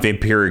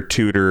 Vampiric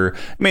Tutor.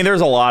 I mean,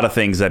 there's a lot of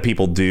things that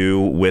people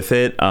do with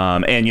it.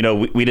 And,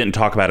 we didn't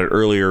talk about it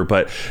earlier,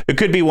 but it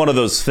could be one of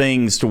those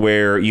things to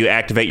where you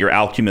activate your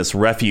Alchemist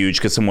Refuge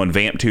because someone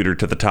Vamp Tutor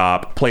to the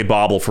top, play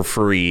Bauble for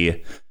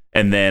free.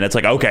 And then it's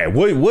like, okay,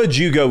 what would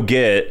you go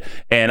get?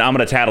 And I'm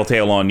going to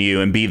tattletale on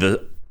you and be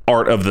the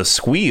art of the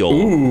squeal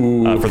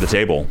for the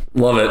table.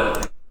 Love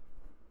it.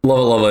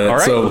 Love it. All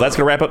right, well, that's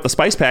going to wrap up the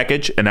spice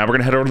package, and now we're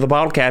going to head over to the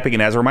bottle capping.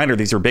 And as a reminder,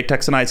 these are big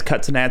Texanized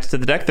cuts and adds to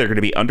the deck. They're going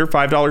to be under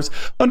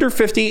 $5, under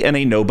 $50, and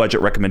a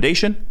no-budget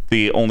recommendation.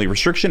 The only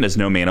restriction is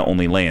no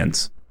mana-only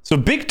lands. So,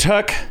 Big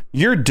Tuck,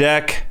 your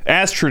deck,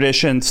 as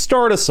tradition,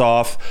 start us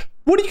off.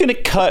 What are you going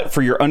to cut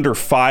for your under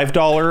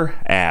 $5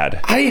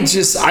 ad?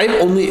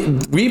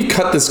 We've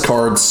cut this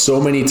card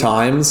so many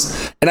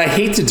times, and I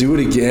hate to do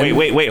it again.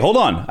 Wait, hold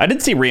on. I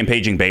didn't see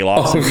Rampaging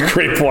Baloths. Oh,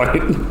 great point.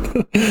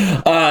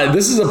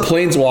 This is a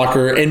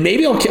Planeswalker, and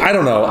maybe I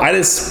don't know. I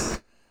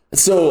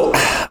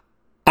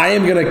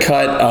am going to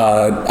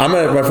cut,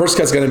 my first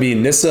cut's going to be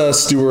Nissa,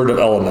 Steward of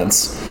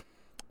Elements.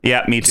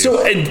 Yeah, me too.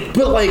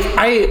 But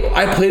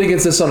I played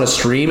against this on a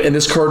stream, and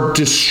this card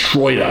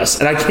destroyed us,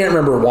 and I can't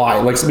remember why.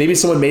 Like maybe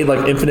someone made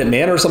like infinite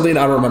mana or something.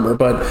 I don't remember.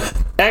 But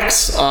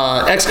X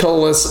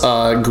colorless,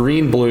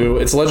 green blue.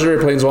 It's a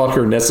legendary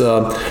Planeswalker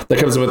Nissa that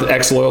comes with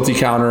X loyalty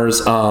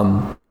counters.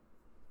 I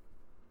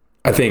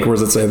think where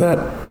does it say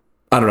that?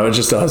 I don't know. It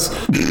just does.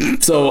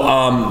 So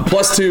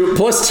 +2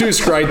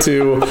 scry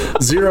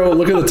 2 0.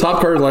 Look at the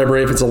top card of the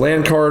library. If it's a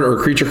land card or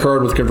a creature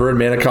card with converted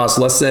mana cost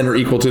less than or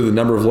equal to the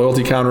number of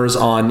loyalty counters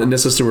on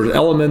Nissa Steward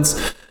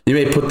Elements, you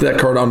may put that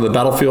card onto the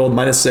battlefield.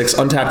 -6,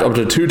 untapped up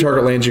to 2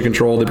 target lands you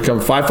control. They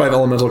become 5/5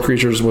 elemental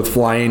creatures with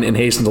flying and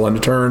haste until end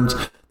of turns.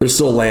 They're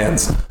still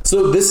lands.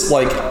 So this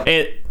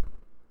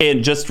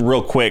And just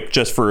real quick,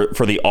 just for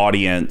the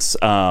audience,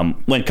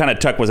 when kind of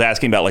Tuck was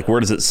asking about like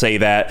where does it say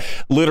that?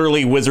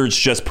 Literally, Wizards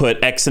just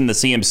put X in the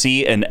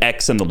CMC and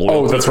X in the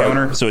loyalty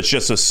counter, right. So it's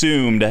just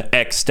assumed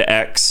X to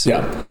X.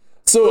 Yeah.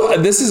 So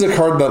this is a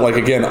card that, like,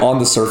 again, on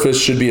the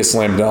surface should be a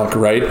slam dunk,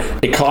 right?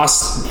 It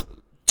costs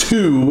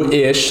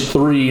 2-ish,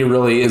 3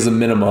 really is a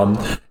minimum.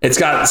 It's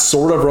got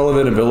sort of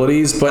relevant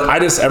abilities, but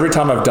every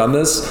time I've done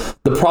this,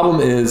 the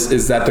problem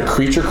is that the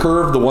creature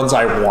curve, the ones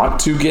I want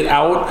to get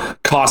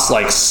out, cost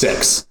like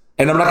 6.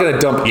 And I'm not going to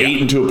dump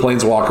 8 into a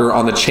Planeswalker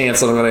on the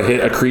chance that I'm going to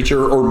hit a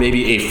creature or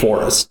maybe a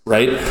forest,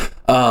 right?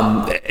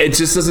 It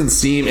just doesn't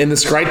seem, and the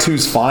Scry 2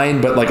 is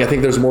fine, but like I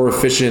think there's more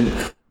efficient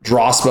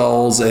draw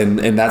spells and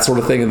that sort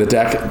of thing in the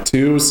deck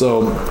too.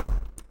 So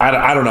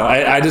I don't know.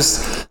 I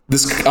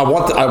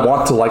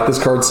want to like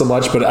this card so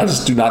much, but I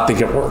just do not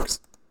think it works.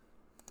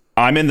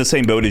 I'm in the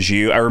same boat as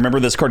you. I remember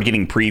this card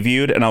getting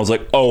previewed, and I was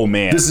like, "Oh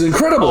man, this is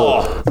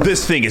incredible! Oh,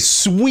 this thing is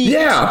sweet."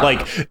 Yeah,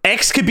 like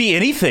X could be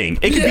anything.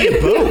 It could be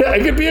a boat.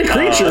 It could be a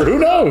creature. Who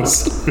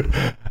knows?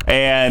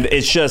 And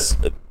it's just,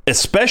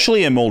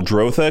 especially in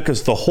Muldrotha,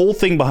 because the whole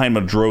thing behind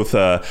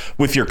Muldrotha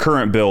with your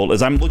current build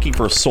is I'm looking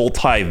for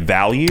Sultai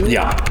value.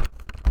 Yeah.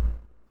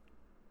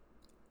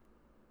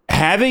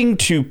 Having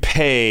to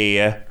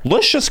pay,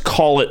 let's just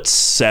call it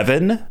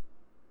 7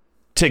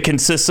 to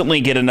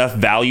consistently get enough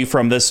value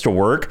from this to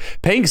work.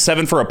 Paying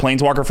 7 for a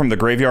Planeswalker from the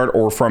graveyard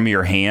or from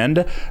your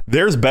hand,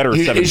 there's better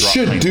 7 It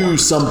should do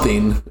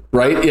something,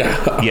 right?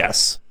 Yeah.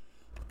 Yes.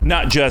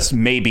 Not just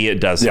maybe it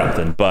does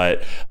something,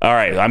 but all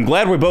right. I'm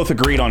glad we both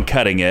agreed on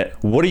cutting it.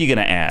 What are you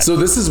going to add? So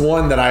this is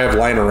one that I have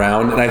lying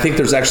around, and I think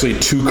there's actually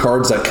 2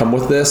 cards that come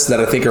with this that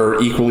I think are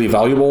equally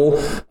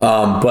valuable.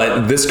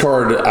 But this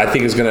card I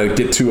think is going to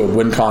get to a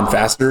win con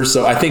faster.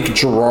 So I think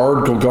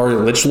Gerard Golgari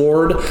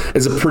Lichlord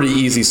is a pretty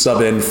easy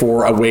sub in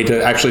for a way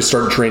to actually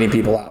start training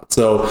people out.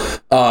 So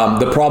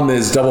the problem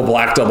is double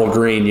black, double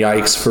green.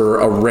 Yikes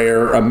for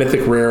a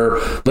mythic rare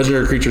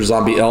legendary creature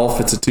zombie elf.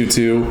 It's a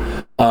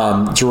 2/2.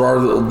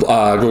 Gerard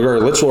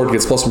Golgari Lichlord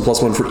gets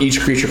 +1/+1 for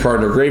each creature card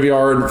in your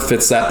graveyard.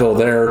 Fits that bill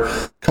there.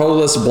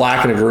 Colorless,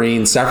 black and a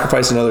green.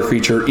 Sacrifice another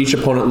creature. Each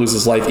opponent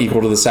loses life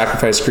equal to the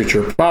sacrificed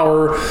creature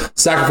power.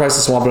 Sacrifice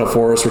a swamp and a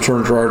forest.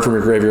 Return Gerard from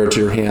your graveyard to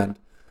your hand.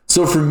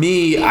 So for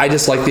me, I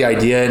just like the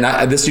idea,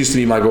 and this used to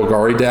be my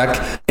Golgari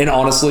deck. And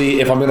honestly,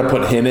 if I'm going to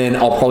put him in,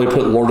 I'll probably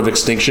put Lord of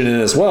Extinction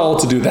in as well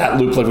to do that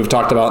loop like we've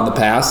talked about in the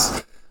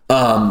past.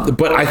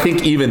 But I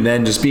think even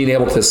then, just being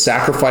able to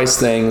sacrifice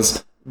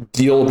things,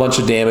 deal a bunch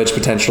of damage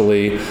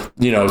potentially,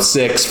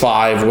 6,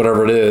 5,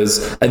 whatever it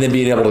is, and then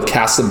being able to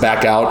cast them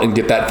back out and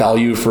get that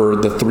value for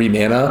the 3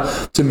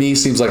 mana, to me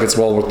seems like it's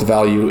well worth the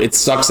value. It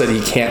sucks that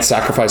he can't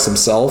sacrifice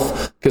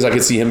himself, because I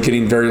could see him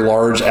getting very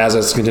large as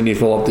I continue to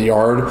fill up the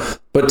yard.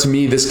 But to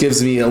me, this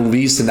gives me at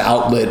least an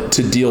outlet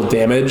to deal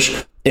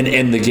damage and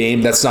end the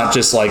game. That's not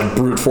just like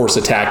brute force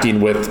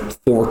attacking with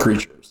 4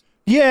 creatures.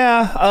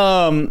 Yeah,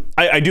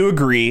 I do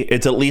agree.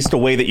 It's at least a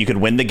way that you could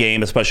win the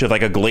game, especially with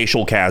like a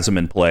Glacial Chasm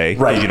in play.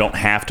 Right. You don't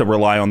have to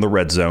rely on the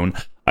red zone.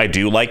 I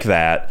do like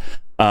that.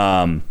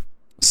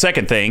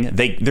 Second thing,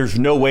 there's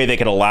no way they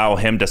could allow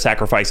him to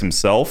sacrifice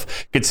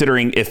himself,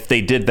 considering if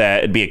they did that,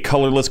 it'd be a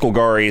colorless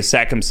Golgari,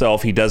 sack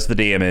himself, he does the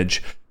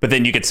damage, but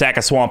then you could sack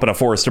a swamp and a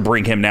forest to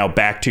bring him now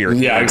back to your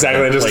Yeah, hand.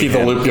 exactly. Just keep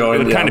the loop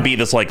going. It would kind of be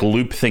this like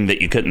loop thing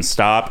that you couldn't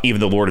stop. Even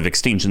the Lord of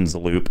Extinction's the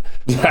loop.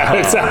 Yeah,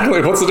 exactly.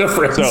 What's the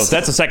difference? So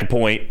that's the second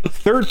point.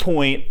 Third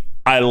point,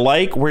 I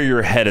like where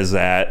your head is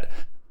at.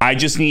 I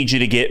just need you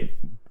to get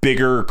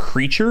bigger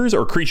creatures,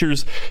 or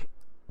creatures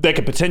that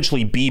could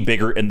potentially be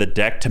bigger in the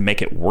deck to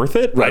make it worth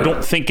it. Right. I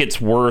don't think it's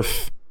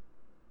worth,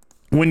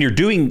 when you're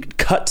doing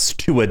cuts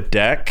to a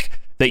deck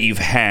that you've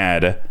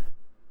had,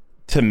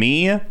 to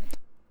me,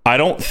 I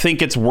don't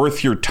think it's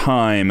worth your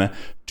time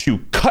to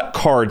cut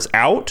cards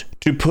out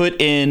to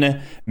put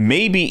in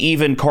maybe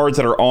even cards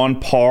that are on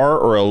par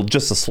or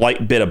just a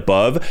slight bit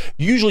above.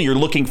 Usually you're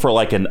looking for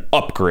like an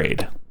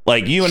upgrade.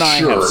 Like you and I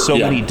have so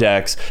many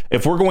decks.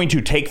 If we're going to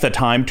take the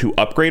time to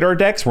upgrade our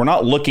decks, we're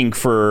not looking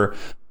for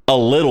a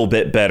little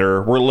bit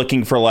better. We're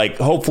looking for like,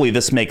 hopefully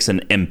this makes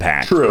an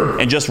impact. True.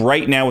 And just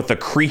right now with the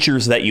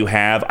creatures that you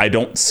have, I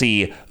don't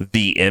see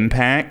the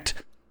impact.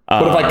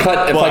 But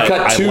if I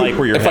cut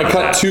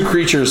two 2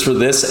 creatures for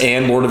this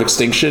and Lord of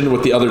Extinction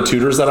with the other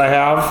tutors that I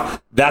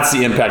have, that's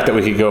the impact that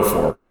we could go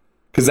for.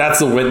 Because that's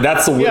the win.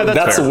 That's the win.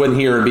 That's the win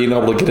here, and being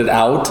able to get it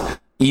out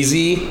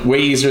easy, way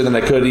easier than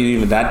I could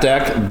even that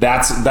deck.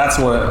 That's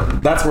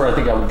where I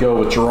think I would go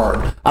with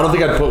Gerard. I don't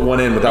think I'd put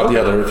one in without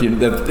the other. If you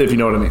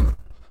know what I mean.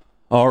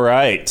 All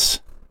right.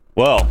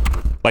 Well,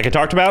 like I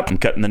talked about, I'm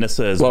cutting the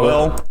Nissa as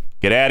well.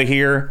 Get out of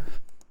here.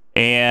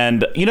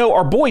 And,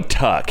 our boy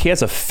Tuck, he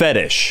has a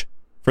fetish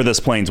for this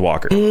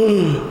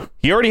Planeswalker.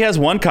 He already has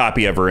one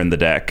copy of her in the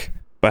deck.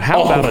 But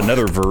how about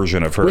another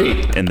version of her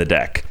in the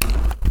deck?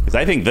 Because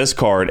I think this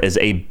card is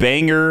a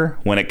banger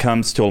when it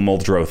comes to a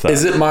Muldrotha.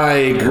 Is it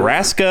my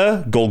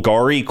Vraska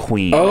Golgari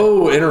Queen?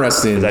 Oh,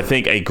 interesting. Is I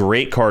think a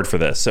great card for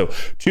this. So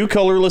 2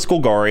 colorless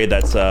Golgari,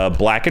 that's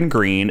black and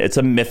green. It's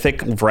a mythic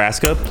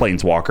Vraska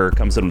Planeswalker,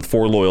 comes in with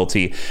 4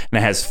 loyalty, and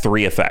it has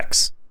 3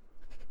 effects.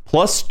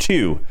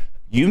 +2,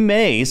 you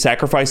may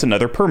sacrifice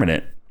another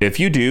permanent. If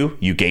you do,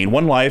 you gain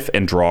 1 life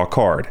and draw a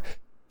card.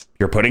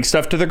 You're putting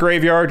stuff to the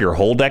graveyard, your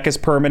whole deck is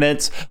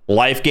permanents,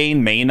 life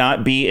gain may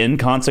not be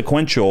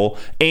inconsequential,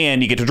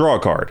 and you get to draw a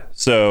card.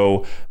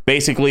 So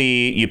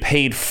basically, you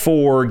paid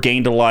 4,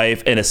 gained a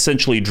life, and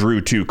essentially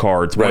drew 2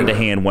 cards, 1 to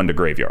hand, 1 to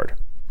graveyard.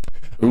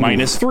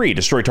 -3,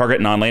 destroy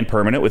target non-land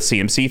permanent with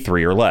CMC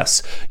 3 or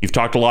less. You've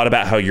talked a lot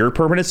about how your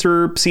permanents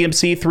are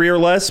CMC 3 or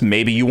less.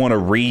 Maybe you want to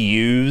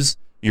reuse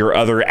your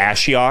other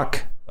Ashiok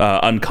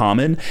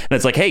uncommon, and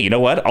it's like, hey, you know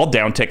what, I'll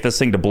down tick this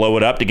thing to blow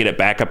it up to get it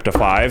back up to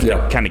 5,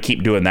 to kind of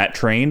keep doing that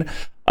train,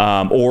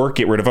 or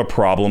get rid of a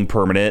problem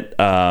permanent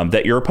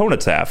that your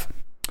opponents have.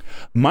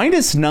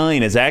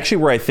 -9 is actually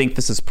where I think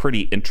this is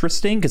pretty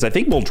interesting, because I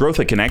think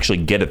Muldrotha can actually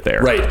get it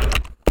there. Right.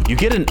 You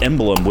get an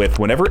emblem with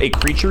whenever a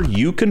creature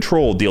you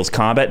control deals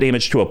combat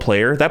damage to a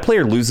player, that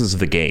player loses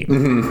the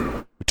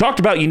game. We talked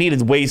about you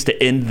needed ways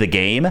to end the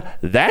game.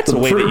 That's a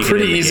way that you can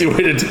pretty easy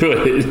way to do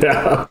it.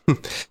 Yeah.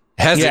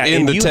 Has it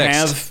in the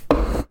text.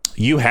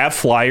 You have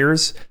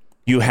flyers.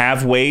 You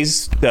have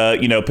ways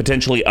to,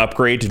 potentially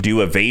upgrade to do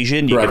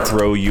evasion. You could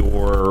throw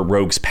your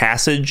Rogue's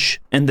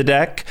Passage in the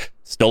deck.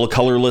 Still a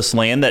colorless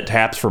land that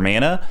taps for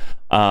mana.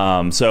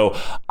 So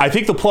I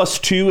think the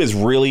 +2 is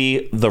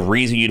really the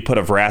reason you'd put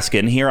a Vraska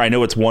in here. I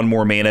know it's 1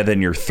 more mana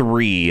than your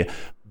 3,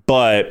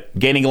 but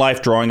gaining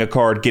life, drawing a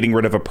card, getting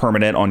rid of a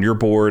permanent on your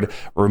board,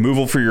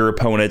 removal for your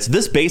opponents.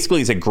 This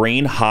basically is a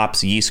Grain,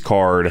 Hops, Yeast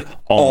card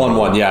all in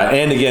one. Yeah.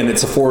 And again,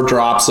 it's a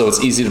 4-drop, so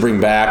it's easy to bring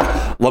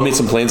back. Love me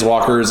some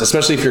Planeswalkers,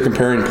 especially if you're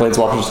comparing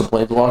Planeswalkers to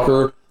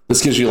Planeswalker.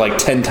 This gives you like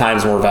 10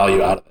 times more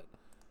value out of it.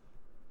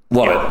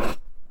 Love it.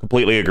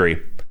 Completely agree.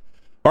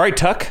 All right,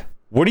 Tuck,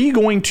 what are you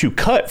going to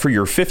cut for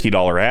your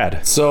 $50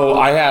 ad? So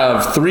I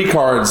have 3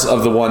 cards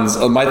of the ones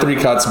of my 3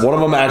 cuts. One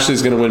of them actually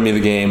is going to win me the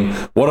game.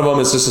 One of them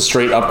is just a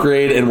straight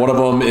upgrade, and one of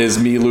them is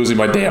me losing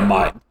my damn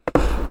mind.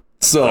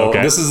 So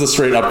this is a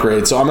straight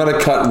upgrade. So I'm going to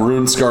cut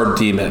Runescarred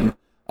Demon,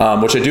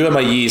 which I do have my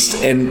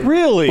Yeast. And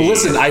really, but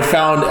listen, I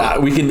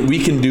found we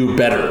can do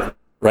better,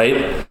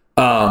 right?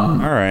 All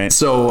right.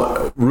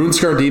 So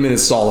Runescarred Demon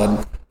is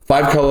solid.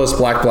 5 colorless,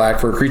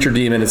 black for a creature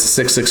demon. It's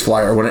a 6/6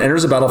 flyer. When it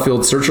enters the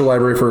battlefield, search your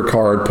library for a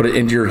card, put it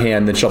into your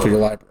hand, then shuffle your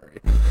library.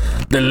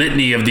 The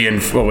litany of the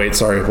oh wait,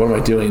 sorry, what am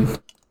I doing?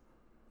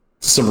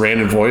 Some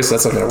random voice.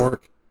 That's not gonna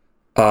work.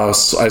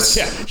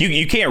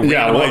 You can't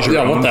randomize your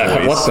own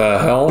voice. What the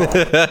hell?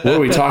 What are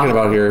we talking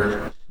about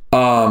here?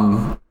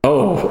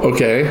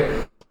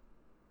 Okay.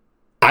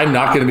 I'm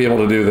not going to be able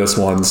to do this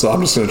one, so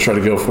I'm just going to try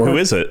to go for it. Who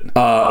is it?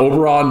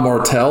 Oberon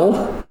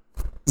Martell.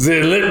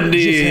 The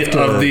litany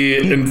of the...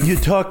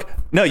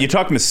 You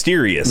talk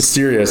mysterious.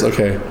 Mysterious,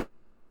 okay.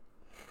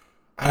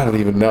 I don't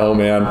even know,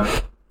 man.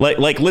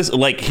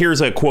 Listen,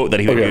 here's a quote that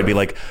he would do. It'd be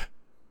like,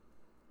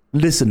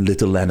 listen,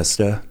 little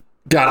Lannister.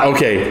 God,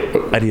 okay.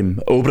 I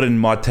am Oberyn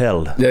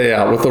Martell.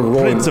 Yeah, with the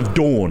rolling... Prince of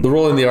Dawn. The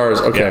rolling the R's,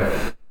 okay.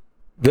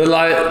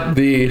 Yeah.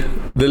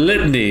 The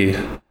litany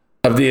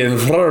of the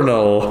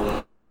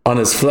Inferno on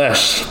his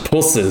flesh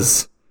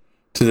pulses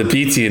to the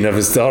beating of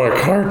his dark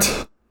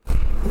heart.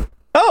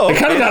 Oh, I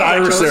kind of got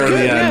Irish there in the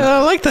end. Yeah,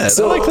 I like that.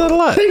 So, I like that a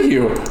lot. Thank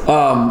you.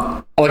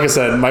 Like I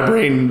said, my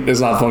brain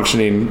is not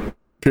functioning.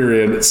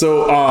 Period.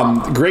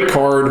 So, great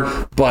card,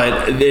 but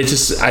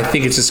I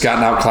think it's just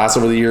gotten outclassed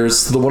over the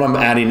years. The one I'm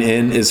adding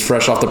in is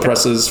fresh off the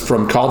presses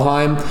from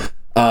Kaldheim,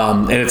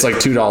 and it's like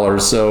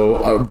 $2.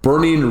 So,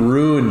 Burning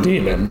Ruin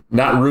Demon,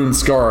 not Rune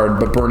Scarred,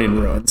 but Burning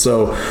Ruin.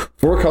 So,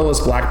 4 colorless,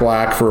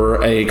 black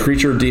for a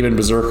creature demon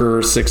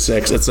berserker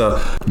 6/6. It's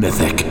a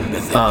mythic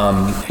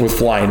with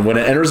flying. When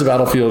it enters the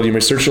battlefield, you may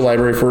search your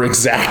library for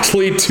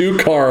exactly 2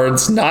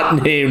 cards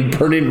not named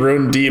Burning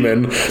Ruin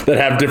Demon that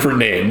have different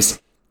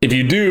names. If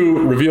you do,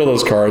 reveal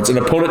those cards. An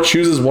opponent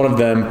chooses one of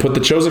them, put the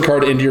chosen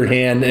card into your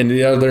hand and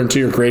the other into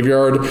your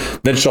graveyard,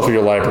 then shuffle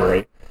your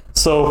library.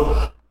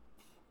 So,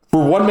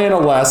 for 1 mana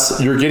less,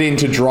 you're getting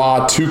to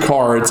draw 2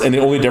 cards, and the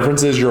only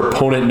difference is your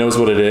opponent knows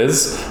what it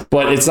is.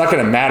 But it's not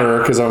going to matter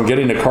because I'm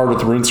getting a card with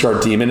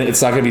Runescarred Demon.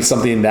 It's not going to be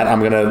something that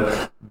I'm going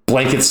to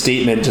blanket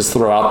statement just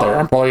throw out there.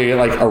 I'm probably going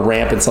to get like a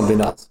ramp and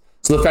something else.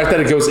 So the fact that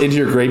it goes into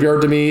your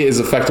graveyard to me is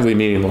effectively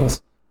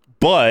meaningless.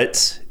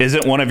 But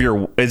isn't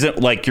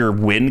like your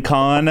win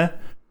con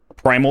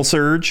Primal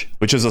Surge,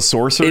 which is a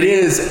sorcery? It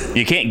is.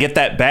 You can't get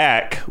that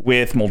back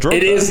with Muldrotha.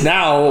 It is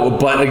now,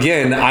 but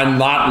again, I'm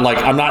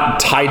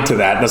not tied to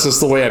that. That's just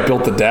the way I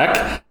built the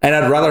deck. And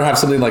I'd rather have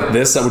something like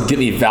this that would give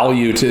me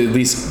value to at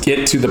least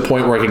get to the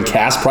point where I can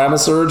cast Primal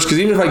Surge. Because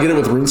even if I get it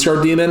with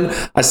Runescarred Demon,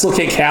 I still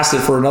can't cast it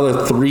for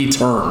another 3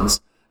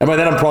 turns. And by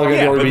then I'm probably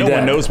going to already be dead. No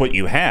one knows what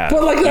you have.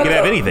 But like, you could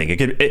have anything.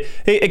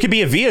 It could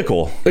be a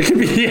vehicle. It could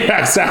be, yeah,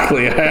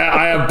 exactly.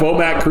 I have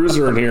Bomat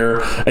Cruiser in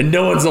here, and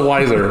no one's the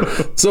wiser.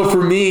 So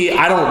for me,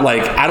 I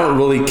don't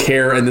really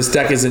care, and this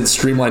deck isn't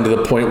streamlined to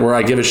the point where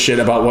I give a shit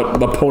about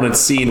what opponents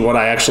see and what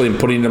I actually am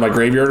putting into my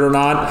graveyard or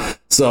not.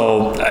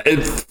 So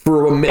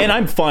and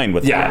I'm fine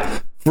with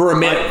that. For a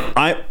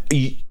minute,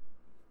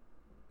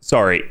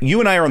 sorry,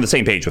 you and I are on the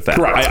same page with that.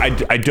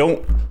 Correct.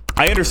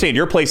 I understand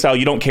your playstyle.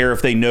 You don't care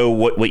if they know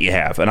what you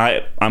have. And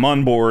I'm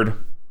on board,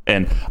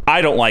 and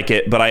I don't like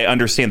it, but I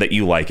understand that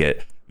you like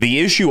it. The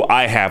issue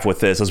I have with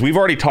this is we've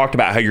already talked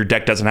about how your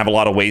deck doesn't have a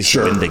lot of ways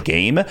to win the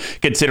game,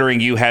 considering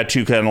you had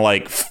to kind of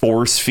like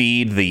force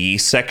feed the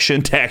Yeast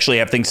section to actually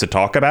have things to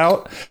talk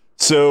about.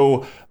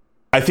 So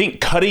I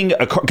think cutting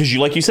a card, because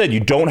like you said, you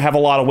don't have a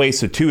lot of ways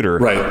to tutor.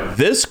 Right.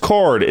 This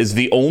card is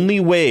the only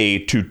way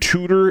to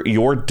tutor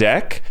your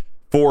deck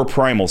for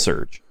Primal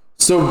Surge.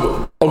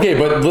 So, okay,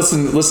 but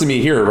listen to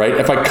me here, right?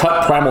 If I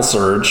cut Primal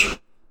Surge,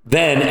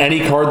 then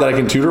any card that I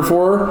can tutor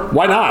for,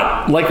 why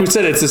not? Like we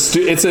said, it's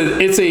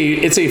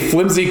a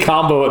flimsy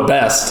combo at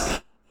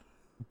best.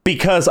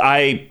 Because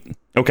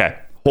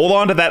hold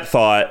on to that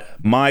thought.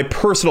 My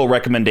personal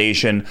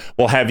recommendation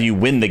will have you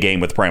win the game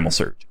with Primal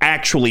Surge.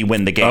 Actually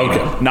win the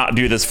game, not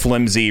do this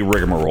flimsy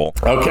rigmarole.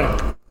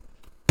 Okay.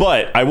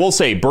 But I will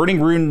say, Burning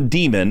Ruin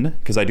Demon,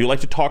 because I do like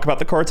to talk about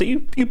the cards that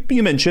you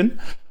mentioned.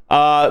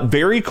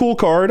 Very cool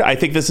card. I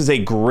think this is a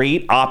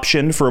great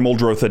option for a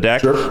Muldrotha deck.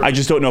 Sure. I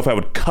just don't know if I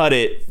would cut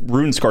it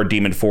Runescarred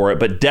Demon for it,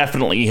 but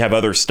definitely have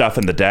other stuff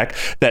in the deck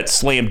that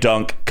slam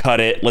dunk, cut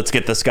it, let's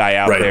get this guy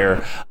out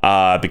there,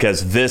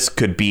 because this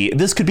could be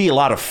a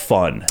lot of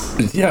fun.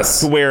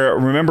 Yes. Where,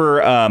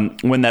 remember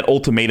when that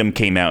ultimatum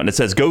came out and it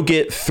says go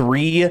get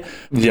 3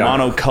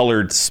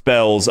 monocolored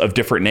spells of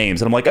different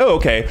names, and I'm like, oh,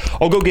 okay,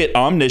 I'll go get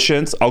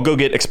Omniscience, I'll go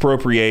get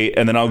Expropriate,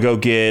 and then I'll go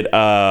get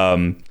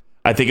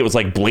I think it was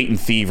like Blatant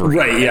Thievery.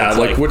 Right, yeah.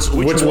 Like which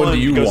one do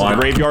you goes want? In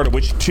the graveyard,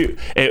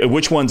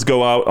 which ones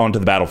go out onto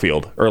the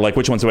battlefield? Or like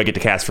which ones do I get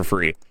to cast for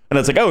free? And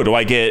it's like, oh, do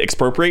I get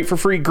Expropriate for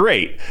free?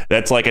 Great.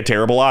 That's like a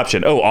terrible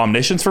option. Oh,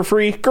 Omniscience for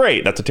free?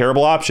 Great. That's a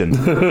terrible option.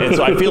 And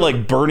so I feel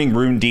like Burning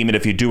Ruin Demon,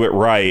 if you do it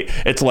right,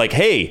 it's like,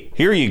 hey,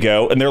 here you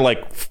go. And they're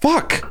like,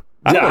 fuck.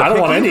 I don't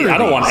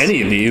want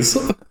any of these.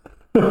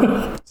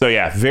 So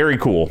yeah, very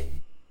cool.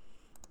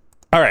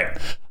 All right.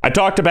 I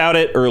talked about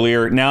it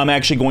earlier. Now I'm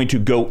actually going to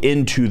go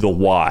into the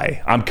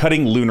why. I'm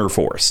cutting Lunar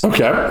Force.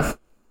 Okay.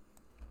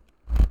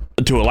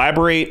 To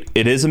elaborate,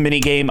 it is a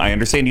mini game. I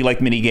understand you like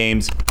mini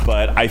games,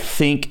 but I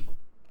think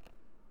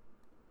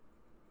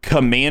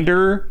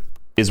Commander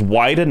is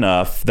wide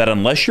enough that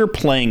unless you're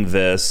playing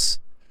this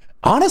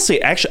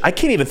Honestly, actually, I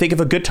can't even think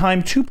of a good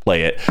time to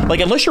play it. Like,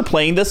 unless you're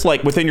playing this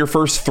like within your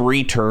first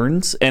 3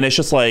 turns, and it's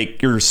just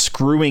like you're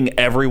screwing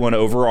everyone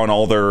over on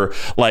all their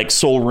like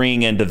Soul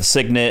Ring into the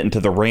Signet into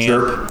the ramp.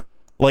 Sure.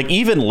 Like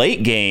even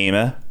late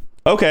game,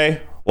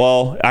 okay,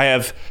 well, I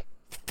have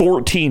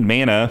 14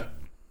 mana.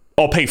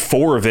 I'll pay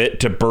 4 of it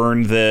to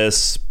burn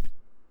this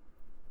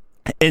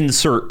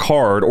insert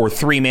card, or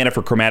 3 mana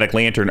for Chromatic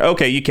Lantern.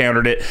 Okay, you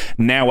countered it.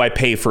 Now I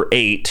pay for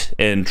 8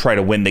 and try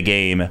to win the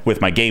game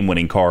with my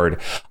game-winning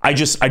card. I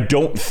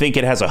don't think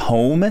it has a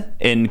home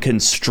in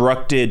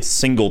constructed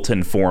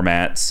singleton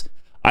formats.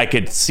 I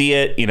could see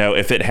it,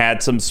 if it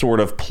had some sort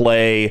of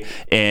play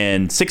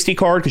in 60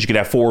 card, because you could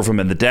have 4 of them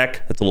in the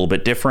deck. That's a little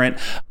bit different.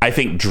 I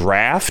think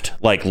draft,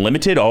 like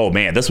limited, oh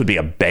man, this would be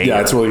a banger.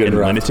 Yeah, it's really good in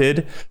draft.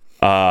 Limited.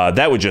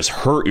 That would just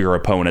hurt your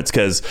opponents,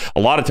 because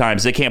a lot of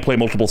times they can't play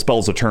multiple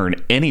spells a turn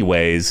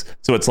anyways.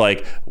 So it's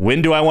like,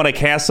 when do I want to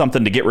cast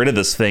something to get rid of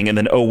this thing? And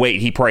then, oh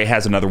wait, he probably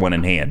has another one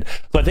in hand.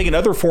 So I think in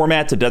other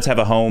formats it does have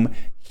a home.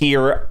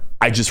 Here,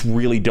 I just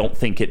really don't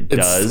think it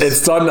does.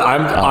 It's done.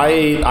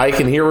 I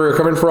can hear where you're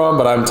coming from,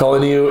 but I'm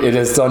telling you, it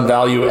has done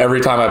value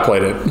every time I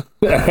played it.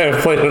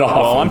 I've played it off.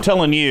 Well, I'm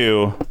telling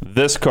you,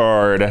 this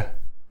card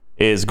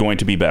is going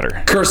to be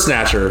better. Curse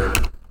Snatcher.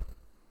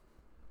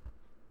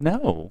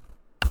 No.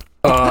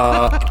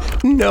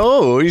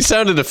 No, you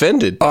sounded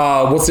offended.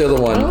 What's the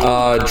other one?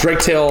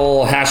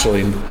 Draketail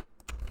Hatchling.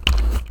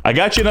 I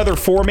got you another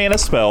 4 mana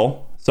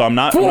spell, so I'm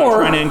not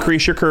trying to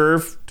increase your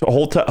curve to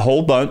a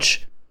whole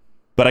bunch.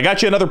 But I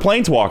got you another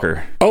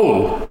Planeswalker.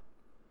 Oh.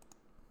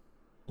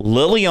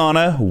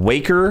 Liliana,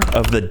 Waker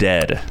of the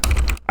Dead,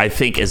 I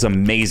think is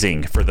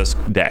amazing for this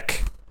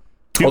deck.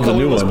 2 the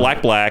new colorless,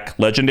 one. black,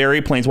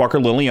 legendary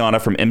Planeswalker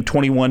Liliana from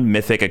M21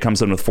 Mythic. It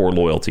comes in with 4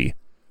 loyalty.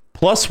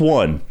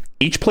 +1.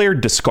 Each player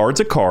discards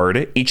a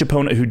card. Each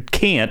opponent who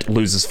can't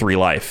loses 3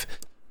 life.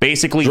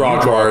 Basically, Draw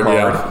a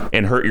card,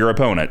 and hurt your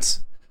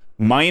opponents.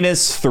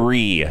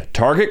 -3.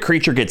 Target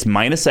creature gets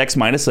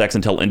 -X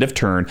until end of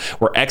turn,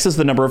 where X is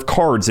the number of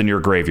cards in your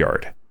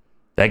graveyard.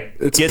 That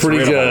It's gets pretty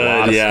rid of a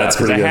lot good. of Yeah, stuff, it's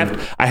pretty 'cause good.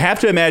 I have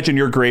to imagine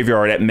your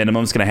graveyard at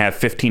minimum is going to have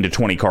 15 to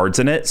 20 cards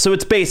in it. So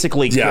it's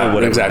basically kill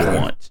whatever exactly.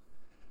 you want.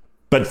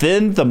 But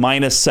then the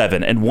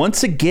 -7. And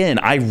once again,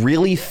 I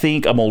really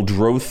think a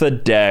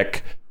Muldrotha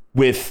deck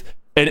with...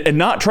 And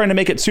not trying to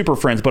make it Super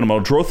Friends, but a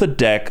Muldrotha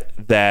deck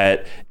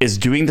that is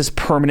doing this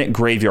permanent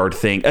graveyard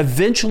thing.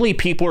 Eventually,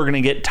 people are going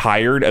to get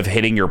tired of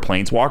hitting your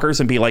Planeswalkers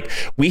and be like,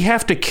 we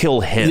have to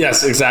kill him.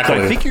 Yes, exactly.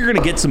 So I think you're going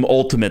to get some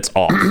ultimates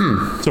off.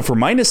 So for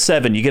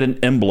 -7, you get an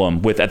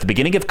emblem with, at the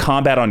beginning of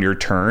combat on your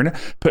turn,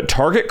 put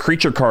target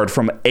creature card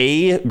from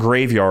a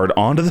graveyard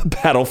onto the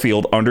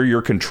battlefield under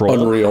your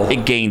control. Unreal.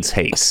 It gains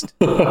haste.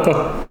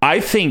 I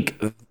think,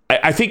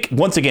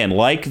 once again,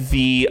 like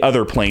the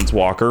other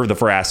Planeswalker, the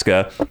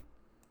Vraska,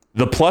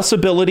 the plus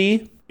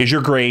ability is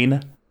your grain.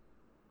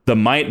 The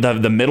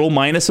middle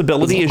minus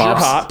ability is your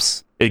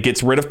hops. It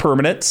gets rid of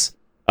permanents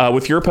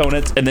with your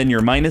opponents. And then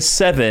your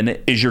 -7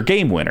 is your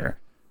game winner.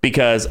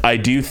 Because I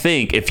do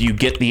think if you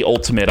get the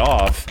ultimate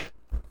off,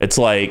 it's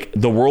like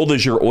the world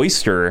is your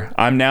oyster.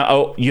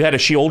 You had a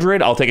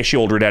Shieldred? I'll take a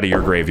Shieldred out of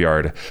your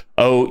graveyard.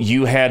 Oh,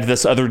 you had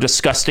this other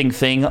disgusting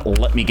thing?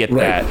 Let me get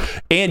that.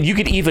 And you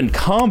could even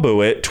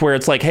combo it to where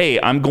it's like, hey,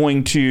 I'm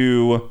going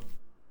to...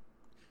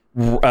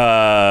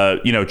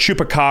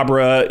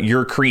 Chupacabra,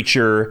 your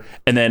creature,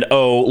 and then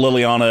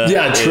Liliana,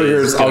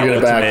 triggers, I'll get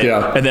it back,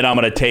 and then I'm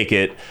gonna take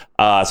it.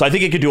 So I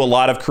think it could do a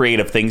lot of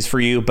creative things for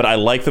you, but I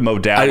like the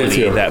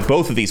modality that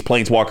both of these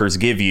Planeswalkers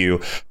give you,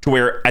 to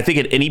where I think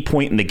at any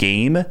point in the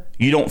game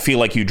you don't feel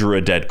like you drew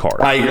a dead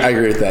card. I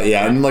agree with that.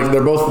 Yeah, and like they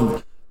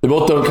both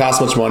don't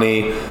cost much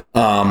money.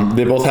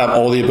 They both have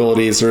all the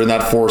abilities. They're in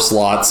that 4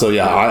 slot. So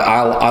yeah,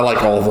 I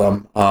like all of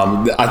them.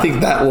 I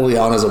think that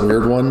Liliana is a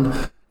weird one.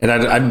 And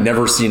I've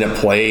never seen it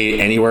play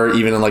anywhere,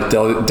 even in like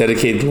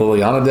dedicated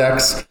Liliana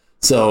decks.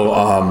 So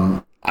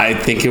I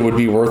think it would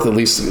be worth at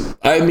least...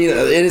 I mean,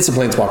 it's a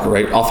Planeswalker,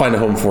 right? I'll find a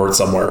home for it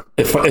somewhere.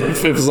 If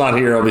it's not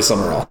here, it'll be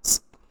somewhere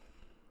else.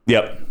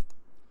 Yep.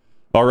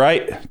 All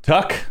right,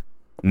 Tuck,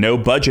 no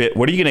budget.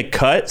 What are you going to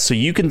cut so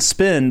you can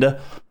spend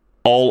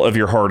all of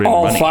your hard-earned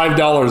money? All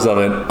 $5 of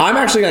it. I'm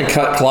actually going to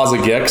cut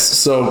Closet Gix.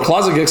 So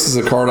Closet Gix is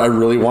a card I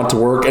really want to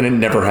work, and it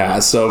never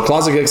has. So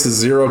Closet Gix is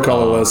 0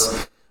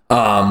 colorless.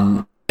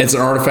 It's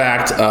an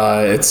artifact.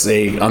 It's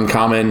a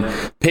uncommon.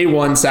 Pay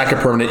 1, sack a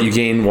permanent. You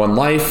gain 1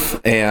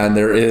 life. And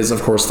there is,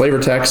 of course, flavor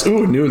text.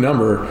 Ooh, new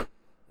number.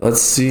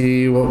 Let's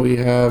see what we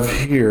have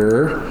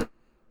here.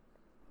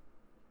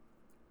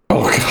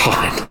 Oh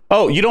God.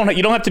 Oh, you don't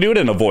have to do it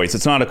in a voice.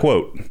 It's not a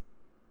quote.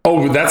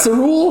 Oh, that's the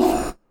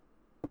rule?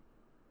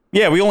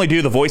 Yeah, we only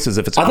do the voices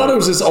if it's I thought it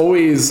was just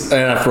always,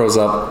 and I froze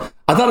up.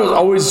 I thought it was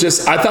always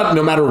just, I thought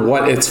no matter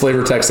what, its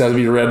flavor text had to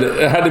be read.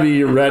 It had to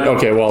be read.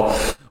 Okay, well,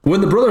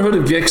 when the Brotherhood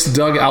of Gix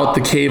dug out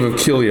the cave of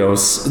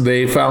Kilios,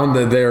 they found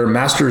that their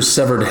master's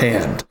severed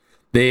hand.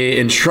 They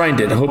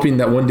enshrined it, hoping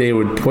that one day it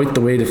would point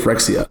the way to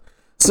Phyrexia.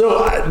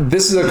 So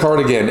this is a card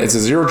again. It's a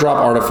 0-drop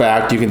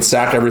artifact. You can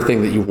sack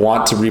everything that you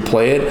want to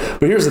replay it.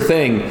 But here's the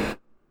thing.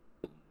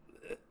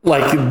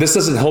 like this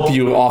doesn't help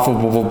you off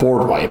of a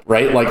board wipe,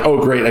 right? Like,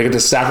 oh great, I get to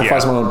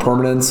sacrifice my own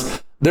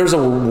permanence. There's a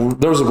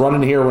run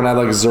in here when I had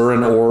like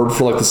Zurin Orb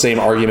for like the same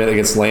argument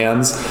against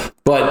lands,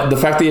 but the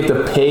fact that you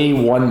have to pay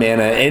 1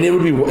 mana, and it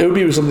would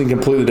be something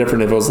completely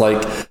different if it was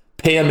like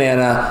pay a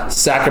mana,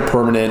 sack a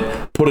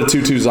permanent, put a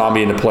 2/2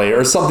 zombie into play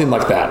or something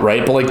like that,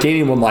 right? But like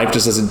gaining 1 life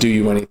just doesn't do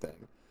you anything.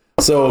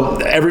 So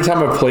every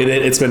time I've played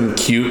it, it's been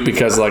cute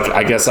because like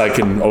I guess I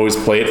can always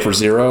play it for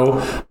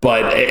 0,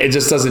 but it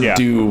just doesn't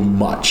do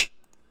much.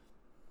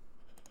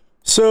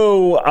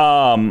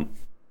 So,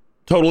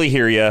 totally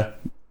hear you.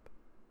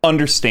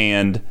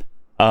 Understand.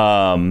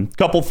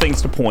 Couple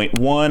things to point.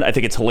 One, I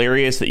think it's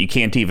hilarious that you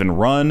can't even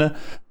run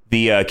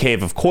the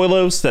Cave of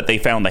Koilos that they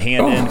found the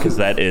hand in, because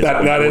that is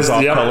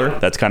off color.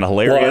 That's kind of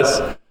hilarious.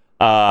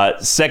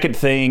 Second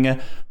thing,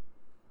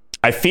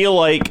 I feel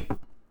like,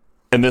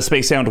 and this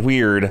may sound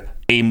weird,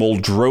 a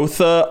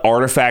Muldrotha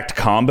artifact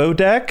combo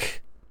deck.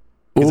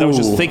 Because I was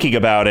just thinking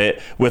about it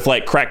with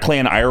like Crack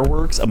Clan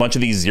Ironworks, a bunch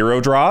of these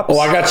 0 drops. Oh,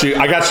 I got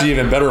you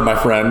even better, my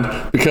friend,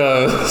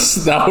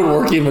 because that would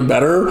work even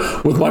better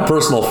with my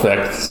personal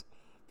fix.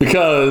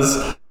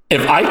 Because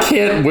if I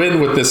can't win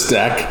with this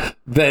deck,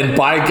 then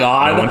by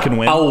God, no one can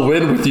win. I'll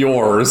win with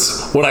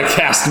yours when I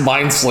cast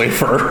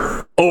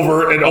Mindslaver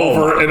over and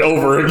over and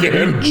over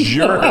again.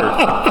 Jerk.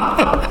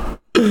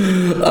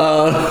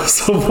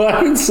 So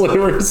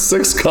Mindslaver is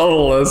 6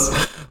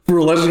 colorless. For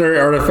a legendary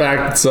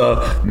artifact, it's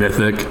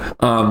mythic.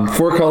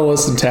 4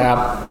 colorless and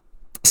tap.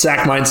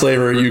 Sack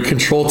Mindslaver. You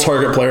control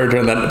target player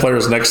during that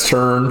player's next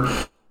turn.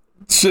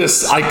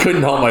 Just, I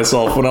couldn't help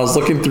myself when I was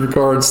looking through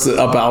cards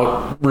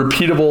about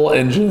repeatable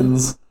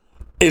engines.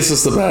 It's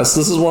just the best.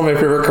 This is one of my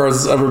favorite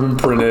cards that's ever been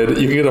printed.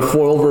 You can get a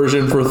foil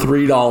version for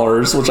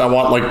 $3, which I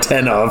want like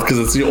 10 of because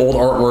it's the old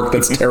artwork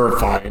that's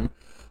terrifying.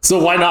 So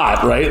why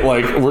not, right?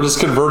 Like, we're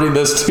converting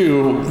this to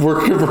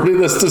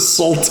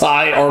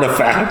Sultai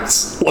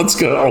artifacts. Let's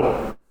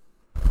go.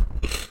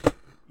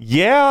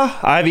 Yeah,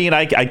 I mean,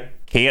 I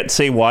can't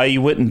say why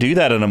you wouldn't do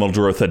that in a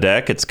Muldrotha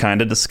deck. It's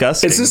kind of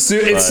disgusting.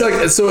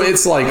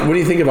 It's like when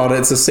you think about it,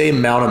 it's the same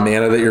amount of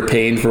mana that you're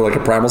paying for like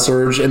a Primal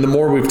Surge. And the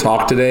more we've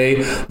talked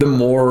today, the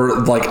more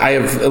like I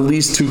have at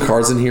least 2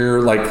 cards in here,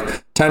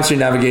 like Time-Stream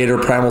Navigator,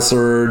 Primal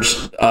Surge,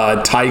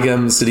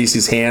 Taigam,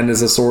 Sidisi's Hand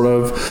is a sort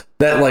of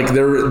that like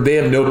they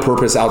have no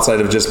purpose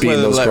outside of just being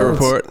those cards.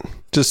 Report.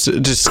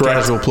 Just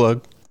casual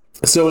plug.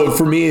 So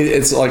for me,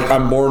 it's like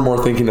I'm more and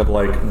more thinking of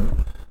like,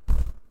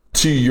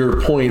 to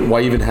your point,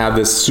 why even have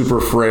this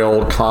super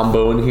frail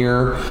combo in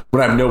here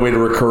when I have no way to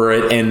recur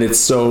it, and there's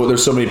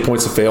so many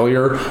points of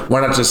failure?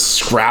 Why not just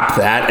scrap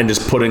that and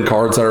just put in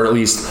cards that are at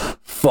least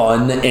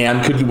fun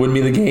and could win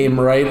me the game,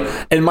 right?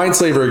 And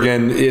Mindslaver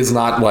again is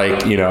not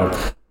like, you know,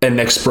 an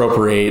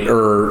expropriate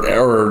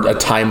or a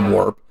time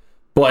warp,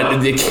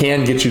 but it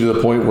can get you to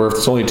the point where if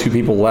there's only 2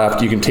 people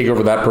left, you can take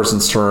over that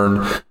person's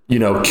turn, you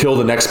know, kill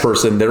the next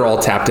person, they're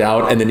all tapped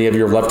out, and then you have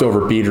your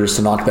leftover beaters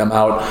to knock them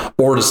out,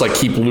 or just like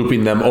keep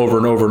looping them over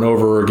and over and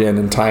over again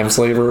in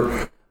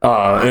Timeslaver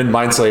and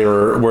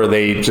Mindslaver, where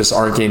they just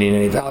aren't gaining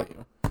any value.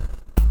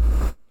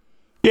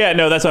 Yeah,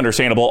 no, that's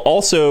understandable.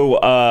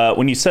 Also,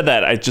 when you said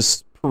that, I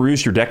just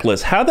perused your deck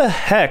list. How the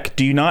heck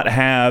do you not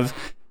have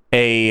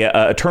a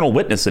Eternal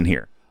Witness in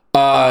here?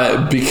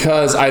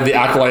 Because I have the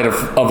Acolyte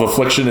of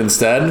Affliction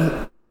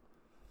instead,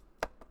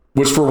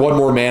 which for 1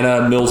 more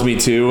mana mills me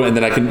 2, and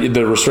then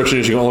the restriction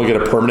is you can only get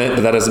a permanent,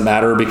 but that doesn't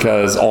matter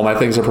because all my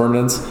things are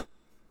permanents.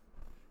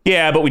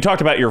 Yeah, but we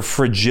talked about your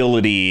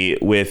fragility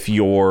with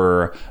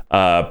your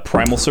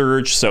Primal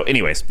Surge. So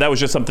anyways, that was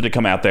just something to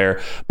come out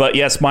there. But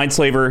yes,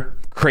 Mindslaver,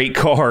 great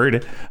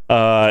card.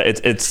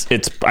 It's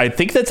I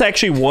think that's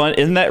actually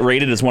isn't that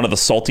rated as one of the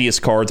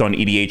saltiest cards on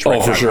EDH right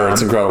now? Oh, for sure.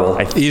 It's incredible.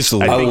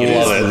 Easily. I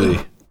love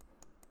it.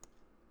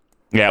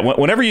 Yeah,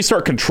 whenever you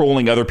start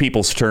controlling other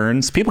people's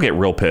turns, people get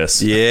real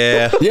pissed.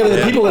 Yeah. Yeah,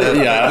 the people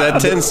that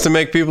tends to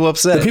make people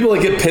upset. The people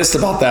that get pissed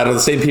about that are the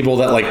same people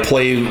that like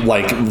play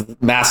like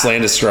mass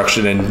land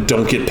destruction and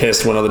don't get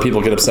pissed when other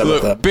people get upset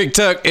with them. Big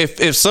Tuck,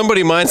 if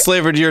somebody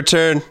Mindslavered your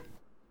turn,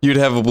 you'd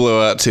have a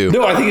blowout too.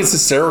 No, I think it's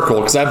hysterical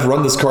because I've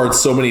run this card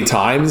so many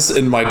times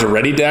in my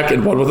Duretti deck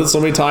and won with it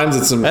so many times.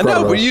 It's incredible.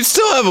 I know, but you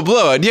still have a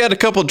blowout. You had a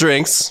couple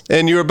drinks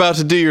and you were about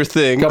to do your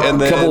thing, and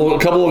then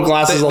couple of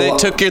glasses. They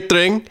took your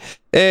thing.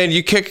 And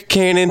you kick a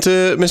can into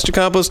Mr.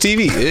 Compo's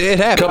TV. It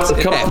happens.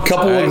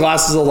 Couple of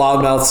glasses of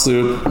loudmouth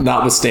soup,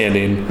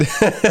 notwithstanding.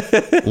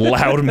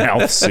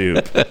 Loudmouth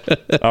soup.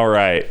 All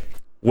right.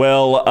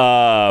 Well,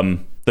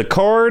 the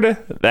card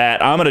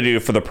that I'm going to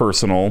do for the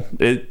personal,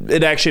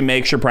 it actually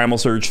makes your Primal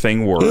Surge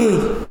thing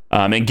work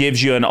and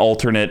gives you an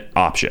alternate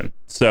option.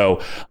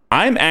 So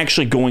I'm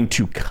actually going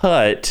to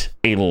cut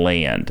a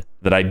land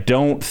that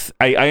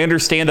I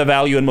understand the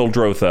value in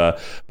Muldrotha,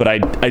 but I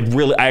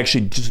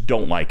actually just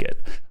don't like it.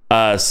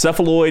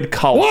 Cephaloid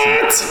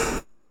Coliseum.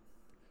 What?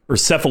 Or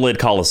Cephalid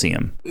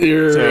Coliseum.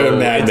 You're a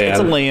madman. It's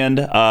a land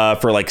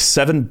for like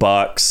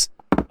 $7.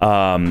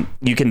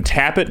 You can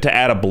tap it to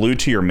add a blue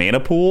to your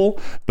mana pool,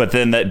 but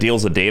then that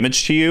deals a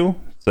damage to you.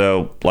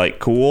 So, like,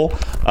 cool.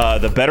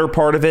 The better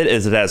part of it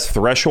is it has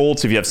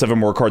thresholds. If you have 7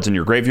 more cards in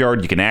your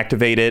graveyard, you can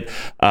activate it.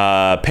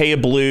 Pay a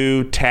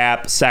blue,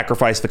 tap,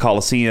 sacrifice the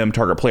Colosseum.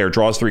 Target player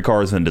draws 3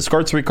 cards and then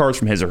discards 3 cards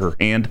from his or her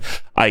hand.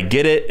 I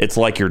get it. It's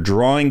like you're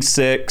drawing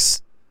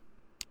 6.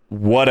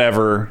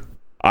 Whatever.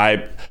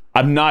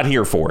 I'm not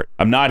here for it.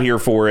 I'm not here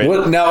for it.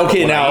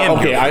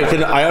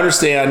 I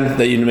understand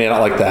that you may not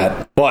like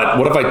that, but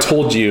what if I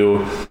told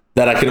you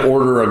that I could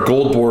order a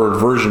gold board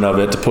version of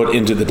it to put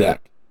into the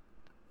deck?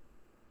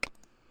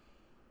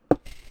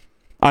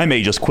 I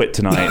may just quit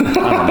tonight. I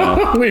don't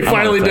know. We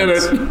finally did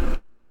it.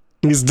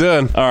 He's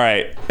done. All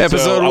right.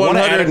 Episode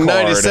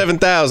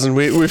 197,000.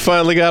 We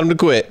finally got him to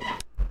quit.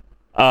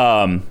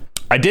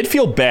 I did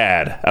feel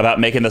bad about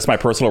making this my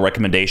personal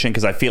recommendation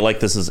because I feel like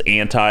this is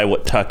anti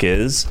what Tuck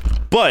is.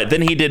 But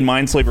then he did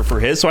Mindslaver for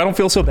his, so I don't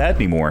feel so bad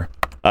anymore.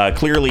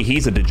 Clearly,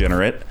 he's a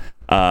degenerate.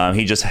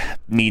 He just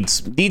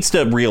needs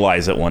to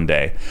realize it one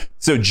day.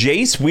 So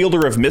Jace,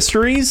 Wielder of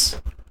Mysteries,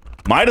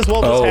 might as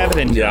well just have it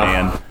in here,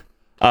 man.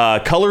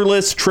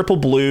 Colorless, triple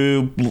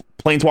blue,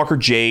 Planeswalker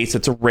Jace.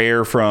 It's a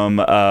rare from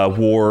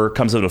War.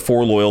 Comes with a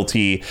 4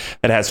 loyalty.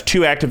 It has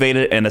 2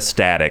 activated and a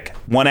static.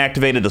 1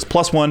 activated is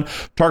 +1.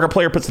 Target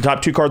player puts the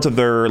top 2 cards of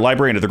their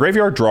library into the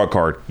graveyard. Draw a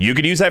card. You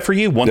could use that for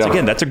you. Once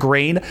again, that's a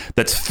grain.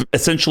 That's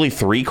essentially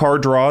 3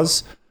 card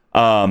draws.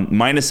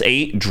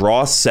 -8,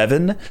 draw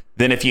 7.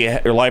 Then if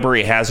your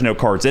library has no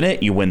cards in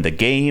it, you win the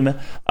game.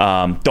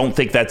 Don't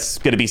think that's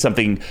going to be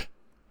something...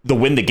 The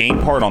win the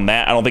game part on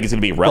that, I don't think it's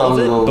going to be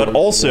relevant. But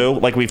also,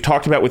 like we've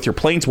talked about with your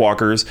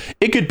Planeswalkers,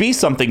 it could be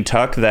something,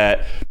 Tuck,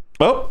 that,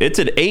 it's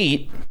at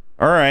 8.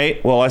 All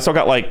right, well, I still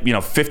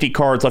got 50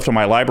 cards left on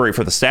my library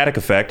for the static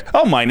effect.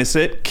 I'll minus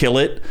it, kill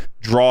it,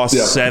 draw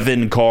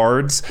 7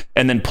 cards,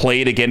 and then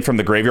play it again from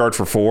the graveyard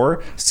for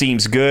 4.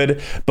 Seems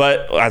good.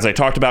 But as I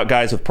talked about,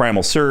 guys, with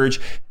Primal Surge,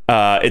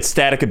 its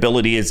static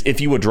ability is if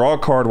you would draw a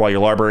card while your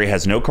library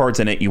has no cards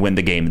in it, you win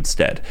the game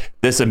instead.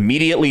 This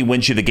immediately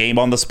wins you the game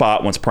on the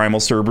spot once Primal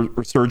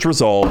Surge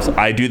resolves.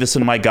 I do this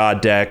in my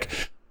God deck.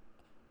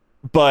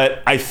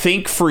 But I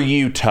think for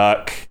you,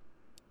 Tuck,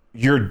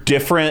 you're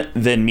different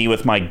than me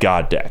with my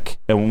God deck.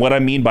 And what I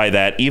mean by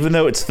that, even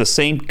though it's the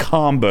same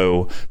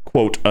combo,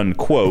 quote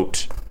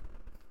unquote,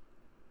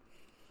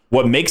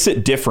 what makes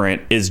it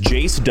different is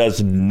Jace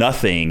does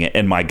nothing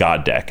in my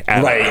God deck.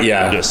 Right,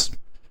 yeah. Just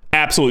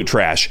absolute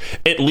trash.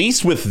 At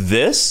least with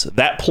this,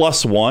 that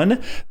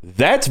 +1,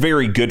 that's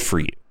very good for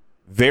you.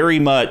 Very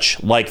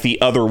much like the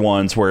other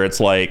ones where it's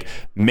like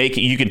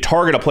you can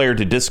target a player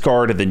to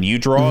discard and then you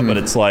draw, but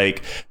it's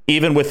like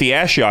even with the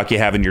Ashiok you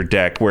have in your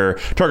deck where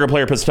target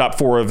player puts the top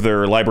 4 of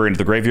their library into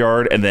the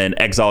graveyard and then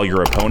exile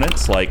your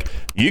opponents, like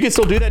you can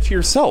still do that to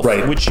yourself,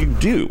 which you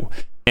do.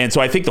 And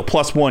so I think the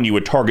 +1 you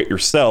would target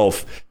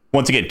yourself.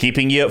 Once again,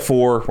 keeping you at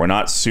 4. We're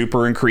not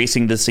super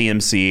increasing the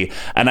CMC.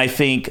 And I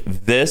think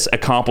this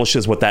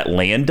accomplishes what that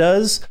land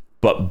does,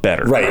 but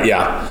better. Right,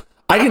 yeah.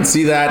 I can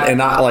see that,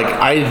 and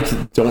I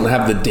don't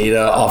have the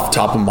data off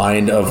top of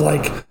mind of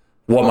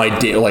what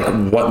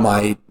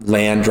my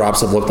land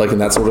drops have looked like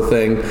and that sort of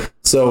thing.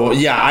 So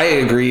yeah, I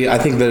agree. I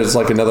think there's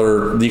you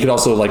could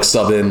also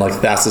sub in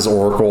Thassa's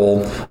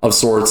Oracle of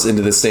sorts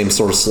into the same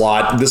sort of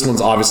slot. This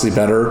one's obviously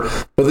better,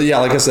 but yeah,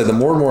 like I said, the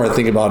more and more I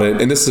think about it,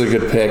 and this is a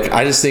good pick,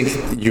 I just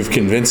think you've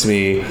convinced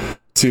me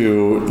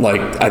to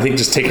I think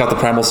just take out the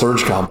Primal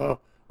Surge combo.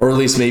 Or at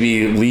least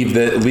maybe leave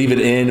it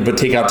in, but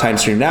take out Time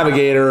Stream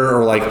Navigator,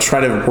 or try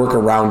to work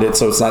around it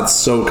so it's not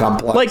so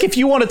complex. If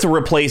you wanted to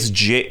replace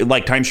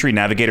Time Stream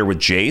Navigator with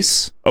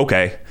Jace,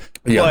 okay.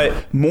 Yeah.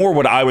 But more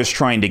what I was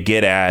trying to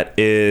get at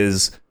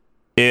is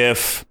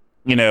if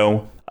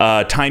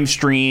Time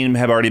Stream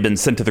have already been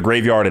sent to the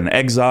graveyard and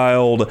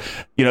exiled,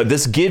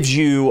 this gives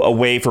you a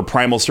way for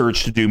Primal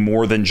Surge to do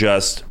more than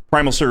just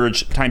Primal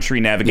Surge, Time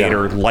Stream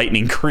Navigator,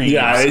 Lightning Creams.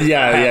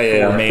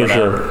 Yeah, for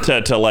sure.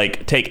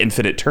 To take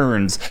infinite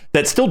turns.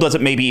 That still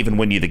doesn't maybe even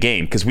win you the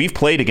game, because we've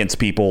played against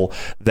people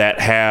that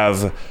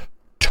have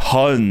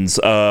tons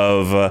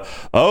of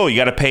you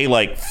got to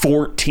pay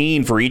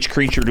 14 for each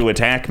creature to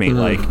attack me.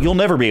 You'll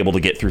never be able to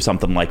get through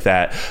something like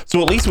that.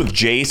 So at least with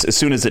Jace, as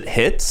soon as it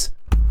hits,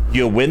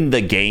 you win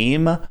the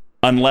game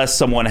unless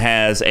someone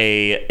has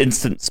a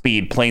instant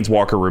speed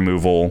Planeswalker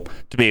removal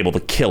to be able to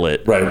kill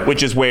it. Right.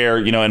 Which is where,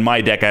 in my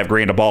deck, I have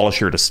Grand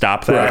Abolisher to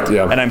stop that. Correct,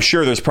 yeah. And I'm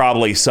sure there's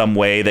probably some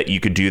way that you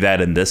could do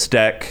that in this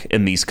deck,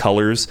 in these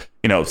colors.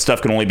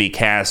 Stuff can only be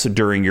cast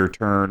during your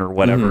turn or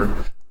whatever.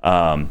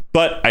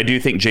 But I do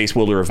think Jace,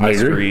 Wielder of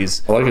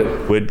Mysteries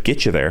would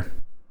get you there.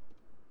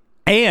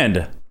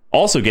 And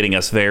also getting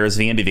us there is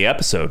the end of the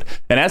episode.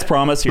 And as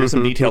promised, here's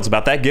some details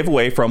about that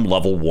giveaway from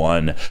Level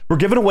 1. We're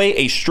giving away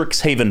a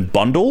Strixhaven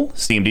bundle,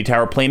 CMD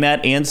Tower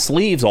playmat, and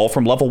sleeves, all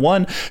from Level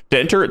 1. To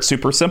enter, it's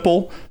super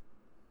simple.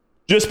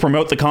 Just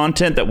promote the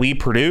content that we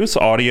produce,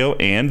 audio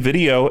and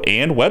video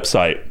and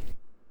website.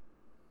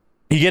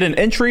 You get an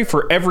entry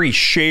for every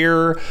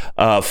share,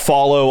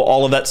 follow,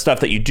 all of that stuff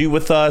that you do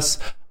with us.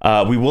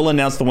 We will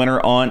announce the winner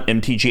on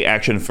MTG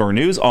Action for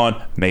News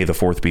on May the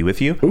 4th be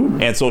with you,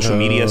 and social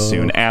media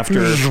soon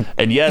after.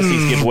 And yes,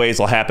 these giveaways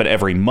will happen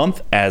every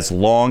month as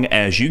long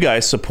as you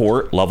guys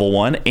support Level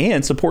 1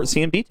 and support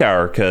CMD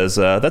Tower, because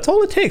that's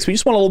all it takes. We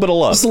just want a little bit of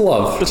love. Just a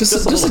love. Just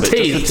a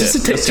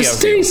taste.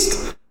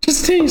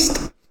 Just a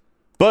taste.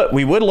 But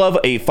we would love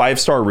a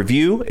 5-star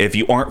review. If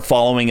you aren't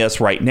following us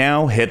right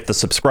now, hit the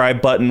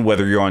subscribe button,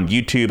 whether you're on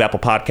YouTube, Apple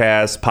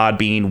Podcasts,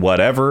 Podbean,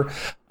 whatever.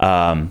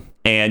 And,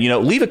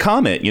 leave a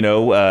comment.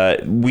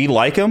 We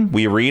like them.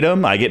 We read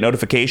them. I get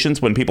notifications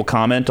when people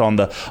comment on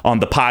the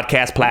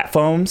podcast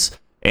platforms.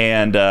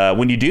 And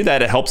when you do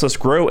that, it helps us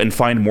grow and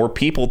find more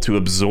people to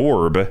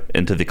absorb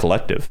into the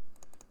collective.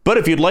 But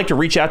if you'd like to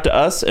reach out to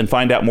us and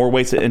find out more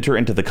ways to enter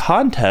into the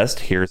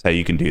contest, here's how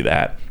you can do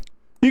that.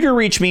 You can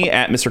reach me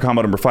at Mr.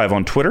 Combo number 5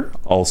 on Twitter,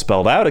 all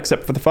spelled out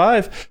except for the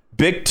 5.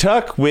 Big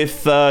Tuck,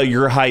 with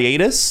your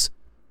hiatus,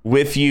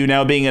 with you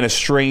now being in a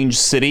strange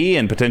city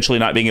and potentially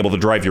not being able to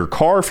drive your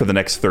car for the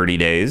next 30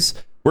 days,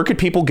 where could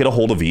people get a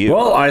hold of you?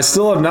 Well, I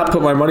still have not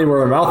put my money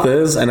where my mouth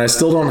is, and I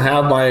still don't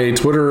have my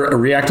Twitter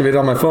reactivated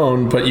on my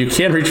phone, but you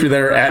can reach me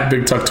there at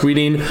Big Tuck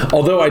Tweeting,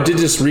 although I did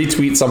just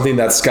retweet something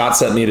that Scott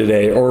sent me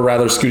today, or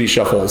rather Scooty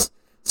Shuffles.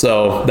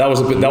 So that was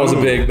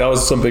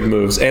some big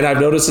moves. And I've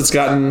noticed it's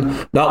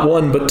gotten not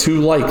 1, but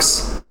 2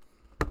 likes.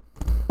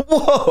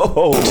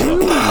 Whoa.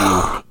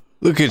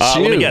 Look at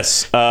you. Let me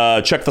guess.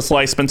 Check the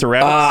Slice, Spencer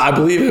Rabbits. I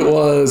believe it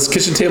was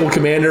Kitchen Table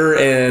Commander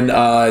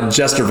and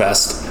Jester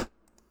Vest.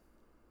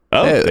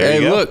 Oh,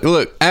 there you go.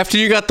 Look. After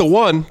you got the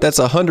 1, that's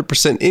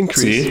 100%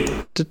 increase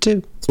to 2.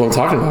 That's what I'm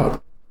talking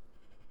about.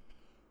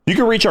 You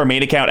can reach our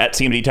main account at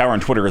CMD Tower on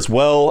Twitter as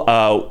well.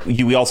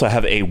 We also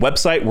have a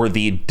website where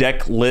the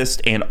deck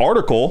list and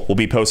article will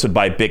be posted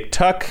by Big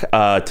Tuck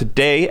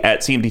today at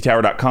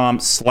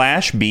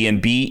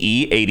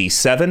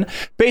cmdtower.com/BNBE87.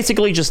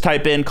 Basically, just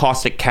type in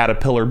Caustic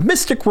Caterpillar,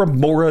 Mystic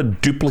Remora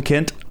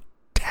Duplicant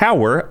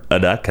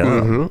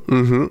Tower.com.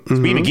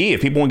 Speed McGee,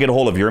 if people want to get a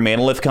hold of your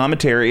Manolith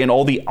commentary and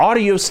all the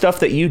audio stuff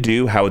that you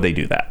do, how would they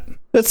do that?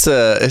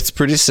 It's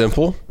pretty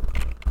simple.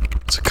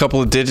 It's a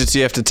couple of digits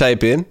you have to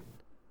type in.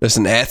 There's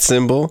an @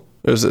 symbol.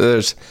 There's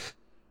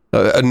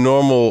a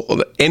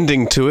normal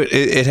ending to it.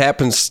 It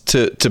happens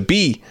to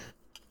be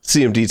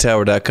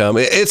cmdtower.com.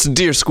 It's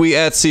Dear Squee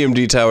at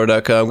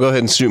cmdtower.com. Go ahead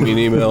and shoot me an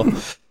email.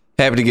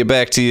 Happy to get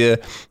back to you.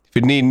 If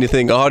you need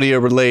anything audio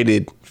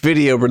related,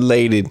 video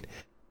related,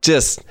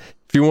 just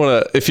if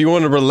you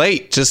wanna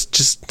relate,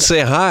 just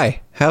say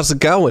hi. How's it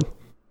going?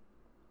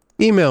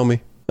 Email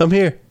me. I'm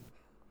here.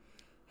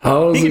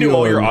 You can do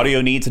all your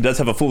audio needs. It does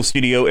have a full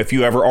studio if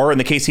you ever are in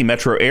the KC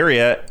metro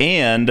area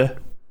and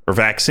are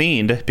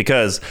vaccinated,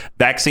 because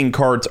vaccine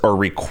cards are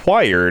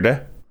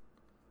required.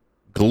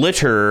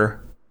 Glitter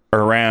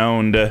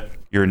around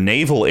your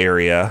navel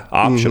area,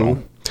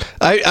 optional.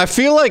 I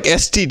feel like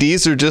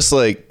STDs are just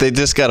like, they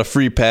just got a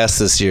free pass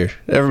this year.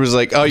 Everybody's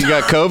like, oh, you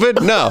got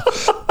COVID? No.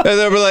 And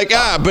they were like,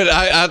 but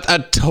I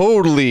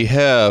totally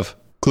have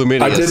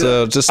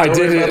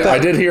chlamydia. I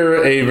did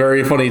hear a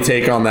very funny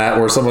take on that,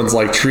 where someone's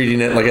like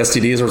treating it like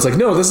STDs, where it's like,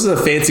 no, this is a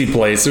fancy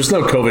place. There's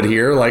no COVID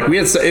here. Like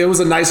it was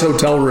a nice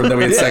hotel room that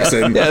we had sex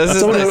in.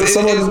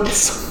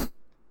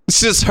 It's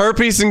just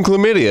herpes and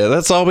chlamydia.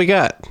 That's all we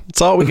got.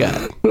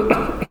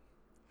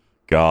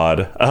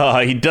 God.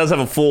 He does have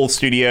a full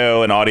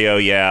studio and audio.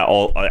 Yeah,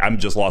 I'm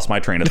just lost my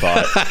train of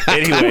thought.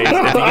 Anyways, if you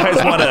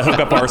guys want to hook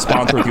up our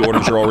sponsor with the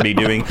orders you're already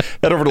doing,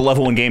 head over to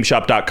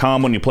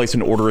level1gameshop.com. When you place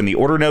an order in the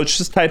order notes,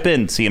 just type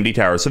in CMD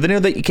Tower, so they know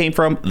that you came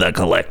from the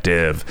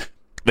collective.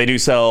 They do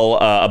sell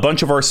a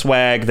bunch of our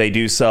swag. They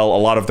do sell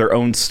a lot of their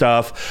own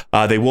stuff.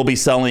 They will be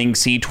selling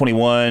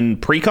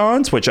C21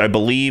 Precons, which I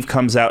believe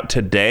comes out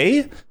today.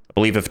 I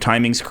believe if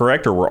timing's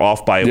correct, or we're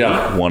off by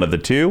one of the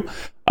two.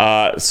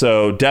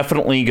 So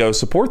definitely go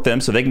support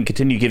them so they can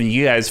continue giving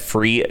you guys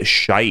free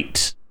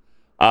shite.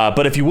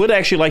 But if you would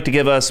actually like to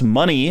give us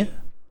money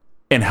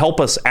and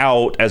help us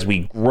out as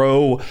we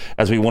grow,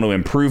 as we want to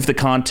improve the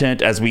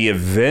content, as we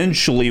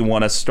eventually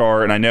want to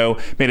start, and I know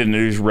made a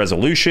New Year's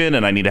resolution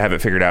and I need to have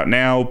it figured out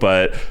now,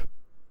 but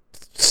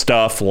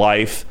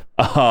life,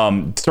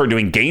 start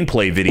doing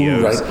gameplay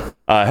videos. Ooh,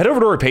 right. Head over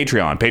to our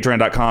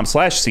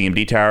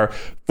patreon.com/CMD Tower.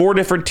 4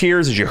 different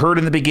tiers, as you heard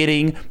in the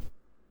beginning,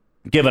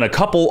 giving a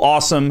couple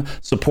awesome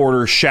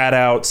supporter shout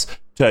outs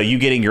to you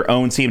getting your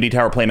own CMD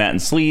Tower playmat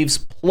and sleeves.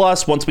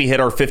 Plus, once we hit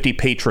our 50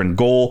 patron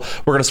goal,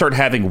 we're going to start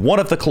having one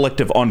of the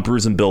collective on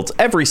Brews and Builds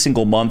every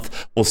single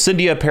month. We'll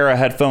send you a pair of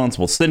headphones.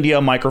 We'll send you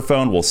a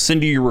microphone. We'll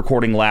send you your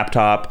recording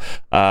laptop.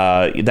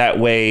 That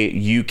way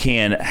you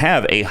can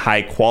have a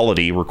high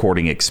quality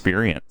recording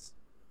experience.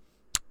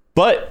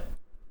 But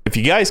if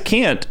you guys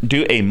can't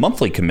do a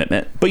monthly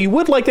commitment, but you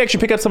would like to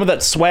actually pick up some of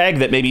that swag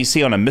that maybe you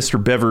see on a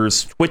Mr.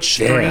 Bevers Twitch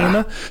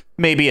stream,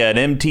 maybe an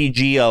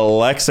MTG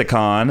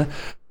lexicon,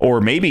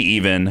 or maybe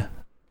even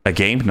a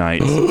game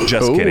night.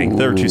 Just kidding.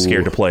 They're too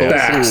scared to play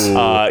us.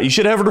 You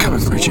should head over to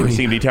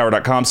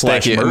cmdtower.com/merch.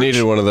 Thank you. I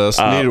needed one of those.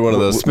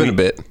 It's been a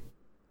bit.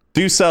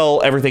 Do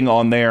sell everything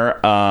on there.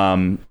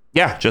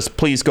 yeah, just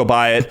please go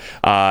buy it.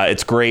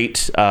 It's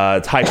great.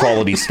 It's high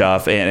quality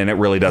stuff, and it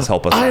really does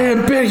help us. I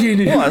am begging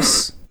you.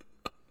 Plus,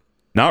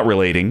 not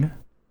relating,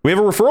 we have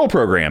a referral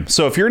program.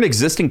 So if you're an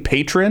existing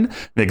patron,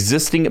 an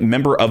existing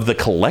member of the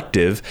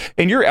collective,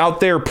 and you're out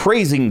there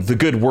praising the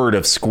good word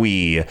of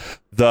Squee,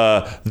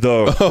 the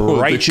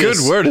righteous...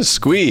 The good word of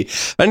Squee.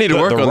 I need to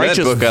work on that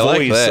book. I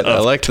like that. I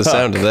like the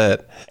sound of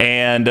that.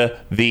 And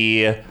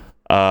the...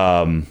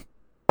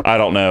 I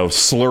don't know,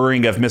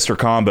 slurring of Mr.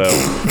 Combo,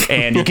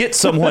 and you get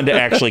someone to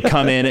actually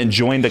come in and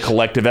join the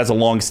collective as a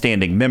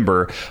long-standing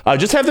member,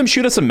 just have them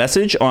shoot us a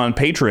message on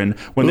Patreon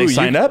when they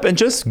sign up, and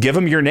just give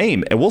them your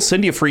name, and we'll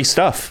send you free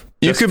stuff.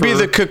 You could be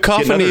the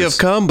cacophony of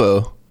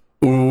Combo.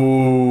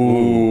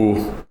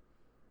 Ooh.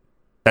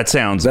 That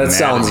sounds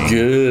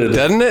good.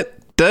 Doesn't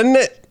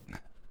it?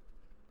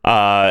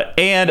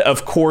 And,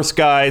 of course,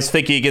 guys,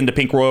 thank you again to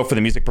Pink Royal for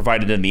the music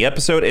provided in the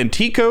episode, and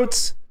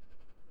T-Coats,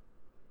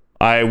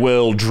 I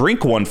will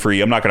drink one for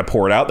you. I'm not going to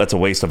pour it out. That's a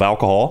waste of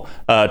alcohol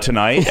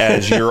tonight,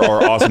 as you're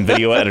our awesome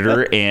video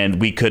editor, and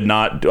we could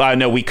not... I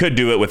know we could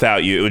do it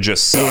without you. It would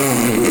just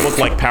look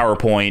like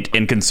PowerPoint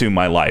and consume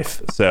my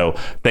life. So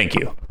thank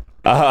you.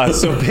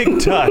 So Big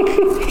Tuck,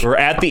 we're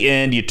at the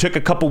end. You took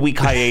a couple-week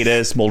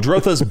hiatus.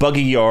 Muldrotha's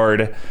buggy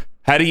yard.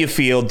 How do you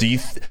feel?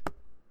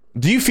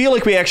 Do you feel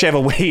like we actually have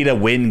a way to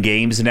win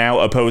games now,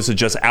 opposed to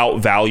just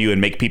outvalue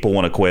and make people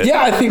want to quit?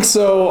 Yeah, I think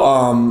so.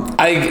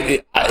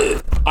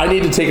 I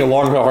need to take a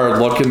long, hard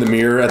look in the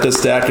mirror at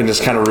this deck and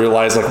just kind of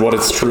realize like what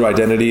its true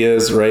identity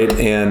is, right?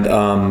 And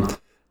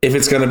if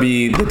it's going to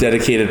be the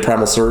dedicated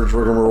Primal Surge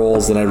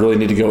rigmaroles, then I really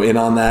need to go in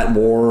on that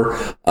more,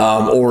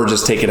 or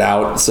just take it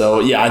out.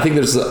 So yeah, I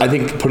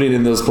think putting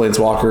in those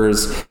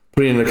Planeswalkers,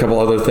 putting in a couple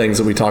other things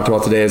that we talked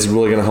about today is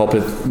really going to help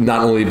it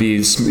not only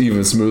be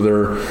even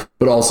smoother,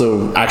 but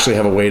also actually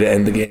have a way to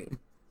end the game.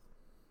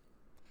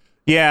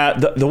 Yeah,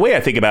 the way I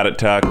think about it,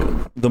 Tuck,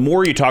 the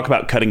more you talk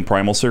about cutting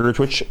Primal Surge,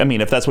 which, I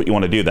mean, if that's what you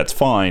want to do, that's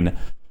fine.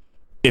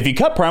 If you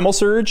cut Primal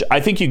Surge, I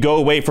think you go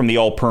away from the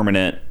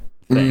all-permanent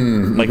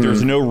thing. Like,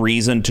 there's no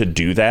reason to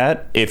do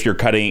that if you're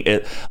cutting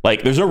it.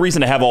 Like, there's no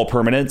reason to have all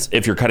permanents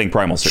if you're cutting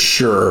Primal Surge.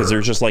 Sure. Because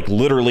there's just, like,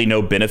 literally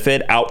no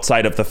benefit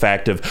outside of the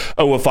fact of,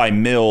 oh, if I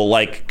mill,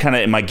 like, kind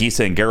of in my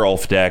Gisa and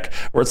Geralf deck,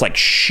 where it's like,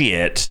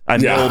 shit, I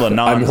milled a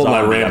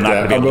non-zombie, I'm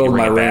not going to be able to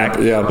bring it back.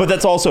 Yeah. But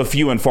that's also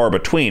few and far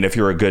between if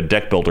you're a good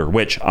deck builder,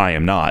 which I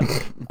am not.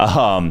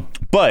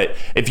 But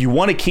if you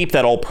want to keep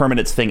that all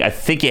permanence thing, I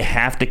think you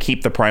have to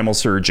keep the Primal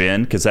Surge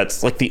in, because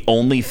that's like the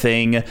only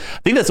thing. I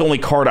think that's the only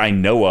card I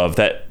know of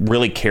that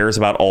really cares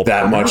about all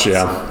that permanents. much.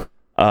 Yeah.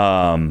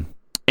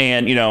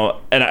 And you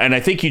know, and I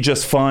think you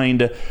just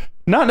find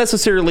not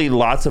necessarily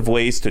lots of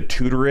ways to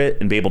tutor it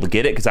and be able to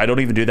get it, because I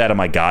don't even do that on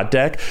my God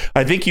deck.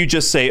 I think you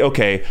just say,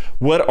 okay,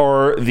 what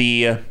are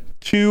the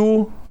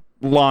 2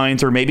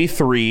 lines or maybe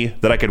 3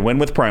 that I could win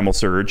with Primal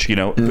Surge? You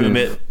know, boom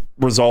it.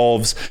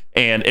 Resolves,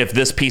 and if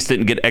this piece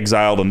didn't get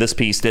exiled and this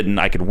piece didn't,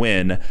 I could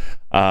win.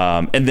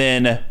 And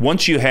then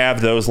once you have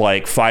those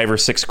like 5 or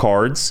 6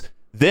 cards,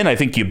 then I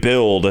think you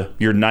build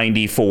your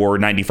 94,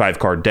 95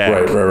 card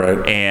deck.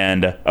 Right.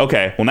 And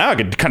okay, well, now I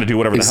could kind of do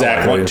whatever the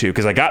hell I want to,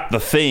 because I got the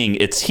thing,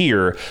 it's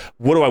here.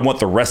 What do I want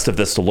the rest of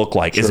this to look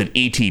like? Sure. Is it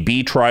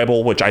ETB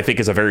tribal, which I think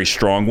is a very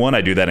strong one?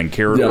 I do that in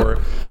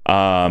Karador.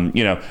 Yeah.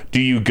 You know, do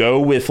you go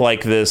with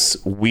like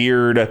this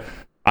weird,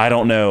 I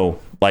don't know,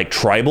 like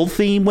tribal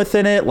theme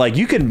within it? Like,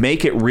 you can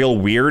make it real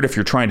weird if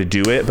you're trying to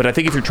do it, but I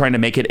think if you're trying to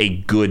make it a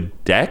good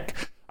deck,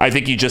 I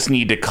think you just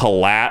need to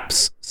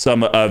collapse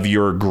some of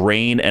your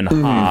grain and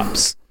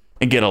hops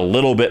and get a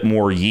little bit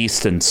more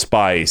yeast and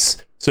spice,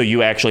 so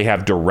you actually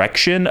have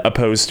direction,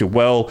 opposed to,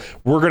 well,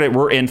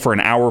 we're in for an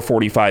hour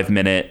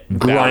 45-minute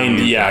grind.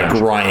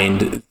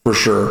 Grind for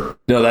sure.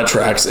 No, that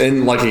tracks.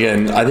 And like,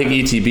 again, I think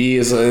ETB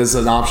is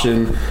an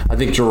option. I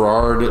think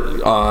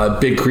Gerard,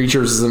 big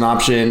creatures is an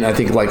option. I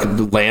think like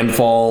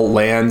landfall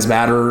lands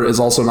matter is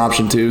also an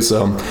option too.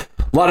 So a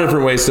lot of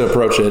different ways to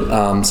approach it.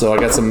 So I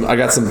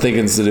got some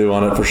thinkings to do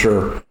on it for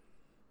sure.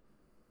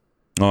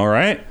 All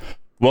right.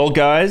 Well,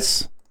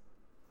 guys,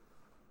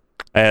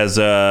 as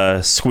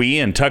Squee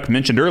and Tuck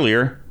mentioned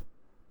earlier,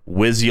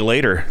 whiz you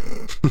later.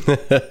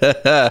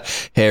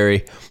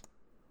 Harry.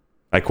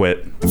 I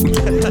quit.